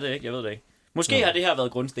gammelt, er det ikke? Jeg ved det ikke. Måske har det her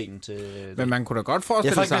været grundstenen til... Men man kunne da godt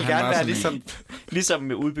forestille sig, at han var sådan... Ligesom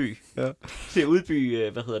med Udby. Ja. Det er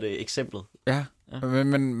Udby, eksemplet. Ja.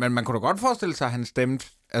 Men man kunne da godt forestille sig, at han stemte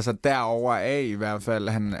altså derover af i hvert fald.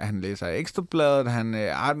 Han læser Ekstrabladet, han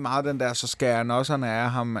er meget den der, så skærenosserne er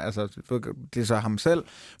ham, altså det er så ham selv.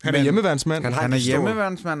 Han er hjemmeværnsmand. Han er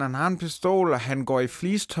hjemmeværnsmand, han har en pistol, og han går i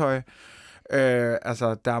fleecetøj.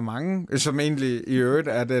 Altså, der er mange, som egentlig i øvrigt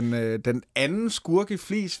er den anden skurk i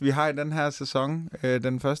flis, vi har i den her sæson.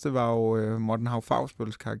 Den første var jo Morten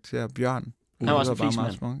Haug-Fagsbøls karakter, Bjørn. Han var også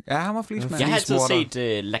flismand. Ja, han var flismand. Jeg har altid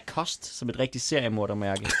set Lacoste som et rigtigt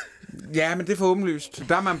seriemordermærke. Ja, men det er for åbenlyst.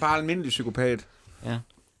 Der er man bare almindelig psykopat. Ja.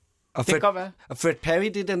 Og det kan godt være. Og Fred Perry,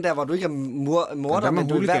 det er den der, hvor du ikke er morder,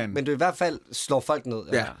 men du i hvert fald slår folk ned.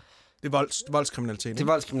 Ja. Det er voldskriminaliteten. Det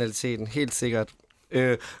er voldskriminaliteten, helt sikkert.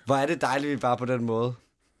 Hvor er det dejligt, vi bare på den måde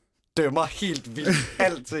dømmer helt vildt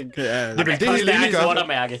alting. Det er det hele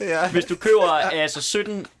mordermærke. Ja. Hvis du køber altså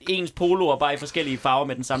 17 ens poloer bare i forskellige farver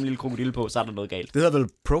med den samme lille krokodille på, så er der noget galt. Det hedder vel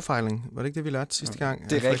profiling. Var det ikke det, vi lærte sidste gang?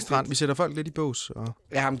 Det er rigtigt. Vi sætter folk lidt i bås. Og...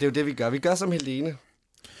 Ja, men det er jo det, vi gør. Vi gør som Helene.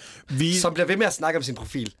 Som bliver ved med at snakke om sin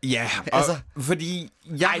profil. Ja, altså, fordi...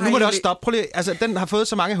 nu må det også stoppe. Prøv lige, altså, den har fået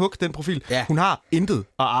så mange hug, den profil. Ja. Hun har intet at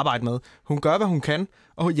arbejde med. Hun gør, hvad hun kan.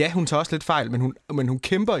 Og ja, hun tager også lidt fejl, men hun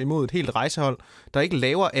kæmper imod et helt rejsehold, der ikke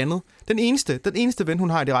laver andet. Den eneste ven, hun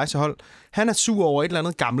har i det rejsehold, han er sur over et eller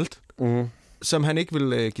andet gammelt. som han ikke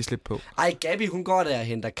vil give slip på. Ej, Gabi, hun går der og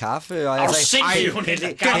henter kaffe. Og sindssygt, hun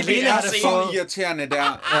henter kaffe. Det er så irriterende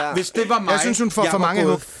der. Ja. Hvis det var mig, jeg synes, hun får for mange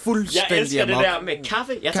gået fuldstændig Jeg elsker det der med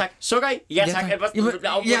kaffe. Ja tak. Sukker i? Ja tak. Jeg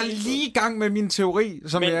er lige i gang med min teori,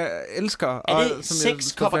 som jeg elsker. Er det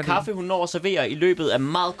 6 kopper kaffe, hun når at servere i løbet af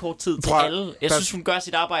meget kort tid til alle? Jeg synes, hun gør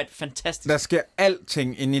sit arbejde fantastisk. Der sker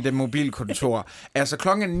alting inde i det mobilkontor. Altså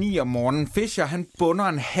klokken 9 om morgenen. Fischer, han bunder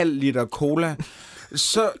en halv liter cola.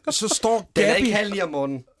 Så står Gabi... Den er ikke halv 9 om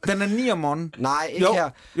morgenen. Den er 9 om morgenen. Nej, ikke her.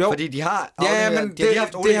 Fordi de har... Ja, men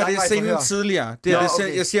det har det scenen tidligere.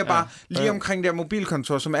 Okay. Jeg siger bare, lige omkring det her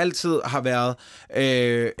mobilkontor, som altid har været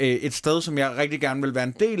et sted, som jeg rigtig gerne vil være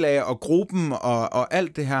en del af, og gruppen og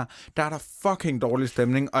alt det her, der er der fucking dårlig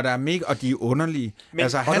stemning, og der er mega, og de er underlige. Men,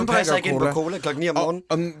 altså, han du passer ikke ind på cola klokken 9 om morgenen.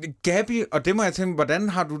 Og Gabi, og det må jeg tænke, hvordan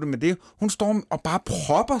har du det med det? Hun står og bare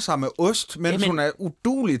propper sig med ost, mens hun er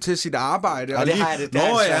uduelig til sit arbejde. Og det har jeg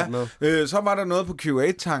det så var der noget på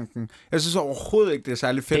Q8-tanken. Jeg synes overhovedet ikke, det er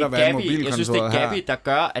særlig fedt at være i mobilkontoret her. Jeg synes, det er Gabi, der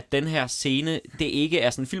gør, at den her scene, det ikke er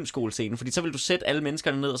sådan en filmskolescene. Fordi så vil du sætte alle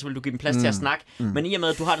menneskerne ned, og så vil du give dem plads til at snakke. Men i og med,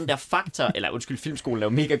 at du har den der faktor, eller undskyld, filmskolen er jo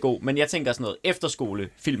mega god, men jeg tænker sådan noget efterskole,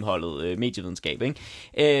 filmholdet, medievidenskab,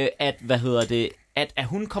 ikke? At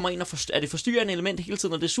hun kommer ind og er det forstyrrende element hele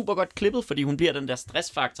tiden, og det er super godt klippet, fordi hun bliver den der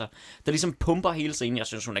stressfaktor, der ligesom pumper hele scenen. Jeg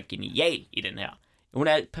synes, hun er genial i den her. Hun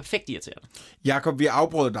er perfekt irriterende. Jakob, vi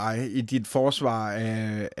afbrød dig i dit forsvar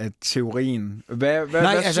af teorien. Hvad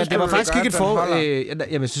altså, synes det var faktisk ikke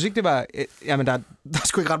et jeg synes ikke, det var... Jamen, der er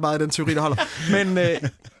sgu ikke ret meget af den teori, der holder.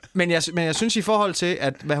 Men jeg synes i forhold til,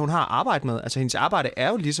 at hvad hun har arbejdet med, altså hendes arbejde er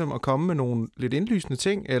jo ligesom at komme med nogle lidt indlysende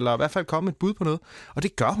ting, eller i hvert fald komme med et bud på noget. Og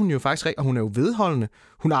det gør hun jo faktisk rigtig, og hun er jo vedholdende.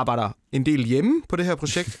 Hun arbejder en del hjemme på det her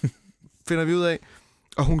projekt, finder vi ud af.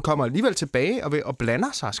 Og hun kommer alligevel tilbage og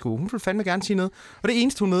blander sig sgu. Hun vil fandme gerne sige noget. Og det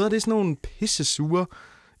eneste, hun møder, det er sådan nogle pissesure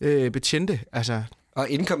betjente. Altså... Og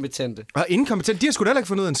inkompetente. De har sgu da heller ikke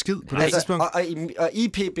fundet ud af en skid på det her tidspunkt. Og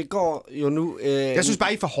IP begår jo nu... jeg synes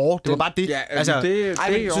bare, I er for hårde. Det var bare det. Ja, altså,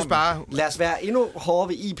 jeg synes bare... Lad os være endnu hårdere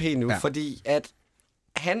ved IP nu, fordi at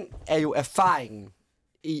han er jo erfaringen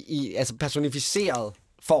i altså personificeret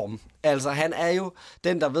form. Altså, han er jo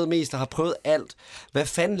den, der ved mest og har prøvet alt. Hvad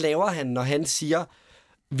fanden laver han, når han siger,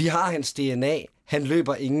 vi har hans DNA, han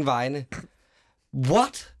løber ingen vegne?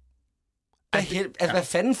 What? Hvad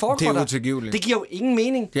fanden foregår der? Det er utilgiveligt. Det giver jo ingen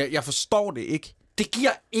mening. Jeg forstår det ikke. Det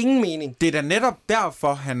giver ingen mening. Det er da netop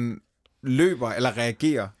derfor, han løber eller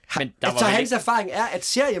reagerer. Men så hans erfaring er, at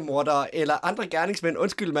seriemordere eller andre gerningsmænd,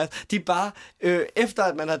 undskyld Mads, de bare, efter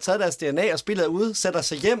at man har taget deres DNA og spillet ud, sætter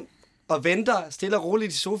sig hjem og venter stille og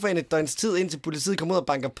roligt i sofaen et døgns tid, indtil politiet kommer ud og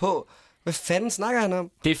banker på. Hvad fanden snakker han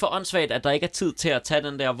om? Det er for åndssvagt, at der ikke er tid til at tage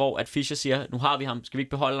den der, hvor at Fischer siger, nu har vi ham, skal vi ikke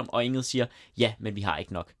beholde ham? Og Ingrid siger, ja, men vi har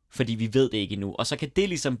ikke nok. Fordi vi ved det ikke endnu. Og så kan det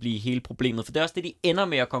ligesom blive hele problemet. For det er også det, de ender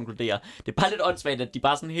med at konkludere. Det er bare lidt åndssvagt, at de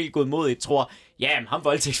bare sådan helt godmodigt tror, ja, men ham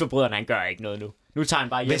voldtægtsforbryderen, han gør ikke noget nu. Nu tager han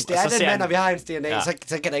bare hjem. Hvis det er den mand, og vi har hans DNA,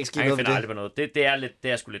 så kan der ikke ske noget ved det. På noget.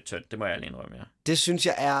 Det er sgu lidt tyndt. Det må jeg alene indrømme, ja. Det synes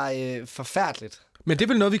jeg er forfærdeligt. Men det er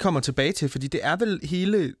vel noget, vi kommer tilbage til, fordi det er vel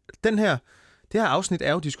hele... Det her afsnit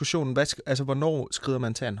er jo diskussionen, altså hvornår skrider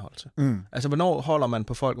man til anholdelse? Altså hvornår holder man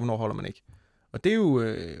på folk, og hvornår holder man ikke? Og det er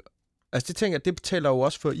jo... altså det tænker jeg, det taler jo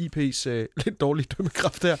også for IP's lidt dårlige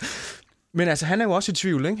dømmekraft der. Men altså han er jo også i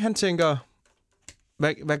tvivl, ikke? Han tænker...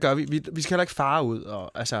 Hvad gør vi? Vi skal heller ikke fare ud.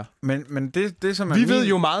 Og, altså, men det som er vi ved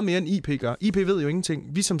jo meget mere, end IP gør. IP ved jo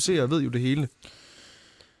ingenting. Vi som ser ved jo det hele.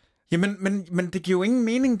 Jamen, men det giver jo ingen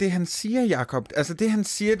mening, det han siger, Jakob. Altså det han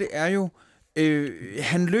siger, det er jo,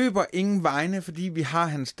 han løber ingen vegne, fordi vi har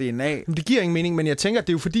hans DNA. Men det giver ingen mening, men jeg tænker, det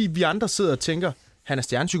er jo fordi, vi andre sidder og tænker, han er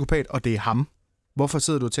stjernepsykopat, og det er ham. Hvorfor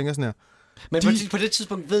sidder du og tænker sådan her? Men på det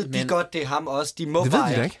tidspunkt ved de godt, det er ham også. De må det bare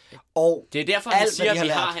ved de ikke. Og det er derfor, han siger, at vi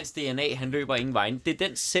har hans DNA, han løber ingen vegne. Det er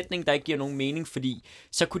den sætning, der ikke giver nogen mening, fordi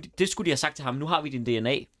det skulle de have sagt til ham, nu har vi din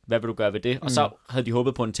DNA, hvad vil du gøre ved det? Og så havde de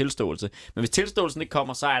håbet på en tilståelse. Men hvis tilståelsen ikke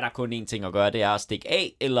kommer, så er der kun én ting at gøre, det er at stikke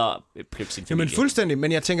af, eller plukke sin familie. Jamen fuldstændig,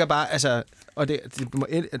 men jeg tænker bare, altså, og det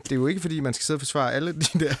er jo ikke, fordi man skal sidde og forsvare alle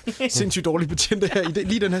de der sindssygt dårlige betjente her, i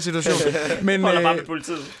lige den her situation. Men, holder bare med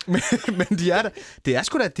politiet. Men det er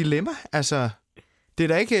sgu da et dilemma, altså... Det er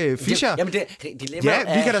da ikke Fischer. Jamen det dilemma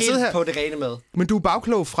vi kan da sidde her på det rene med. Men du er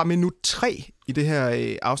bagklog fra minut 3 i det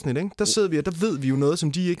her afsnit, ikke? Der sidder vi, og der ved vi jo noget,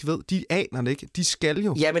 som de ikke ved. De aner det ikke. De skal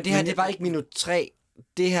jo. Ja, men det her, det var ikke minut 3.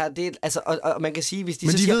 Det her, det er, altså, og man kan sige, hvis de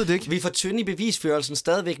men så de siger, ved det ikke. Vi er for tynde i bevisførelsen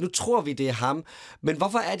stadigvæk, nu tror vi, det er ham. Men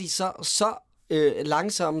hvorfor er de så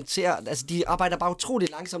langsomme til at... Altså, de arbejder bare utrolig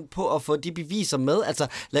langsomt på at få de beviser med. Altså,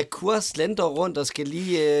 Lacour slender rundt og skal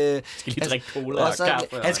lige... drikke cola og kaffe.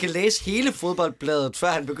 Han skal læse hele fodboldbladet, før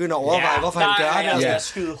han begynder at overveje, hvorfor han gør det. Ja,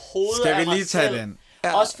 skyde hovedet skal vi af mig lige tage selv. den?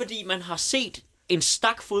 Ja. Også fordi man har set en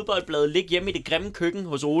stak fodboldblad ligge hjemme i det grimme køkken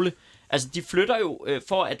hos Ole. Altså, de flytter jo,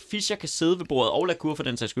 for at Fischer kan sidde ved bordet, og Lacour for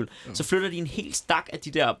den sags skyld, så flytter de en hel stak af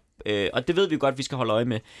de der, og det ved vi godt, vi skal holde øje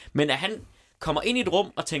med. Men at han kommer ind i et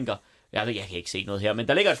rum og tænker, jeg kan ikke se noget her, men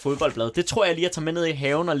der ligger et fodboldblad. Det tror jeg lige at tage med ned i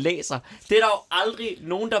haven og læser. Det er der jo aldrig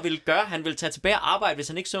nogen, der vil gøre. Han vil tage tilbage og arbejde, hvis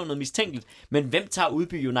han ikke så noget mistænkeligt. Men hvem tager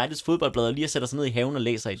Udby Uniteds fodboldblad og lige sætter sig ned i haven og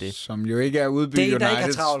læser i det? Som jo ikke er Udby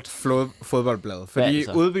Uniteds fodboldblad. Fordi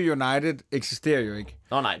Udby United eksisterer jo ikke.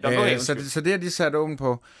 Nå nej, så det har de sat åben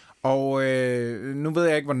på. Og nu ved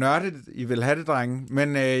jeg ikke, hvor nørdet I vil have det, drenge,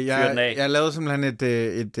 men jeg lavede simpelthen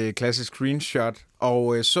et klassisk screenshot,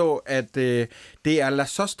 og så, at det er La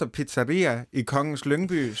Soster Pizzeria i Kongens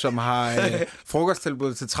Lyngby, som har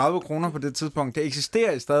frokosttilbud til 30 kroner på det tidspunkt. Det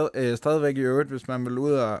eksisterer stadigvæk i øvrigt, hvis man vil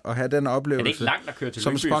ud og have den oplevelse. Er det ikke langt at køre til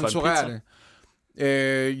Lyngby som sponsorerer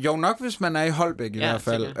det? Jo, nok hvis man er i Holbæk i hvert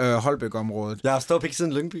fald. Holbæk-området. Jeg har stået ikke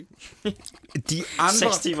siden Lyngby. De andre...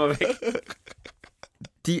 6 timer væk.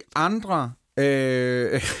 De andre... Hvad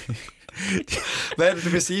er det, du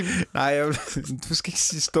vil sige? Nej, du skal ikke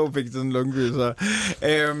sige Ståbæk til en Lyngby, så.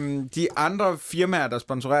 De andre firmaer, der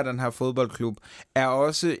sponsorerer den her fodboldklub, er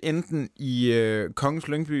også enten i Kongens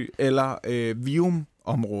Lyngby eller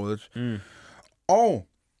Vium-området. Mm. Og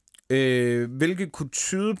hvilket kunne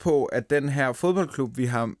tyde på, at den her fodboldklub, vi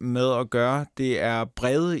har med at gøre, det er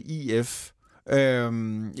Brede IF.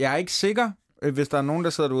 Jeg er ikke sikker. Hvis der er nogen, der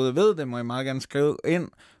sidder derude og ved det, må I meget gerne skrive ind.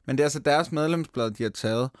 Men det er altså deres medlemsblad, de har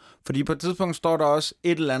taget. Fordi på et tidspunkt står der også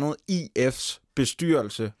et eller andet IF's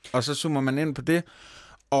bestyrelse. Og så zoomer man ind på det.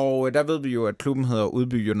 Og der ved vi jo, at klubben hedder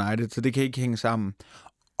Udby United, så det kan ikke hænge sammen.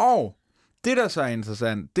 Og det, der så er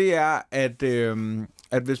interessant, det er,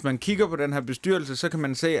 at hvis man kigger på den her bestyrelse, så kan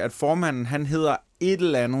man se, at formanden, han hedder et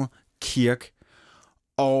eller andet Kirk.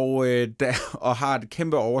 Og har et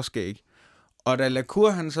kæmpe overskæg. Og da Lacour,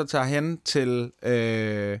 han så tager hen til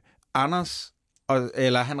Anders,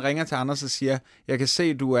 eller han ringer til Anders og siger, jeg kan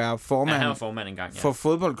se, du er formand, han var formand engang, for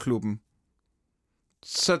fodboldklubben.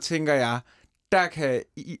 Så tænker jeg, der kan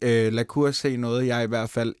Lacour se noget, jeg i hvert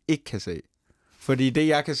fald ikke kan se. Fordi det,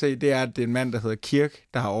 jeg kan se, det er, at det er en mand, der hedder Kirk,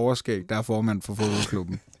 der har overskæg, der er formand for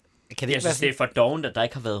fodboldklubben. Jeg synes, det er for dovent, at der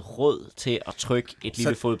ikke har været råd til at trykke et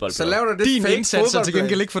lille fodboldblad. Så laver du det. Din indsats er til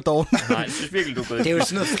gengæld ikke for dovent. Nej, jeg synes virkelig, du er gået. Det er jo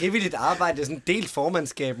sådan noget frivilligt arbejde. Det er sådan en delt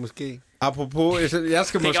formandskab, måske. Apropos, jeg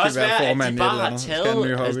skal måske være formand i et eller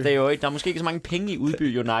andet. Altså, der er måske ikke så mange penge i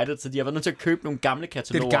Udby United, så de har været nødt til at købe nogle gamle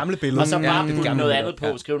kataloger. Det er et gamle billede. Og så bare putte noget andet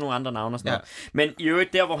på, skrive nogle andre navne og sådan noget. Men i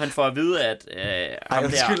øvrigt, der hvor han får at vide, at jeg er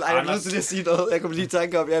nødt til at sige noget. Jeg kunne lige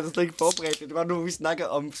tænke om, jeg er slet ikke forberedt. Det var nu, vi snakker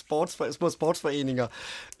om små sportsforeninger.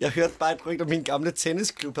 Jeg hørte bare et rygte om min gamle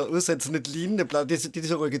tennisklub havde udsendt sådan et lignende blad. Det er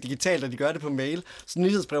så rykket digitalt, og de gør det på mail. Sådan et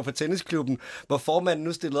nyhedsbrev fra tennisklubben, hvor formanden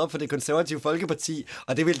nu stillede op for det konservative Folkeparti,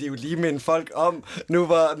 og det ville de jo lige minde folk om, nu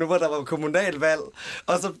hvor der var kommunalvalg.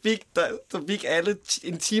 Og så fik alle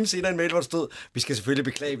en time senere en mail, hvor der stod, vi skal selvfølgelig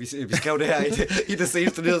beklage, vi skrev det her i det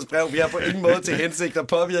seneste nyhedsbrev. Vi har på ingen måde til hensigt at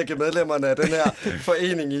påvirke medlemmerne af den her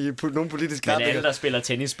forening i nogle politiske retninger. Men alle, der spiller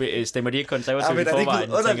tennis, stemmer de ikke konservativt i forvejen?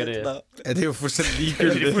 Ja, det er jo fuldstændig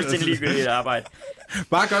ligegyldigt. Det er fuldstændig ligegyldigt arbejde.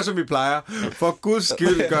 Bare gør, som vi plejer. For guds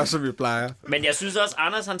skyld, gør, som vi plejer. Men jeg synes også,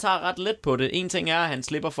 Anders, han tager ret let på det. En ting er, at han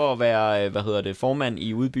slipper for at være, formand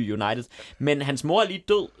i Udby United. Men hans mor er lige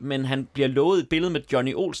død, men han bliver lovet et billede med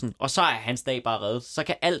Johnny Olsen, og så er hans dag bare reddet. Så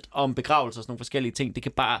kan alt om begravelser og sådan nogle forskellige ting, det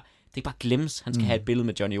kan bare glemmes. Han skal have et billede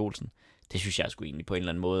med Johnny Olsen. Det synes jeg sgu egentlig på en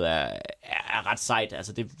eller anden måde er ret sejt.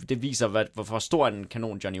 Altså det viser, hvor stor en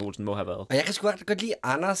kanon Johnny Olsen må have været. Og jeg kan sgu godt lide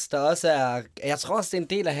Anders, der også er... Jeg tror også, det er en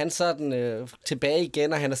del af hans sådan tilbage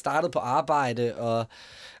igen, og han er startet på arbejde,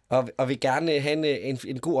 og vil gerne have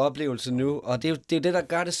en god oplevelse nu. Og det er jo det, der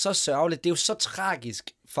gør det så sørgeligt. Det er jo så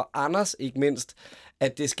tragisk for Anders, ikke mindst,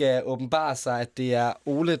 at det skal åbenbare sig, at det er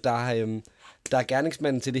Ole, der er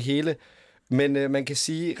gerningsmanden til det hele. Men man kan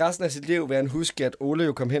sige, at resten af sit liv vil han huske, at Ole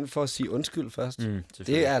jo kom hen for at sige undskyld først.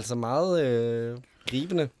 Det er altså meget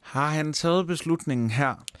gribende. Har han taget beslutningen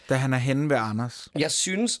her, da han er henne ved Anders? Jeg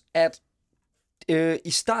synes, at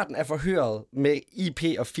i starten af forhøret med IP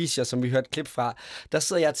og Fischer, som vi hørte klip fra, der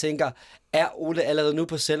sidder jeg og tænker, er Ole allerede nu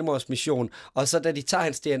på selvmordsmission? Og så da de tager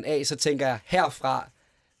hans DNA, så tænker jeg, herfra,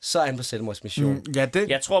 så er han på selvmordsmission.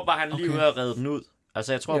 Jeg tror bare, han lige har reddet den ud.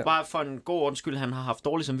 Altså, jeg tror bare for en god undskyld, han har haft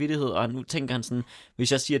dårlig samvittighed, og nu tænker han sådan,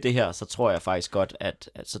 hvis jeg siger det her, så tror jeg faktisk godt, at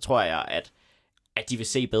at de vil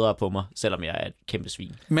se bedre på mig, selvom jeg er et kæmpe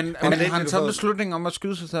svin. Men har han taget beslutningen om at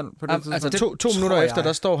skyde sig selv på det tidspunkt? Altså to minutter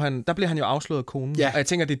efter, der bliver han jo afsløret af konen. Ja. Og jeg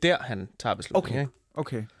tænker, det er der, han tager beslutningen.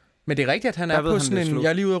 Okay. Men det er rigtigt, at han er på sådan en, jeg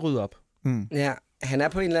er lige ude at rydde op. Ja, han er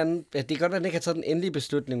på en eller anden... Det kan godt være, at han ikke har taget den endelige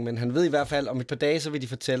beslutning, men han ved i hvert fald, om et par dage, så vil de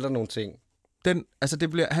fortælle dig nogle ting.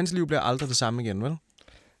 Hans liv bliver aldrig det samme igen, vel?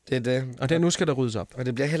 Det er det. Og nu skal der ryddes op. Og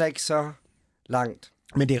det bliver heller ikke så langt.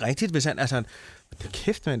 Men det er rigtigt, hvis han... Altså, det er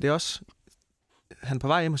kæft, men det er også... Han er på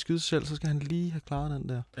vej hjem og skyde sig selv, så skal han lige have klaret den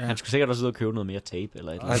der. Ja. Han skulle sikkert også ud og købe noget mere tape.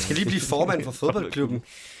 Eller et eller han skal lige blive formand for fodboldklubben.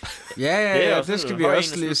 Ja, det skal vi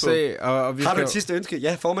også lige se. Og vi har du et sidste ønske?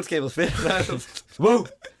 Ja, formandskabet fedt. Wow!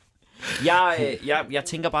 Jeg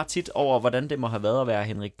tænker bare tit over, hvordan det må have været at være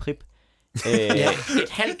Henrik Prip. Et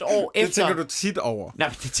halvt år efter... Det tænker du tit over? Nej,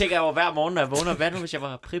 det tænker jeg over hver morgen, når jeg vågner. Hvad nu, hvis jeg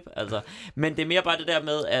var Prip? Altså. Men det er mere bare det der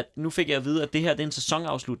med, at nu fik jeg at vide, at det her det er en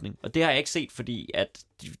sæsonafslutning. Og det har jeg ikke set, fordi at...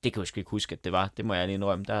 Det kan jeg sgu ikke huske, at det var. Det må jeg lige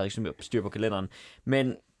indrømme. Der havde jeg ikke styr på kalenderen.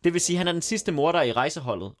 Men det vil sige, at han er den sidste morder i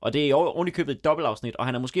rejseholdet. Og det er ovenikøbet et dobbeltafsnit. Og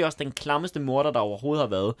han er måske også den klammeste morder, der overhovedet har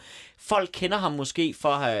været. Folk kender ham måske for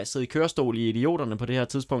at have siddet i kørestol i Idioterne på det her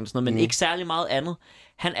tidspunkt. Sådan noget, men ikke særlig meget andet.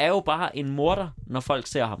 Han er jo bare en morder, når folk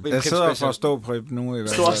ser ham. Jeg sidder for at stå Prip nu i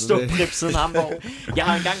hvert fald. Stå Prip siden Hamburg. Jeg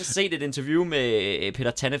har engang set et interview med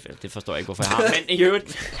Peter Tannefeldt. Det forstår jeg ikke, hvorfor jeg har. Men i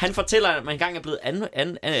øvrigt, han fortæller, at man engang er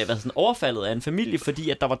blevet overfaldet af en familie, fordi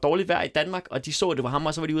at der var dårligt vejr i Danmark, og de så, at det var ham,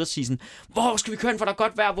 og så var de ude og sige sådan, hvor skal vi køre ind, for der er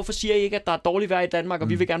godt vejr? Hvorfor siger I ikke, at der er dårligt vejr i Danmark, og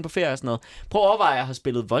vi vil gerne på ferie og sådan noget? Prøv at overveje at have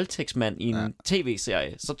spillet voldtægtsmand i en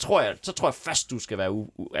tv-serie. Så tror jeg først, du skal være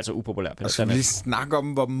upopulær, Peter Tannefeldt. Og så vi snakke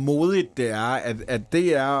om, hvor modigt det er, at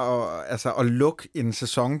det er at lukke en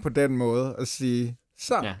sæson på den måde og sige,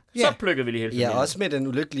 så plukkede vi lige hele familien. Ja, også med den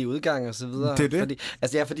ulykkelige udgang og så videre. Det er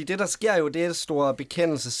det. Fordi det, der sker jo, det er en stor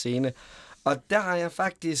bekendelsesscene. Og der har jeg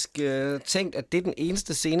faktisk tænkt, at det er den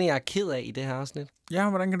eneste scene, jeg er ked af i det her afsnit. Ja,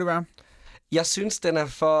 hvordan kan det være? Jeg synes, den er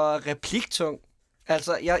for repliktung.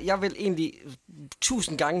 Altså, jeg vil egentlig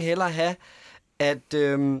 1000 gange hellere have, at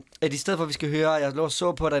i stedet for, at vi skal høre, jeg lå og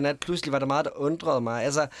så på dig i nat, pludselig var der meget, der undrede mig.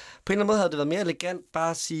 Altså, på en eller anden måde havde det været mere elegant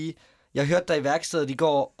bare at sige, jeg hørte dig i værkstedet i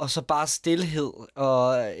går, og så bare stilhed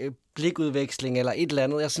og blikudveksling eller et eller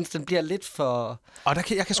andet. Jeg synes, den bliver lidt for og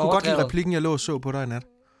jeg kan sgu godt lide replikken, jeg lå og så på dig i nat.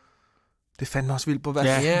 Det fandt også vildt på.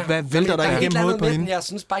 Hvad vælter der ikke gennem hovedet på hende? Jeg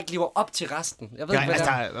synes bare ikke lever op til resten. Jeg ved ikke, hvad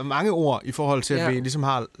der er mange ord i forhold til, at vi ligesom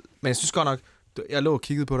har... Men jeg synes godt nok, jeg lå og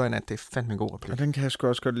kiggede på dig i nat. Det fandt mig en god replik. Og den kan jeg sgu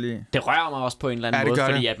også godt lide. Det rører mig også på en eller anden måde,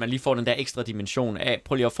 fordi at man lige får den der ekstra dimension af...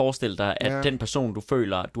 Prøv lige at forestille dig, at den person, du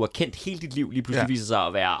føler, du har kendt hele dit liv, lige pludselig viser sig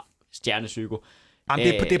at være stjernepsyko. Jamen,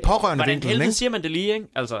 det er pårørende. Hvordan helvede siger man det lige, ikke?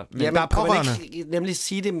 Altså, men der er pårørende. Nemlig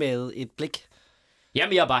sige det med et blik.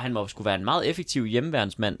 Jamen, han må skulle være en meget effektiv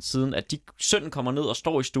hjemmeværnsmand, siden at sønnen kommer ned og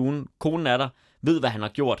står i stuen, konen er der, ved, hvad han har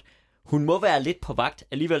gjort. Hun må være lidt på vagt.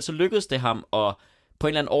 Alligevel så lykkedes det ham at på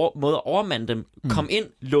en eller anden måde overmande dem, kom ind,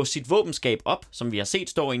 låse sit våbenskab op, som vi har set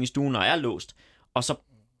står inde i stuen og er låst, og så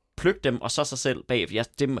plukke dem, og så sig selv bag.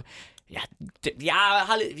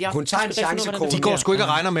 Hun tager en chance, de går sgu ikke og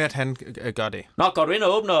regner med, at han gør det. Nå, går du ind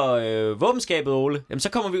og åbner våbenskabet, Ole? Jamen, så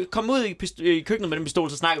kommer ud i køkkenet med den pistol,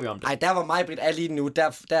 så snakker vi om det. Nej, der var Maj-Britt er lige nu.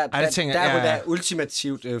 Der er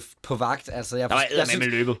ultimativt på vagt. Altså, der var med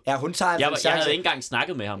løbet. Ja, hun tager jeg havde ikke engang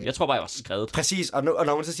snakket med ham. Jeg tror bare, jeg var skrevet. Præcis, og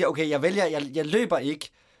når hun så siger, okay, jeg løber ikke.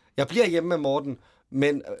 Jeg bliver hjemme med Morten.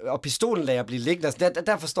 Og pistolen lader jeg blive liggende. Altså,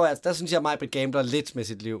 der forstår jeg, der synes jeg, at Maj-Britt gambler lidt med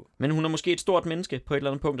sit liv. Men hun er måske et stort menneske på et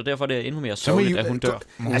eller andet punkt, og derfor er det endnu mere sørgeligt, at hun dør.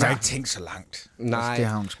 Hun har ikke tænkt så langt. Nej. Det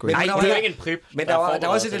har hun sgu ikke. Nej, det er jo ikke en Prip. Men der er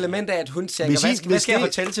også et element af, at hun tænker, hvad skal jeg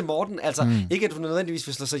fortælle til Morten? Altså, ikke at hun nødvendigvis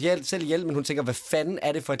vil slå sig selv ihjel, men hun tænker, hvad fanden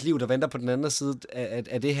er det for et liv, der venter på den anden side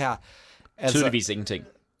af det her? Altså, tydeligvis ingenting.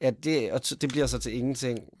 Ja, det bliver så til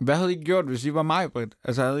ingenting. Hvad havde I gjort, hvis I var Maj-Britt?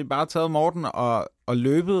 Altså, havde I bare taget Morten og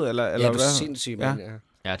løbet? Eller ja, det er sindssygt, mand.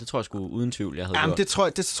 Ja, det tror jeg sgu uden tvivl, jeg havde gjort.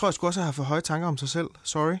 Det tror jeg sgu også, at have for høje tanker om sig selv.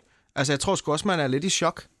 Sorry. Altså, jeg tror sgu også, man er lidt i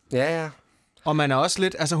chok. Ja. Og man er også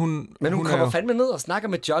lidt... Altså, hun kommer fandme ned og snakker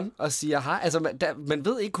med John og siger hej. Altså, man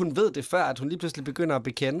ved ikke, hun ved det før, at hun lige pludselig begynder at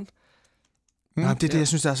bekende. Nej, det er det, jeg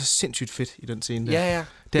synes, der er så sindssygt fedt i den scene der. Ja.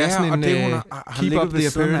 Det er sådan en det, hun har keep up the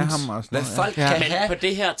appearance. Hvad folk kan have på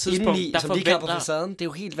det her tidspunkt, indeni, som de ikke har på facaden, det er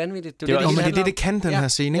jo helt vanvittigt. Men det kan den her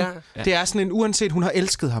scene, ikke? Ja. Det er sådan en, uanset hun har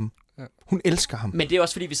elsket ham. Hun elsker ham. Men det er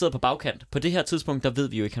også fordi, vi sidder på bagkant. På det her tidspunkt, der ved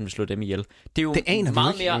vi jo ikke, at han vil slå dem ihjel. Det er jo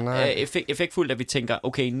meget mere effektfuldt, at vi tænker,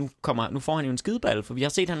 okay, nu får han jo en skideball, for vi har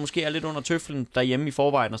set, at han måske er lidt under tøflen derhjemme i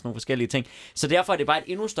forvejen og sådan nogle forskellige ting. Så derfor er det bare et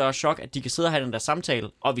endnu større chok, at de kan sidde og have den der samtale,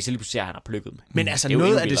 og vi så lige pludselig ser, at han har plukket dem. Men altså,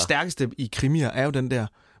 noget af det stærkeste i krimier er jo den der,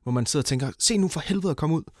 hvor man sidder og tænker, se nu for helvede at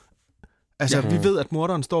komme ud. Altså, vi ved, at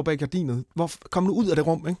morderen står bag gardinet. Kom nu ud af det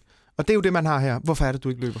rum, ikke? Og det er jo det, man har her. Hvorfor er det, du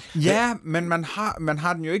ikke løber? Ja, men man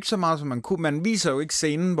har den jo ikke så meget, som man kunne. Man viser jo ikke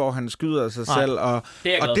scenen, hvor han skyder sig selv. Og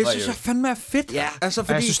det synes jeg fandme er fedt. Ja. Altså,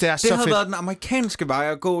 fordi jeg synes, det er det så havde fedt. været den amerikanske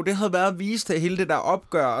vej at gå. Det havde været at vise det hele det der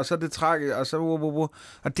opgør, og så det tragisk, og så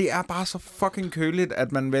og det er bare så fucking køligt,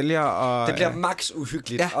 at man vælger at... Det bliver max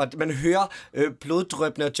uhyggeligt, og man hører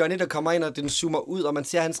bloddrøbende, og Johnny, der kommer ind, og den zoomer ud, og man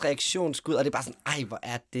ser hans reaktionsskud, og det er bare sådan, ej, hvor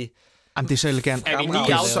er det... Jamen, det er så elegant.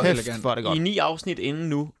 I 9 afsnit inden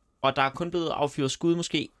nu, og der er kun blevet affyret skud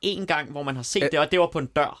måske én gang, hvor man har set det, og det var på en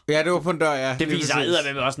dør. Ja, det var på en dør, ja. Det viser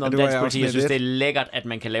eddermame også noget om dansk politi. Jeg synes, det er lækkert, at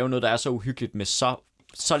man kan lave noget, der er så uhyggeligt med så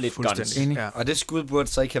lidt guns. Ja. Og det skud burde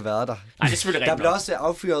så ikke have været der. Nej, det er selvfølgelig rigtigt. Der blev også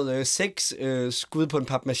affyret 6 skud på en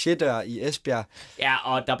papmaché-dør i Esbjerg. Ja,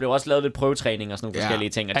 og der blev også lavet lidt prøvetræning og sådan nogle forskellige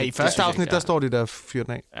ting. Og i første afsnit, der står de der fyret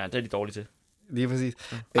af. Ja, det er de dårlige til. Lige præcis.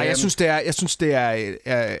 Ej, jeg synes, det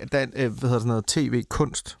er hvad hedder sådan noget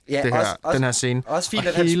tv-kunst, ja, det her, den her scene. Også fint,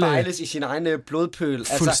 at han spejles i sin egen blodpøl.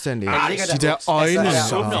 Fuldstændig. Altså, de der øjne.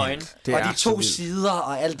 Og de 2 sider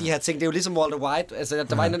og alle de her ting. Det er jo ligesom Walter White. Altså,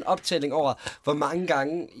 der var en optælling over, hvor mange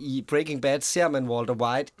gange i Breaking Bad ser man Walter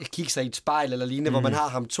White kigge sig i et spejl eller lignende, hvor man har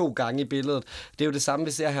ham 2 gange i billedet. Det er jo det samme,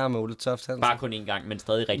 vi ser her med Ole Toft Hansen. Bare kun 1 gang, men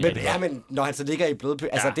stadig rigtig. Men når han så ligger i blodpøl.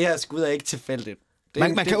 Altså, det her skud er ikke tilfældigt.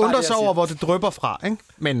 Man kan undre sig over, hvor det drypper fra, ikke?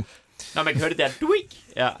 Men... Når man kan høre det der duik.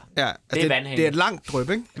 Ja, altså det er vandhæng. Det er et langt dryp,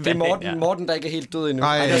 ikke? Det er Morten, der ikke er helt død endnu.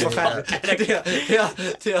 Nej, det er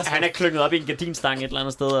forfærdeligt. Han er klynget op i en gardinstang et eller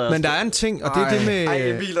andet sted. Men der er en ting, og det er det med... Ej,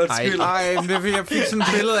 Emil, undskyld. Jeg fik sådan et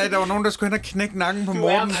billede af, at der var nogen, der skulle hen og knække nakken på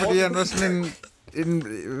Morten, fordi han var sådan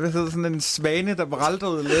sådan en svane, der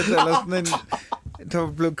braldrede lidt, eller sådan en... Der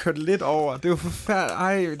var blevet kørt lidt over. Det var forfærdeligt.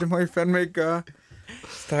 Ej, det må I fandme ikke gøre.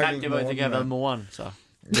 Nej, det kan have været moren, så. Ja.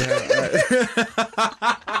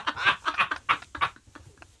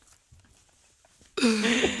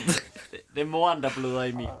 Det er moren, der bløder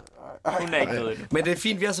i min. Hun er ikke død endnu. Men det er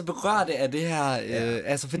fint, vi er så berørte af det her,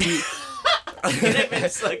 altså fordi...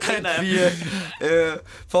 vi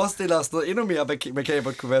forestiller os noget endnu mere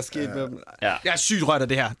makabert kunne være sket med dem. Ja. Jeg er sygt rørt af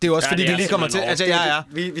det her. Det er jo også fordi, det lige kommer til... Altså, jeg er...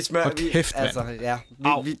 Vi smører... Kæft, altså, ja.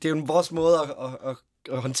 Det er jo vores måde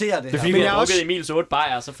at håntere det her. Det er fordi, vi har drukket Emils 8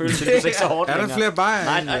 bajer, så føles det ikke så hårdt længere. Er der flere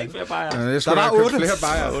bajer? Nej, ikke flere bajer. Der var 8. Flere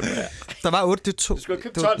bajer. Der var 8, det er 2. Du skulle have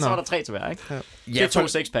købt 12, så var der 3 til hver, ikke? Ja. Det er 2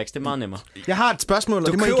 6-packs, det er meget nemmere. Jeg har et spørgsmål,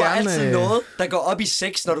 og det må I gerne... Du køber altid noget, der går op i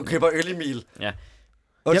 6, når du køber øl, Emil. Ja.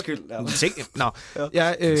 Undskyld.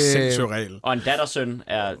 Seksuel. Og en dattersøn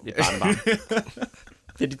er et barnebarn.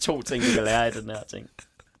 Det er de 2 ting, du kan lære i den her ting.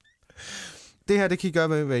 Det her, det kan I gøre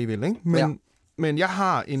med, hvad I vil, ikke? Men jeg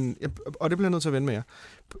har en... Og det bliver jeg nødt til at vende med jer.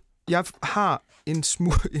 Jeg har en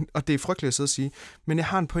smule... Og det er frygteligt at sidde og sige, men jeg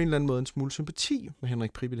har på en eller anden måde en smule sympati med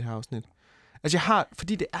Henrik Prip i det her afsnit. Altså jeg har...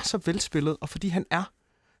 Fordi det er så velspillet, og fordi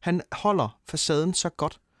han holder facaden så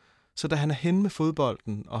godt. Så da han er henne med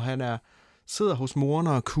fodbolden, og han sidder hos moren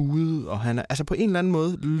og er kude, og han er... Altså på en eller anden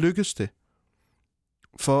måde lykkes det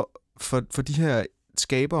for de her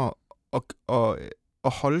skabere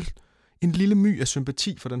at holde en lille my af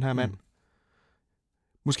sympati for den her mand.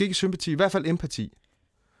 Måske ikke sympati, i hvert fald empati.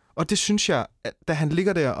 Og det synes jeg, at da han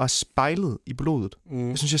ligger der og er spejlet i blodet,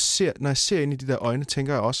 jeg synes, når jeg ser ind i de der øjne,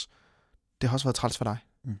 tænker jeg også, det har også været træls for dig.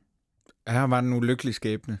 Han var en ulykkelig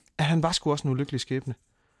skæbne. Ja, han var sgu også en ulykkelig skæbne.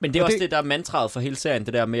 Men det er også det, der er mantraet for hele serien,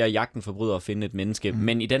 det der med at jagten forbryder og finde et menneske.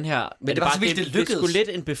 Men i den her... Men det var det er sgu lidt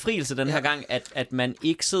en befrielse den her gang, at man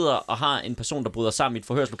ikke sidder og har en person, der bryder sammen i et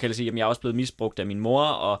forhørslokale og siger, jamen jeg er også blevet misbrugt af min mor,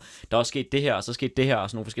 og der er også sket det her, og så skete det her, og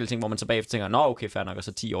sådan nogle forskellige ting, hvor man så bagefter tænker, nå okay, fair nok, og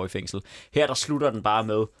så 10 år i fængsel. Her der slutter den bare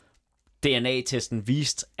med, DNA-testen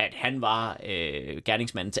viste, at han var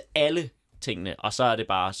gerningsmanden til alle tingene, og så er det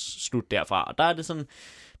bare slut derfra. Og der er det sådan...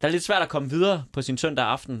 Der er lidt svært at komme videre på sin søndag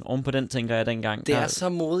aften oven på den, tænker jeg dengang. Det er så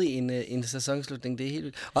modig en sæsonslutning, det er helt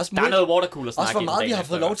vildt. Også der er noget watercooler-snak. Også hvor meget vi har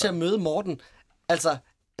fået lov til at møde Morten. Altså,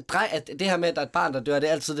 at det her med, at der er et barn, der dør, det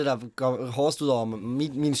er altid det, der går hårdest ud over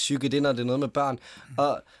min psyke, det når det er noget med børn.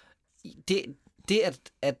 Og det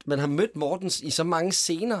at man har mødt Mortens i så mange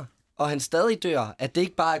scener, og han stadig dør, at det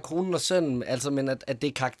ikke bare er kronen og sønnen, altså, men at det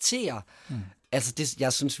er karakterer. Altså,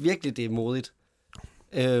 jeg synes virkelig, det er modigt.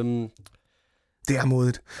 Det er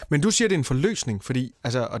modigt. Men du siger, det er en forløsning, fordi,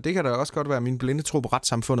 altså, og det kan da også godt være min blinde tro på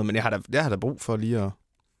retssamfundet, men jeg har da brug for lige at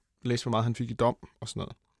læse, hvor meget han fik i dom og sådan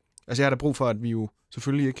noget. Altså, jeg har da brug for, at vi jo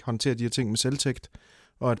selvfølgelig ikke håndterer de her ting med selvtægt,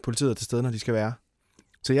 og at politiet er til stede, når de skal være.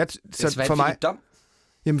 Så for mig... Dom?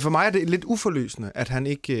 Jamen, for mig er det lidt uforløsende, at han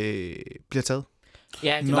ikke bliver taget.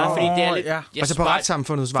 Ja, det var fordi, det er lidt... ja. Altså på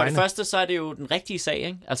retssamfundets vegne. For det første, så er det jo den rigtige sag,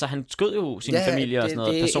 ikke? Altså, han skød jo sin familie og sådan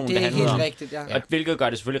noget, personen, det det handlede om. rigtigt, ja. Og hvilket gør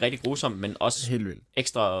det selvfølgelig rigtig grusomt, men også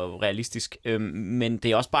ekstra realistisk. Men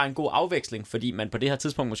det er også bare en god afveksling, fordi man på det her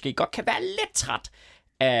tidspunkt måske godt kan være lidt træt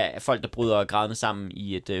af folk, der bryder grædende sammen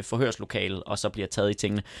i et forhørslokale, og så bliver taget i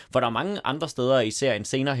tingene. For der er mange andre steder i serien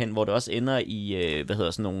senere hen, hvor det også ender i,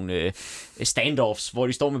 sådan nogle standoffs, hvor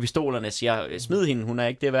de står med pistolerne og siger, smid hende, hun er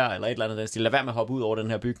ikke det værd, eller et eller andet den stil. Lad være med at hoppe ud over den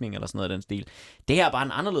her bygning, eller sådan noget den stil. Det her er bare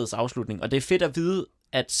en anderledes afslutning, og det er fedt at vide,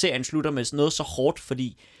 at serien slutter med noget så hårdt,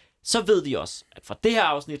 fordi så ved de også, at fra det her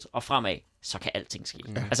afsnit og fremad, så kan alting ske.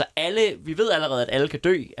 Ja. Altså vi ved allerede, at alle kan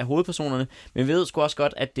dø af hovedpersonerne, men vi ved sgu også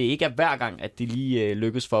godt, at det ikke er hver gang, at de lige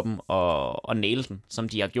lykkes for dem at næle den, som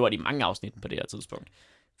de har gjort i mange afsnit på det her tidspunkt.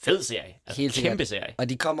 Fed serie. Altså, kæmpe serie. Og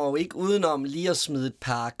de kommer jo ikke udenom lige at smide et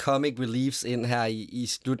par comic reliefs ind her i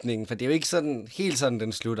slutningen, for det er jo ikke sådan, helt sådan,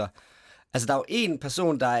 den slutter. Altså, der er jo en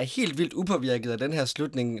person, der er helt vildt upåvirket af den her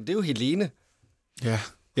slutning. Det er jo Helene. Ja.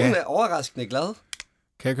 Hun er overraskende glad.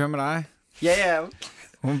 Kan jeg køre med dig? Ja.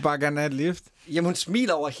 Hun vil bare gerne have et lift. Jamen, hun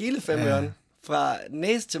smiler over hele femøren. Fra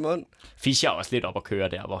næse til mund. Fischer er også lidt op at køre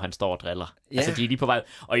der, hvor han står og driller. Ja. Altså, de er lige på vej.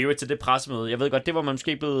 Og i øvrigt til det pressemøde. Jeg ved godt, det var man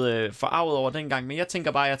måske blevet forarvet over dengang, men jeg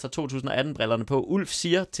tænker bare, at jeg tager 2018-brillerne på. Ulf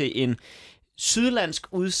siger til en sydlandsk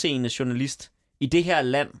udseende journalist, i det her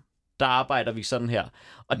land, der arbejder vi sådan her.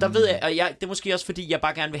 Og der ved jeg, og det er måske også fordi, jeg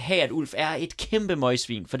bare gerne vil have, at Ulf er et kæmpe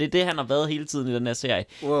møgsvin, for det er det, han har været hele tiden i den her serie.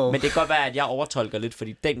 Wow. Men det kan godt være, at jeg overtolker lidt,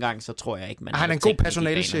 fordi dengang, så tror jeg ikke, man... Han er en god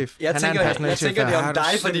personalechef. Jeg tænker det om dig,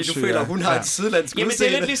 fordi du føler, hun har et sydlandsk udseende. Jamen, det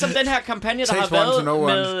er lidt ligesom den her kampagne, der har været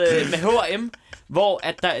med H&M, hvor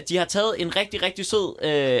at de har taget en rigtig, rigtig sød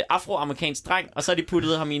afroamerikansk dreng, og så har de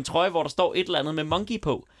puttet ham i en trøje, hvor der står et eller andet med monkey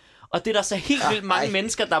på. Og det er der så helt vildt mange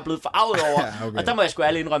mennesker, der er blevet forarvet over. Okay. Og der må jeg sgu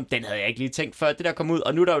ærligt indrømme, den havde jeg ikke lige tænkt før det der kom ud.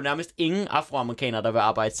 Og nu er der jo nærmest ingen afroamerikanere, der vil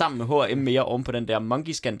arbejde sammen med H&M mere om på den der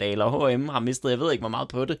monkey-skandale. Og H&M har mistet, jeg ved ikke hvor meget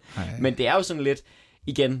på det. Men det er jo sådan lidt,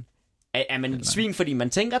 igen, er man et svin, fordi man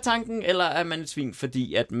tænker tanken, eller er man et svin,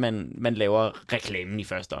 fordi at man laver reklamen i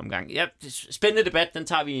første omgang? Ja, spændende debat, den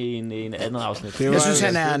tager vi i en anden afsnit. Jeg synes,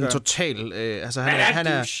 han er en total... han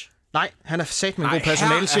er Nej, han er sat med en god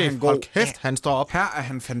personalchef. Hold kæft, han står op. Her er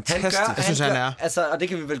han fantastisk. Jeg synes, han er. Altså, og det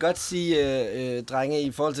kan vi vel godt sige, drenge,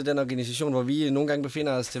 i forhold til den organisation, hvor vi nogle gange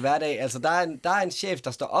befinder os til hverdag. Altså, der er en chef,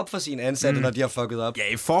 der står op for sine ansatte, når de har fucket op.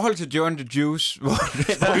 Ja, i forhold til Joe and the Juice,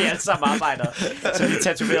 hvor vi alle sammen arbejder. Så vi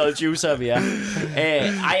tatoverede juicer, vi er.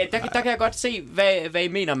 Der kan jeg godt se, hvad I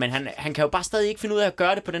mener, men han kan jo bare stadig ikke finde ud af at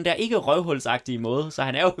gøre det på den der ikke røvhulsagtige måde. Så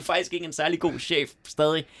han er jo faktisk ikke en særlig god chef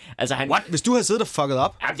stadig. Altså, What? Hvis du havde siddet og fucket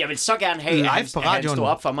op? Jeg vil så gerne have, at han stod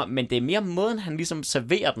op for mig, men det er mere måden, han ligesom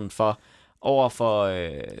serverer den over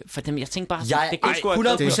for dem. Jeg tænker bare, jeg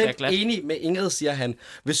er 100% enig med Ingrid, siger han.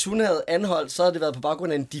 Hvis hun havde anholdt, så havde det været på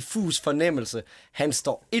baggrund af en diffus fornemmelse. Han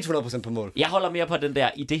står 100% på mål. Jeg holder mere på den der,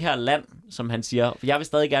 i det her land, som han siger. Jeg vil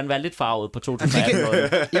stadig gerne være lidt farvet på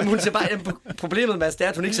 2018. Jamen, hun ser bare, problemet med det er,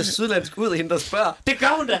 at hun ikke ser sydlandsk ud, hende der spørger. Det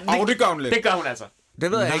gør hun da. Det gør hun lidt. Det gør hun altså.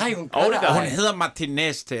 Det ved jeg ikke. Hun hedder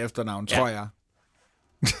Martinez til efternavn, tror jeg.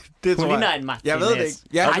 Det hun ligner en Martinez. Jeg ved det ikke.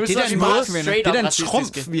 Ja, det er den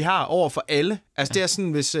trumf, vi har over for alle. Altså, det er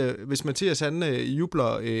sådan, hvis Mathias han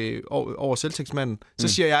jubler over selvtægtsmanden, så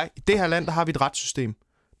siger jeg, i det her land, der har vi et retssystem.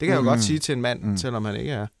 Det kan jeg jo godt sige til en mand, selvom han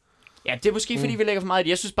ikke er. Ja, det er måske, fordi vi lægger for meget i det.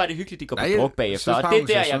 Jeg synes bare, det er hyggeligt, de går på druk bagefter. Og det er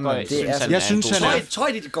der, jeg går. Tror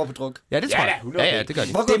I, de går på druk? Ja, det tror jeg. Ja, det gør de.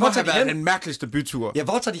 Det må have været den mærkeligste bytur. Ja,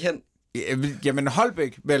 hvor tager de hen? Jamen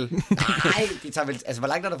Holbæk, vel? Nej, de tager vel... Altså, hvor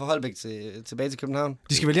langt er der fra Holbæk tilbage til København?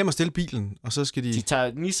 De skal vel hjem og stille bilen, og så skal de... De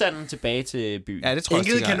tager Nissanen tilbage til byen. Ja, det tror jeg.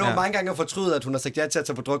 Ingrid kan nå mange gange at fortryde, at hun har sagt ja til at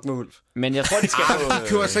tage på druk med Ulf. Men jeg tror, de skal på... De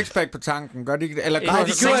køber sexpack på tanken, gør de ikke det? Eller nej,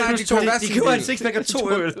 de køber en sexpack og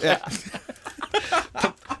 2 øl. Ja.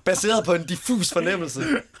 Baseret på en diffus fornemmelse.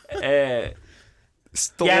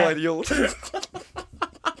 Stor idiot.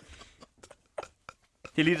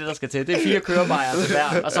 Det er lige det, der skal til. Det er 4 kørebajer til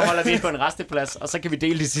hver, og så holder vi ind på en resteplads, og så kan vi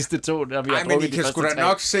dele de sidste 2, når vi har drukket de første 3. Men I kan sgu da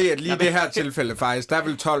nok se, at lige det her tilfælde faktisk, der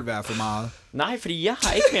vil 12 være for meget. Nej, fordi jeg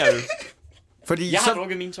har ikke mere øl. Fordi jeg har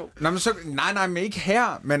drukket mine 2. Nej, men ikke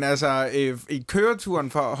her. Men altså, i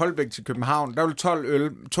køreturen fra Holbæk til København, der vil 12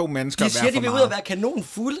 øl, 2 mennesker være for meget. De siger, de vil ud og være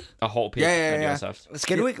kanonfuld. Og hård pik, ja.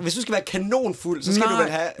 Skal du ikke, hvis du skal være kanonfuld, så skal du vel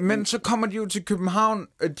have... men så kommer de jo til København,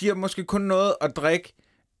 de har måske kun noget at drikke.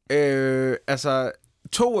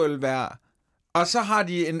 2 øl hver. Og så har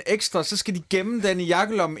de en ekstra, så skal de gemme den i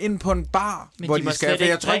jakkelommen ind på en bar, men hvor de skal. For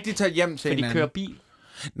jeg tror ikke, de tager hjem til hinanden. For de kører bil.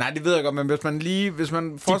 Nej, det ved jeg godt, men hvis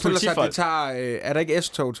man forestiller sig, at de tager... er der ikke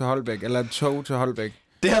S-tog til Holbæk, eller et tog til Holbæk?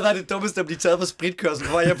 Det har været det dummeste at blive taget på spritkørsel,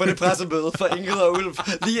 hvor jeg er på det pressemøde for Ingrid og Ulf.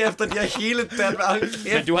 Lige efter de har hele Danmark.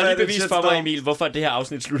 Men du har lige bevist for mig, Emil, hvorfor det her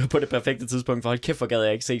afsnit slutter på det perfekte tidspunkt. For hold kæft, hvor gad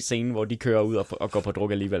jeg ikke se scenen, hvor de kører ud og går på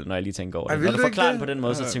druk alligevel, når jeg lige tænker over det. Når du forklarer den på den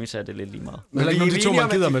måde, så tænker jeg, at det er lidt lige meget. Men der er ikke nogen, de to, man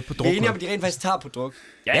gider med på druk. Vi er enige om, at de rent faktisk tager på druk.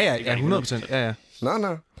 Ja, 100%. Ja.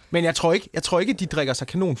 Nå. Men jeg tror ikke, at de drikker sig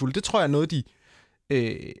kanonfulde. Det tror jeg er noget, de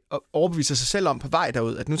overbeviser sig selv om på vej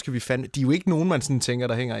derud, at nu skal vi fandme... De er jo ikke nogen, man sådan tænker,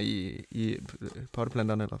 der hænger i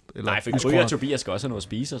potteplanterne. Eller nej, for Gry og Tobias skal også have noget at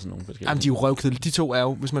spise og sådan nogle forskellige. Jamen, de er jo røvkedelige. De to er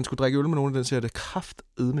jo... Hvis man skulle drikke øl med nogen af den, så er det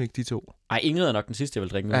kraftedme ikke de to. Ej, Ingrid er nok den sidste, jeg vil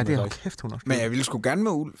drikke med. Ja, det er jo kæft, hun nok. Men jeg ville sgu gerne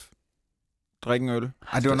med Ulf. Drikke en øl.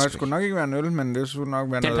 Ej, det var skulle nok ikke være en øl, men det skulle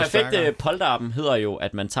nok være den noget perfekte stærkere. polterappen hedder jo,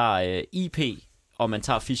 at man tager IP, og man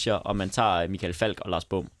tager Fischer, og man tager Michael Falk og Lars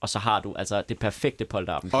Bum, og så har du altså det perfekte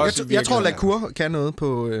polterappen. Jeg tror, Lacour kan noget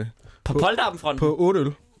på polterappenfronten. På 8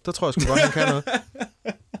 øl. Der tror jeg sgu godt, han kan noget.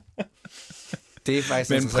 Det er faktisk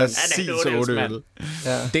men præcis 8 øl.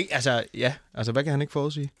 Ja. Det, altså, hvad kan han ikke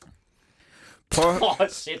forudsige?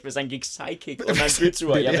 Shit, hvis han gik sidekick under en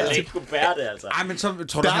bytur, jeg ville ikke kunne bære det, altså. Ej, men så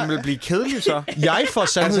tror du, han ville blive kedelig, så? Jeg får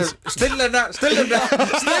sandhed. Altså, stil den der! Stil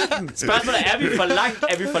den! Spørgsmålet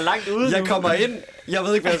er vi for langt ude Jeg nu? kommer ind. Jeg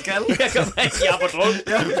ved ikke, hvad jeg skal. Jeg er på druk.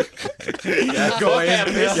 Jeg går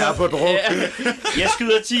ind. Jeg er på druk. Jeg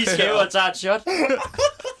skyder 10 skæver og tager et shot.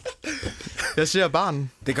 Jeg ser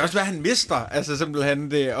barnen. Det kan også være, at han mister, altså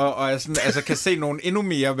simpelthen det, og er sådan, altså kan se nogle endnu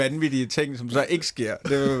mere vanvittige ting, som så ikke sker.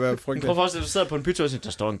 Det vil være frygteligt. Prøv at forestille dig, du sidder på en bytur og siger, der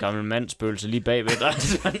står en gammel mandspøgelse lige bagved dig.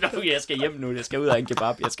 Jeg skal hjem nu, jeg skal ud af en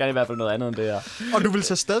kebab. Jeg skal i hvert fald noget andet end det her. Og du vil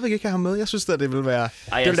så stadigvæk ikke have ham med? Jeg synes, at det vil være,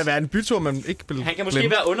 det vil da være en bytur, man ikke vil Han kan måske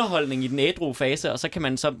være underholdning i den ædru fase, og så kan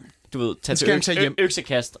man så, du ved, tage til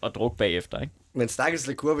øksekast og druk bagefter, ikke? Men stakkels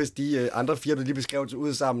Lacour, hvis de andre fire, du lige beskrev til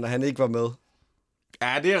ud sammen, og han ikke var med.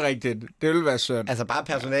 Ja, det er rigtigt. Det ville være synd. Altså bare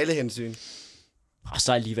personalehensyn. Og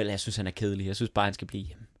så alligevel, jeg synes, han er kedelig. Jeg synes bare, han skal blive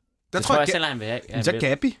hjemme. Det tror jeg selv, han vil have. Så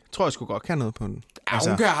Gabi tror jeg sgu godt kan noget på den. Ja,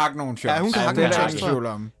 hun kan hakke nogle shots. Ja, hun kan hakke nogle shots. shots. Tvivl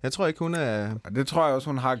om. Jeg tror ikke, hun er... Ja, det tror jeg også,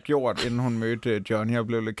 hun har gjort, inden hun mødte Johnny og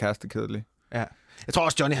blev lidt kærestekedelig. Ja. Jeg tror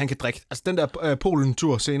også, Johnny han kan drikke. Altså den der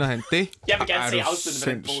Polen-tur senere hen, det... Jeg vil gerne se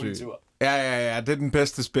afslutningen med den Polen-tur. Ja, det er den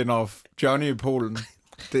bedste spin-off. Johnny i Polen.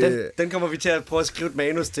 Den kommer vi til at prøve at skrive et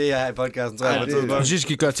manus til her i podcasten, tror jeg. Jeg synes, I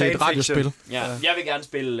skal gøre til et radiospil. Ja, jeg vil gerne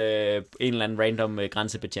spille en eller anden random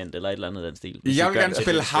grænsebetjent, eller et eller andet den stil. Jeg vil gerne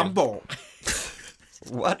spille Hamburg.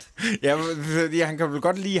 What? Ja, fordi han kan vel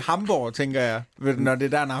godt lide Hamburg, tænker jeg, når det er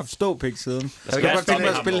der, han har haft ståpik siden. Jeg vil godt tænke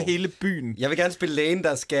mig at spille hele byen. Jeg vil gerne spille lægen,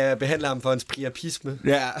 der skal behandle ham for hans priapisme.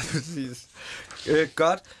 Ja, præcis.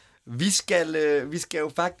 Godt. Vi skal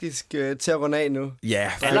jo faktisk til at runde af nu.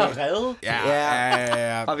 Ja. Allerede?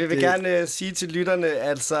 Ja. Og vi vil gerne sige til lytterne,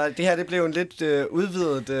 altså det her det blev en lidt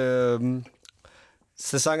udvidet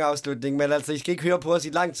sæsonafslutning, men altså I skal ikke høre på os i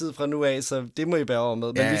lang tid fra nu af, så det må I bære over med.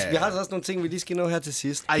 Men vi har altså også nogle ting, vi lige skal nå her til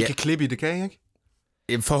sidst. Ej, I kan klippe i det, kan I ikke?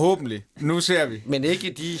 Forhåbentlig. Nu ser vi. Men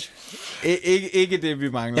ikke de... Ikke det, vi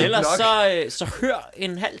mangler. Ellers så hør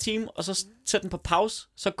en halv time, og så sæt den på pause.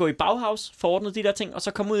 Så gå i Bauhaus, forordne de der ting, og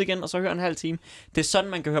så kom ud igen, og så hør en halv time. Det er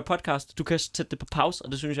sådan, man kan høre podcast. Du kan sætte det på pause,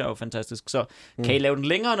 og det synes jeg er jo fantastisk. Så kan I lave den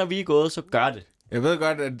længere, når vi er gået, så gør det. Jeg ved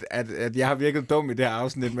godt, at jeg har virket dum i det her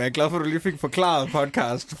afsnit, men jeg er glad for, at du lige fik forklaret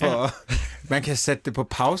podcast. For man kan sætte det på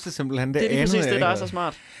pause simpelthen. Det er lige præcis det, der er så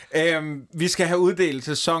smart. Vi skal have uddelt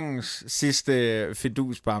sæsonens sidste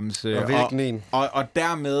fidusbamse. Og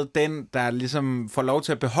dermed den, der ligesom får lov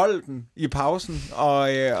til at beholde den i pausen. Og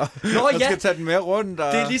skal tage den med rundt.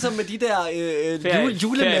 Og... Det er ligesom med de der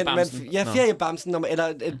feriebamsen.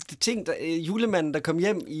 Eller ting, julemanden, der kom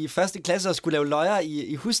hjem i første klasse og skulle lave løjer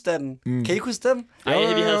i husstanden. Kan I ikke huske dem?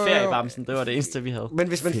 Nej, vi havde feriebamsen. Det var det eneste, vi havde. Men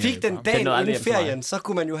hvis man fik den dag inden ferien, så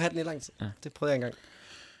kunne man jo have den i lang tid. Ja. Det prøvede jeg engang.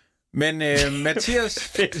 Men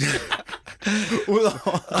Mathias...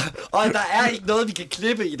 Udover... Og der er ikke noget, vi kan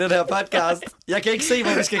klippe i den her podcast. Jeg kan ikke se,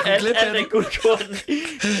 hvor vi skal kunne klippe den. Alt er guldkorten.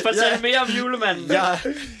 Fortæl mere om julemanden.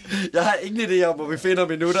 Jeg har ingen idé om, hvor vi finder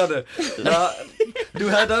minutterne.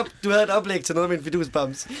 Du havde et oplæg til noget med en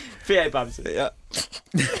fidusbams. Feriebamse. Ja.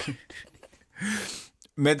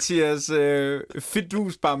 Mathias,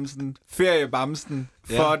 fidusbamsen, feriebamsen,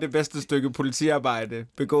 for det bedste stykke politiarbejde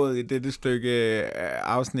begået i dette stykke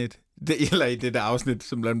afsnit. Eller i det der afsnit,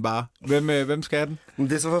 som blandt bare. Hvem skal have den? Men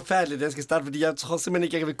det er så forfærdeligt, at jeg skal starte, fordi jeg tror simpelthen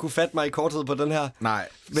ikke, jeg vil kunne fatte mig i korthed på den her. Nej,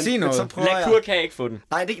 sig noget. Lacour kan ikke få den.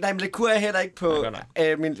 Nej, men Lacour er heller ikke på...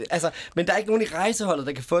 men der er ikke nogen i rejseholdet,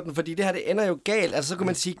 der kan få den, fordi det her, det ender jo galt. Altså, så kunne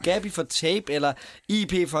man sige Gabi for tape, eller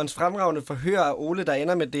IP for hans fremragende forhør af Ole, der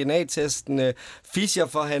ender med DNA-testen, Fischer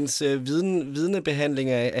for hans vidnebehandling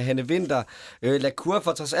af Hanne Winther, Lacour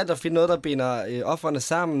for trods alt at finde noget, der binder offerne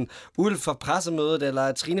sammen, Ulf for pressemødet,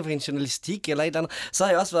 eller Trine for hendes journalistik, eller et eller andet. Så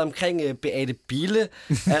har jeg også været omkring Beate Bille.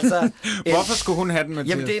 Altså, hvorfor skulle hun have den, Mathias?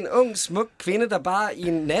 Jamen, det er en ung, smuk kvinde, der bare i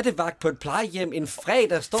en nattevagt på et plejehjem en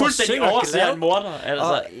fredag står og synger overser en morder,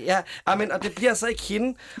 altså. Og det bliver så ikke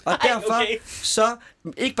hende. Og derfor så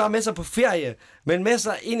ikke bare med sig på ferie, men med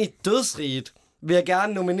sig ind i dødsriget, vil jeg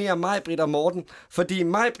gerne nominere Maj-Brit og Morten. Fordi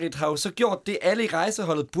Maj-Brit har jo så gjort det, alle i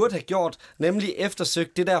rejseholdet burde have gjort, nemlig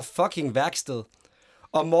eftersøgt det der fucking værksted.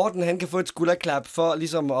 Og Morten, han kan få et skulderklap for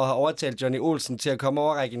ligesom at have overtalt Johnny Olsen til at komme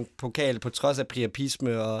overrække en pokal på trods af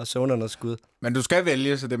priapisme og søvnunderskud. Men du skal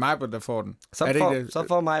vælge, så det er Maj-Brit, der får den. Så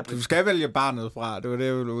får Maj-Brit. Du skal vælge barnet fra. Det var det,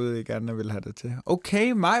 jeg ville ude i gerne ville have det til.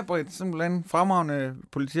 Okay, Maj-Brit, simpelthen fremragende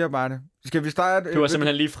politiarbejde. Skal vi starte? Du har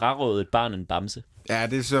simpelthen lige frarådet et barn en bamse. Ja,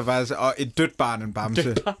 det synes jeg faktisk. Og et dødt barn en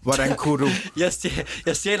bamse. Hvordan kunne du?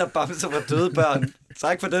 Jeg stjæler bamser fra døde børn.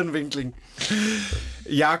 Tak for den vinkling.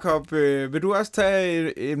 Jakob, vil du også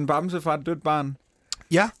tage en bamse fra et dødt barn?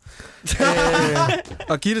 Ja.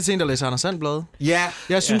 Og give det til en, der læser Anders Sandblad. Ja.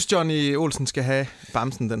 Jeg synes, Johnny Olsen skal have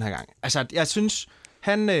bamsen den her gang. Altså, jeg synes,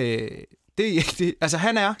 han...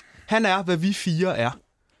 han er, hvad vi 4 er.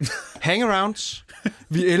 Hangarounds.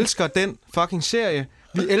 Vi elsker den fucking serie.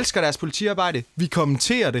 Vi elsker deres politiarbejde. Vi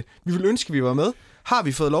kommenterer det. Vi vil ønske, at vi var med. Har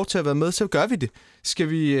vi fået lov til at være med, så gør vi det. Skal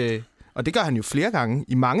vi... Og det gør han jo flere gange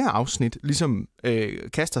i mange afsnit, ligesom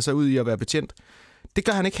kaster sig ud i at være betjent. Det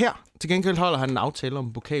gør han ikke her. Til gengæld holder han en aftale om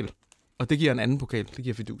en pokal. Og det giver en anden pokal. Det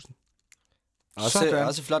giver fidusen.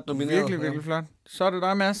 Også flot nomineret. Virkelig, virkelig flot. Så er det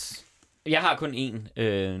dig, Mads. Jeg har kun én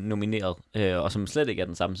nomineret, og som slet ikke er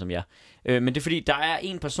den samme som jeg. Men det er fordi, der er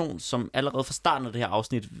en person, som allerede fra starten af det her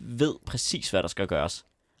afsnit ved præcis, hvad der skal gøres.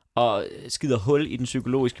 Og skider hul i den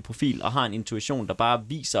psykologiske profil, og har en intuition, der bare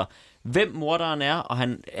viser, hvem morderen er, og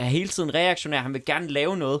han er hele tiden reaktionær, han vil gerne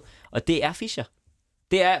lave noget, og det er Fischer.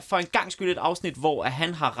 Det er for en gang skyld et afsnit, hvor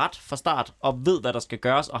han har ret fra start, og ved, hvad der skal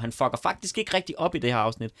gøres, og han fucker faktisk ikke rigtig op i det her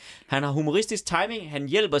afsnit. Han har humoristisk timing, han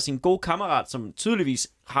hjælper sin gode kammerat, som tydeligvis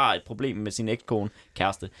har et problem med sin ekskone,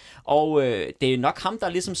 kæreste. Og det er nok ham, der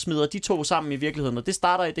ligesom smider de to sammen i virkeligheden, og det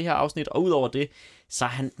starter i det her afsnit, og udover det, så er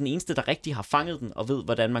han den eneste, der rigtig har fanget den, og ved,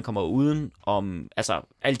 hvordan man kommer uden om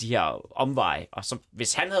alle de her omveje. Og så,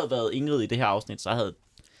 hvis han havde været Ingrid i det her afsnit, så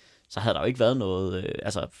havde der jo ikke været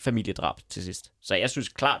noget familiedrab til sidst. Så jeg synes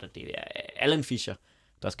klart, at det er Alan Fischer,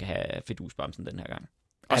 der skal have fidusbamsen den her gang.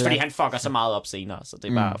 Også fordi han fucker så meget op senere, så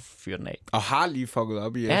det er bare at fyre den af. Og har lige fucket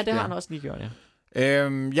op i Ja, det har han også lige gjort, ja.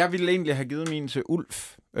 Jeg ville egentlig have givet min til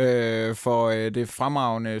Ulf for det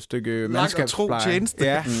fremragende stykke mandskabspleje.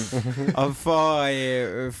 Ja. Og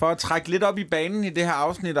for at trække lidt op i banen i det her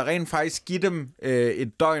afsnit, og rent faktisk give dem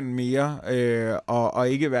et døgn mere, og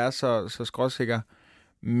ikke være så skråsikker.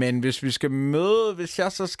 Men hvis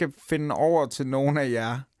jeg så skal finde over til nogen af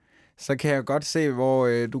jer, så kan jeg godt se,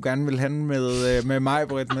 hvor du gerne vil hen med mig,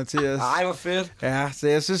 Britt, Mathias. Ej, hvor fedt. Ja, så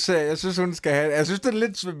jeg synes hun skal have... Jeg synes, det er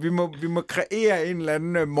lidt... Vi må kreere en eller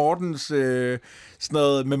anden Mortens sådan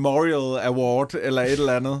noget Memorial Award, eller et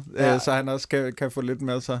eller andet, så han også kan få lidt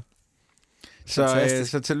med sig.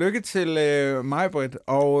 Så tillykke til mig, Britt,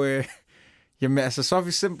 og... Jamen altså, så er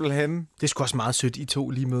vi simpelthen... Det er sgu også meget sødt, I to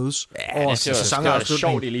lige mødes. Ja, det var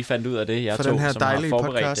sjovt, I lige fandt ud af det. Jeg to, her som har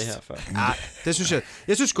forberedt podcast. det her før. Ja, det synes jeg.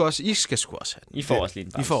 Jeg synes sgu også, I skal sgu også have den. I får også lige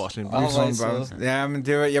en bams. I får også lige en bams. Ja, men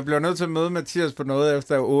jeg blev nødt til at møde Mathias på noget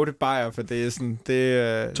efter 8 bajer, for det er sådan...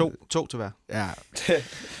 To til hver. Ja.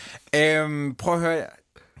 Prøv at høre.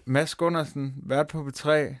 Mads Gundersen, vært på P3.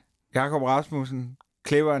 Jakob Rasmussen,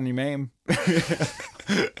 klipperen imam.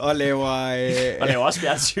 og laver også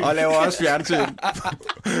fjernsyn. Og laver også fjernsyn.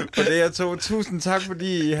 For det jeg tog. Tusind tak,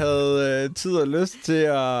 fordi I havde tid og lyst til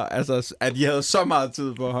at I havde så meget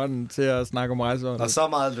tid på hånden til at snakke om rejseholdet. Og så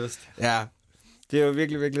meget lyst. Ja. Det er jo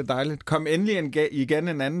virkelig, virkelig dejligt. Kom endelig igen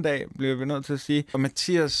en anden dag, bliver vi nødt til at sige. Og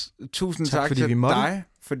Mathias, tusind tak til dig,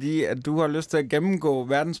 fordi at du har lyst til at gennemgå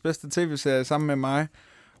verdens bedste tv-serie sammen med mig.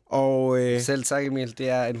 Og, selv tak, Emil. Det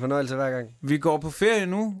er en fornøjelse hver gang. Vi går på ferie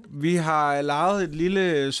nu. Vi har lejet et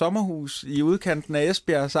lille sommerhus i udkanten af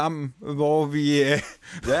Esbjerg sammen, hvor vi,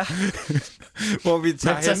 hvor vi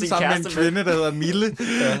tager hen sammen med en kvinde, der hedder Mille,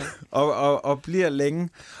 og bliver længe.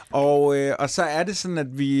 Og så er det sådan,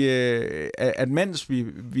 at vi, at mens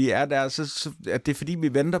vi er der, så at det er fordi,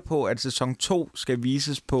 vi venter på, at sæson 2 skal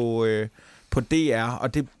vises på DR, og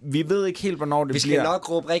vi ved ikke helt, hvornår det bliver. Vi skal nok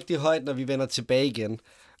råbe rigtig højt, når vi vender tilbage igen.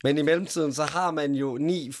 Men i mellemtiden, så har man jo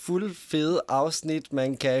 9 fede afsnit,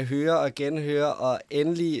 man kan høre og genhøre, og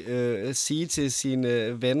endelig sige til sin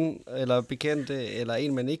ven, eller bekendte, eller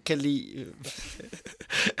en, man ikke kan lide,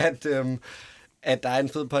 at der er en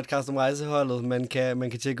fed podcast om rejseholdet, man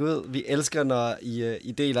kan tjekke ud. Vi elsker, når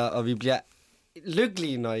I deler, og vi bliver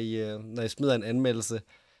lykkelige, når I smider en anmeldelse.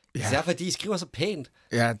 Ja. Især fordi I skriver så pænt.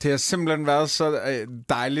 Ja, det har simpelthen været så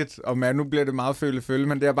dejligt, og nu bliver det meget føle,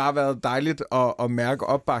 men det har bare været dejligt at mærke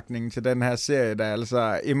opbakningen til den her serie, der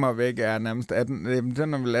altså immer væk er nærmest 18,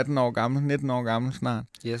 den er vel 18 år gammel, 19 år gammel snart.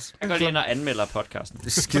 Yes. Jeg kan godt lide, når anmelder podcasten. Det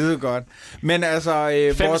er skide godt. Men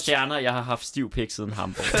altså... 5 stjerner, jeg har haft stiv pik siden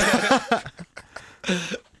Hamburg.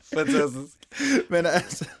 Fantastisk.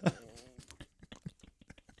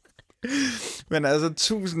 Men altså,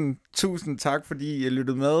 tusind tak, fordi I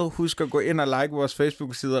lyttede med. Husk at gå ind og like vores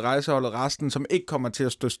Facebook-side Rejseholdet Resten, som ikke kommer til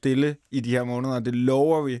at stå stille i de her måneder. Det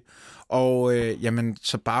lover vi. Og jamen,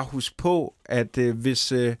 så bare husk på, at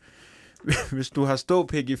hvis du har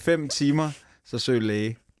ståpik i 5 timer, så søg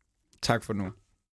læge. Tak for nu.